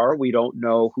stakes are. We don't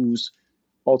know who's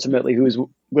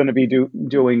going to be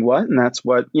doing what, and that's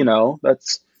what, you know,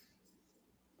 that's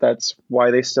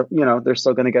why they still, you know, they're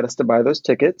still going to get us to buy those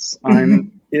tickets.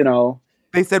 I'm, you know,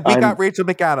 they said we got Rachel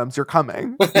McAdams, you're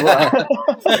coming.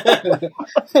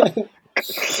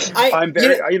 I'm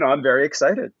very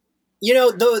excited. You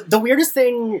know, the weirdest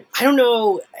thing, I don't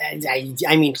know,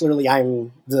 I mean, clearly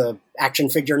I'm the action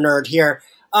figure nerd here,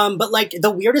 but like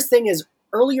the weirdest thing is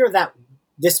earlier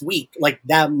this week, like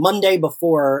that Monday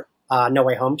before No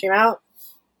Way Home came out,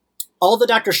 all the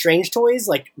Doctor Strange toys,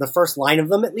 like the first line of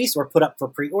them at least, were put up for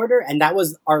pre-order, and that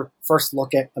was our first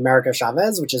look at America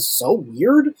Chavez, which is so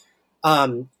weird.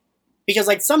 Because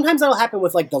like sometimes that'll happen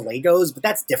with like the Legos, but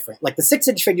that's different. Like the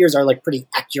 6-inch figures are like pretty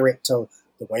accurate to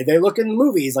the way they look in the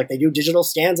movies. Like they do digital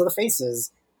scans of the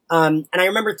faces. And I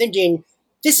remember thinking,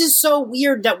 this is so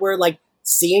weird that we're like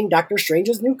seeing Doctor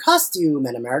Strange's new costume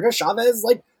and America Chavez,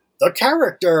 like the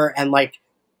character, and like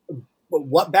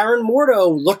what Baron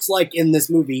Mordo looks like in this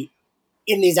movie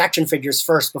in these action figures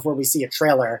first before we see a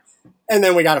trailer. And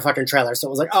then we got a fucking trailer. So it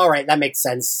was like, all right, that makes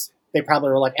sense. They probably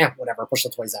were like, whatever, push the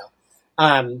toys out.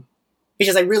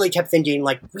 because I really kept thinking,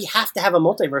 like, we have to have a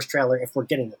multiverse trailer if we're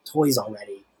getting the toys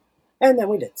already. And then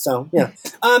we did. So, yeah.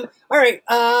 All right.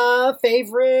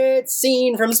 Favorite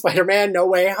scene from Spider-Man No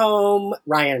Way Home?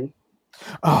 Ryan.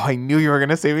 Oh, I knew you were going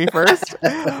to say me first.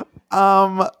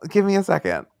 Give me a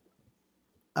second.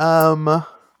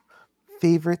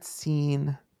 Favorite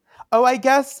scene. Oh, I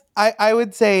guess I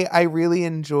would say I really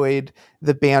enjoyed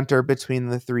the banter between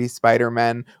the three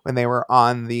Spider-Men when they were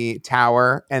on the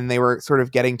tower and they were sort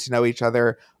of getting to know each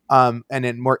other and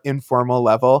at more informal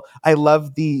level. I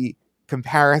love the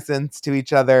comparisons to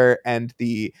each other and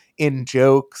the in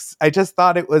jokes. I just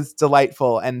thought it was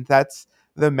delightful, and that's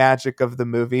the magic of the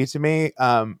movie to me.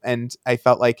 And I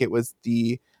felt like it was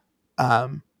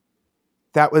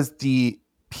that was the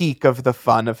peak of the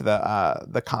fun of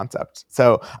the concept.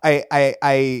 So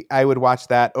I would watch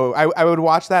that. Oh, I would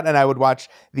watch that, and I would watch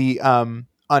the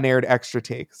unaired extra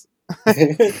takes.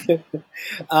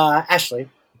 Ashley.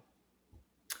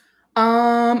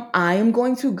 I am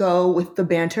going to go with the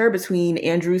banter between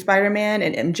Andrew Spider-Man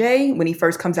and MJ when he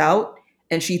first comes out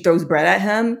and she throws bread at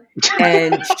him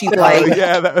and she's like,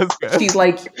 yeah, that was good. She's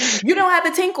like, you don't have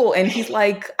the tinkle. And he's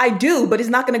like, I do, but it's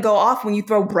not going to go off when you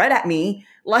throw bread at me.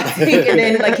 Like, and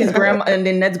then like his grandma, and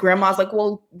then Ned's grandma's like,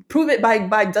 well, prove it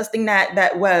by dusting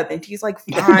that web. And he's like,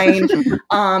 fine.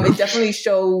 It definitely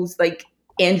shows like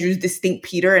Andrew's distinct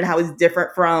Peter and how it's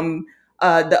different from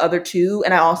the other two.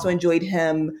 And I also enjoyed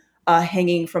him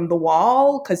hanging from the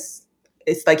wall because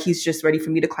it's like he's just ready for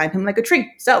me to climb him like a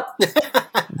tree. So,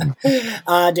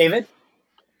 David?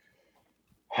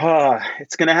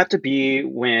 It's going to have to be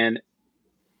when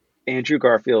Andrew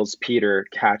Garfield's Peter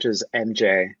catches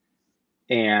MJ.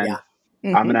 And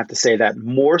I'm going to have to say that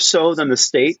more so than the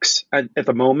stakes at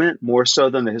the moment, more so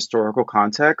than the historical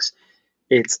context,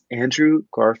 it's Andrew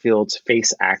Garfield's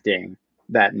face acting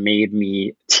that made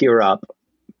me tear up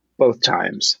both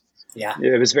times. Yeah.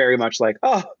 It was very much like,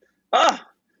 I'm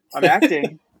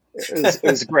acting. It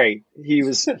was great. He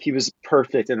was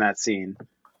perfect in that scene.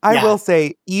 I will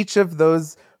say each of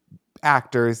those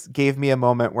actors gave me a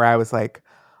moment where I was like,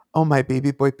 oh, my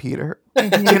baby boy Peter. You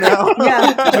know?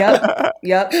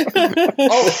 Yep.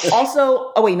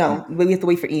 Oh, wait, no. We have to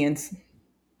wait for Ian's.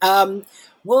 So,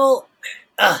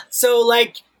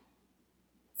 like,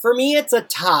 for me, it's a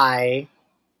tie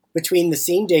between the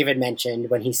scene David mentioned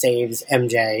when he saves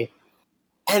MJ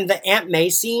and the Aunt May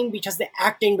scene, because the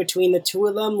acting between the two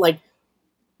of them, like,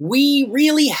 we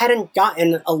really hadn't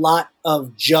gotten a lot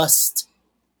of just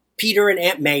Peter and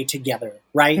Aunt May together,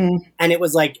 right? And it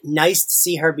was like nice to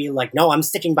see her be like, no, I'm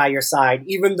sticking by your side,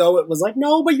 even though it was like,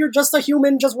 no, but you're just a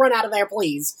human, just run out of there,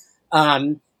 please.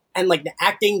 And like the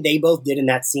acting they both did in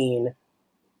that scene,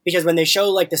 because when they show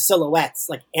like the silhouettes,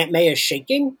 like Aunt May is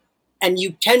shaking, and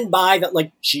you can buy that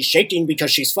like she's shaking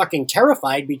because she's fucking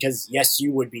terrified, because yes,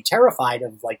 you would be terrified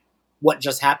of like what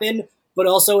just happened, but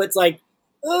also it's like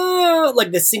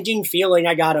the sinking feeling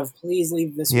I got of please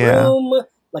leave this room.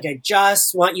 Like, I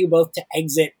just want you both to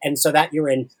exit, and so that you're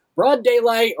in broad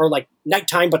daylight or, like,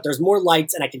 nighttime, but there's more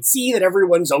lights, and I can see that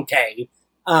everyone's okay.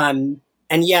 And,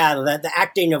 yeah, the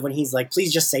acting of when he's like,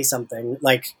 please just say something,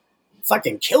 like,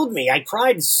 fucking killed me. I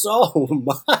cried so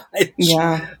much.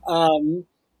 Yeah.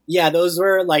 Yeah, those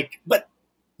were, like... But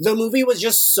the movie was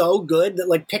just so good that,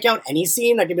 like, pick out any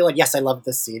scene, I could be like, yes, I love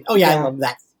this scene. Oh, yeah, I love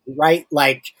that scene, right?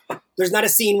 Like, there's not a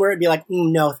scene where it'd be like,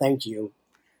 no, thank you.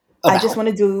 I just want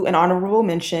to do an honorable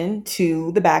mention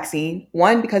to the back scene.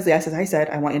 One, because yes, as I said,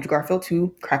 I want Andrew Garfield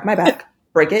to crack my back,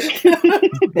 break it,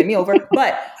 bend me over.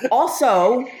 But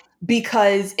also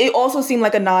because it also seemed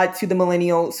like a nod to the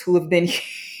millennials who have been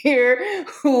here,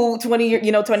 who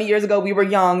 20 years ago we were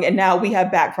young and now we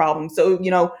have back problems. So,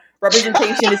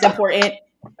 representation is important.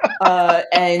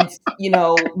 And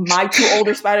my two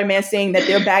older Spider-Man saying that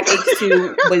their back aches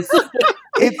too was...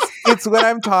 It's when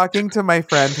I'm talking to my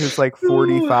friend who's like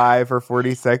 45 or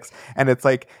 46, and it's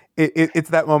like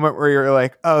it's that moment where you're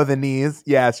like, oh, the knees,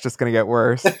 yeah, it's just gonna get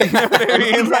worse. You know what I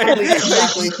mean?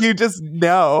 Exactly. You just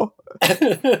know.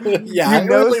 Yeah, you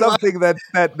know really something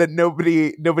that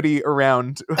nobody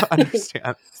around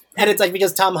understands. And it's like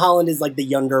because Tom Holland is like the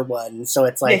younger one, so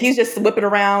it's like he's just whipping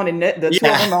around, and the two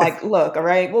of them are like, look, all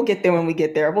right, we'll get there when we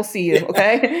get there. We'll see you,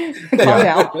 okay? Calm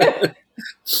down.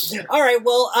 All right.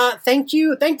 Well, thank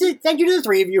you to the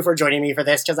three of you for joining me for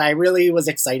this, because I really was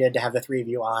excited to have the three of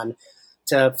you on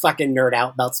to fucking nerd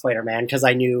out about Spider-Man, because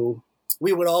I knew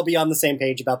we would all be on the same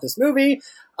page about this movie.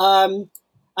 I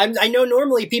know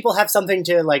normally people have something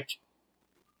to like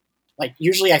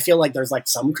usually I feel like there's like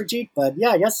some critique, but yeah,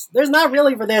 I guess there's not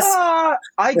really for this.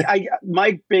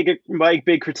 My big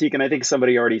critique, and I think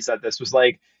somebody already said this, was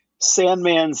like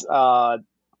Sandman's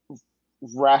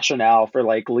rationale for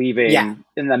like leaving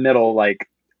in the middle, like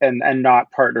and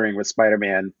not partnering with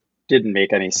Spider-Man didn't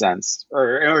make any sense,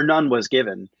 or none was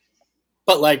given.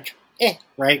 But like,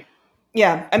 right?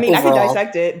 Yeah, I mean, overall. I can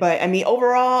dissect it, but I mean,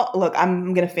 overall, look,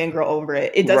 I'm gonna fangirl over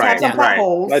it. It does have some plot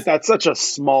holes. Like that's such a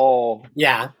small,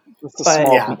 it's a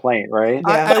small complaint, right?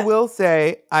 I will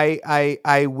say,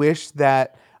 I wish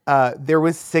that there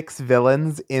was 6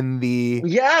 villains in the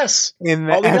in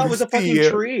the all we got was a fucking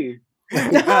tree.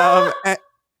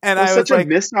 And I was such a like,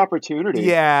 missed opportunity.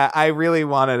 Yeah, I really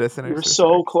wanted a Sinister You're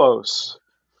so Six. close.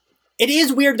 It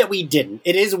is weird that we didn't.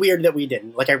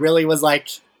 Like, I really was like,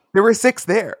 there were 6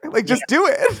 there. Like, just do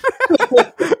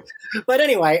it. But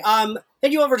anyway,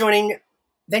 thank you all for joining.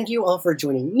 Thank you all for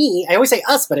joining me. I always say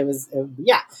us, but it was,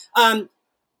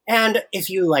 and if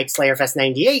you like Slayerfest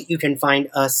 98, you can find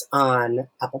us on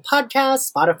Apple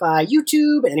Podcasts, Spotify,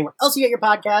 YouTube, and anywhere else you get your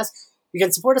podcasts. You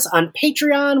can support us on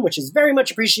Patreon, which is very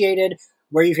much appreciated,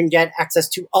 where you can get access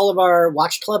to all of our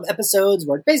Watch Club episodes,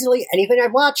 where basically anything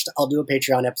I've watched, I'll do a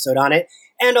Patreon episode on it,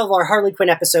 and all of our Harley Quinn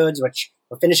episodes, which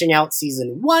we're finishing out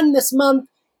season 1 this month,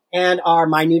 and our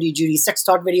My Nudie Judy sex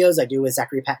talk videos I do with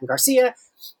Zachary Patton Garcia.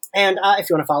 And if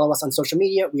you want to follow us on social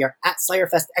media, we are at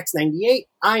SlayerFestX98.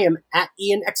 I am at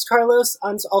Ian X Carlos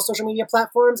on all social media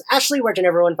platforms. Ashley, where can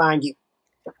everyone find you?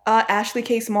 Ashley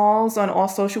K. Smalls on all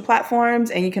social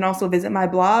platforms, and you can also visit my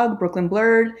blog, Brooklyn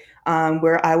Blurred,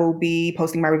 where I will be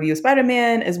posting my review of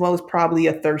Spider-Man, as well as probably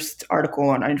a thirst article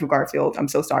on Andrew Garfield. I'm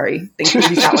so sorry. Thanks for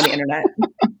being out on the internet.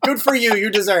 Good for you. You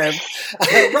deserve.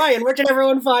 Ryan, where can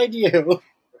everyone find you?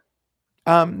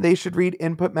 They should read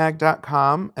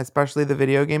inputmag.com, especially the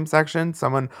video game section.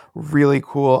 Someone really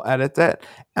cool edits it.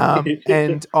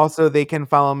 And also they can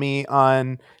follow me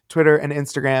on Twitter and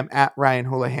Instagram at Ryan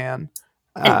Houlihan.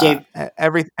 And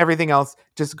everything else,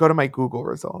 just go to my Google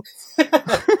results.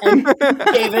 And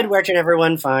David, where can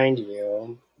everyone find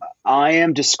you? I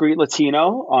am Discreet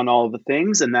Latino on all the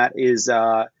things, and that is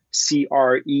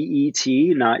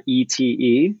CREET, not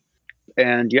ETE.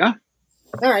 And all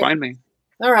right. Find me.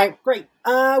 All right, great.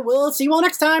 We'll see you all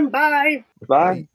next time. Bye. Bye.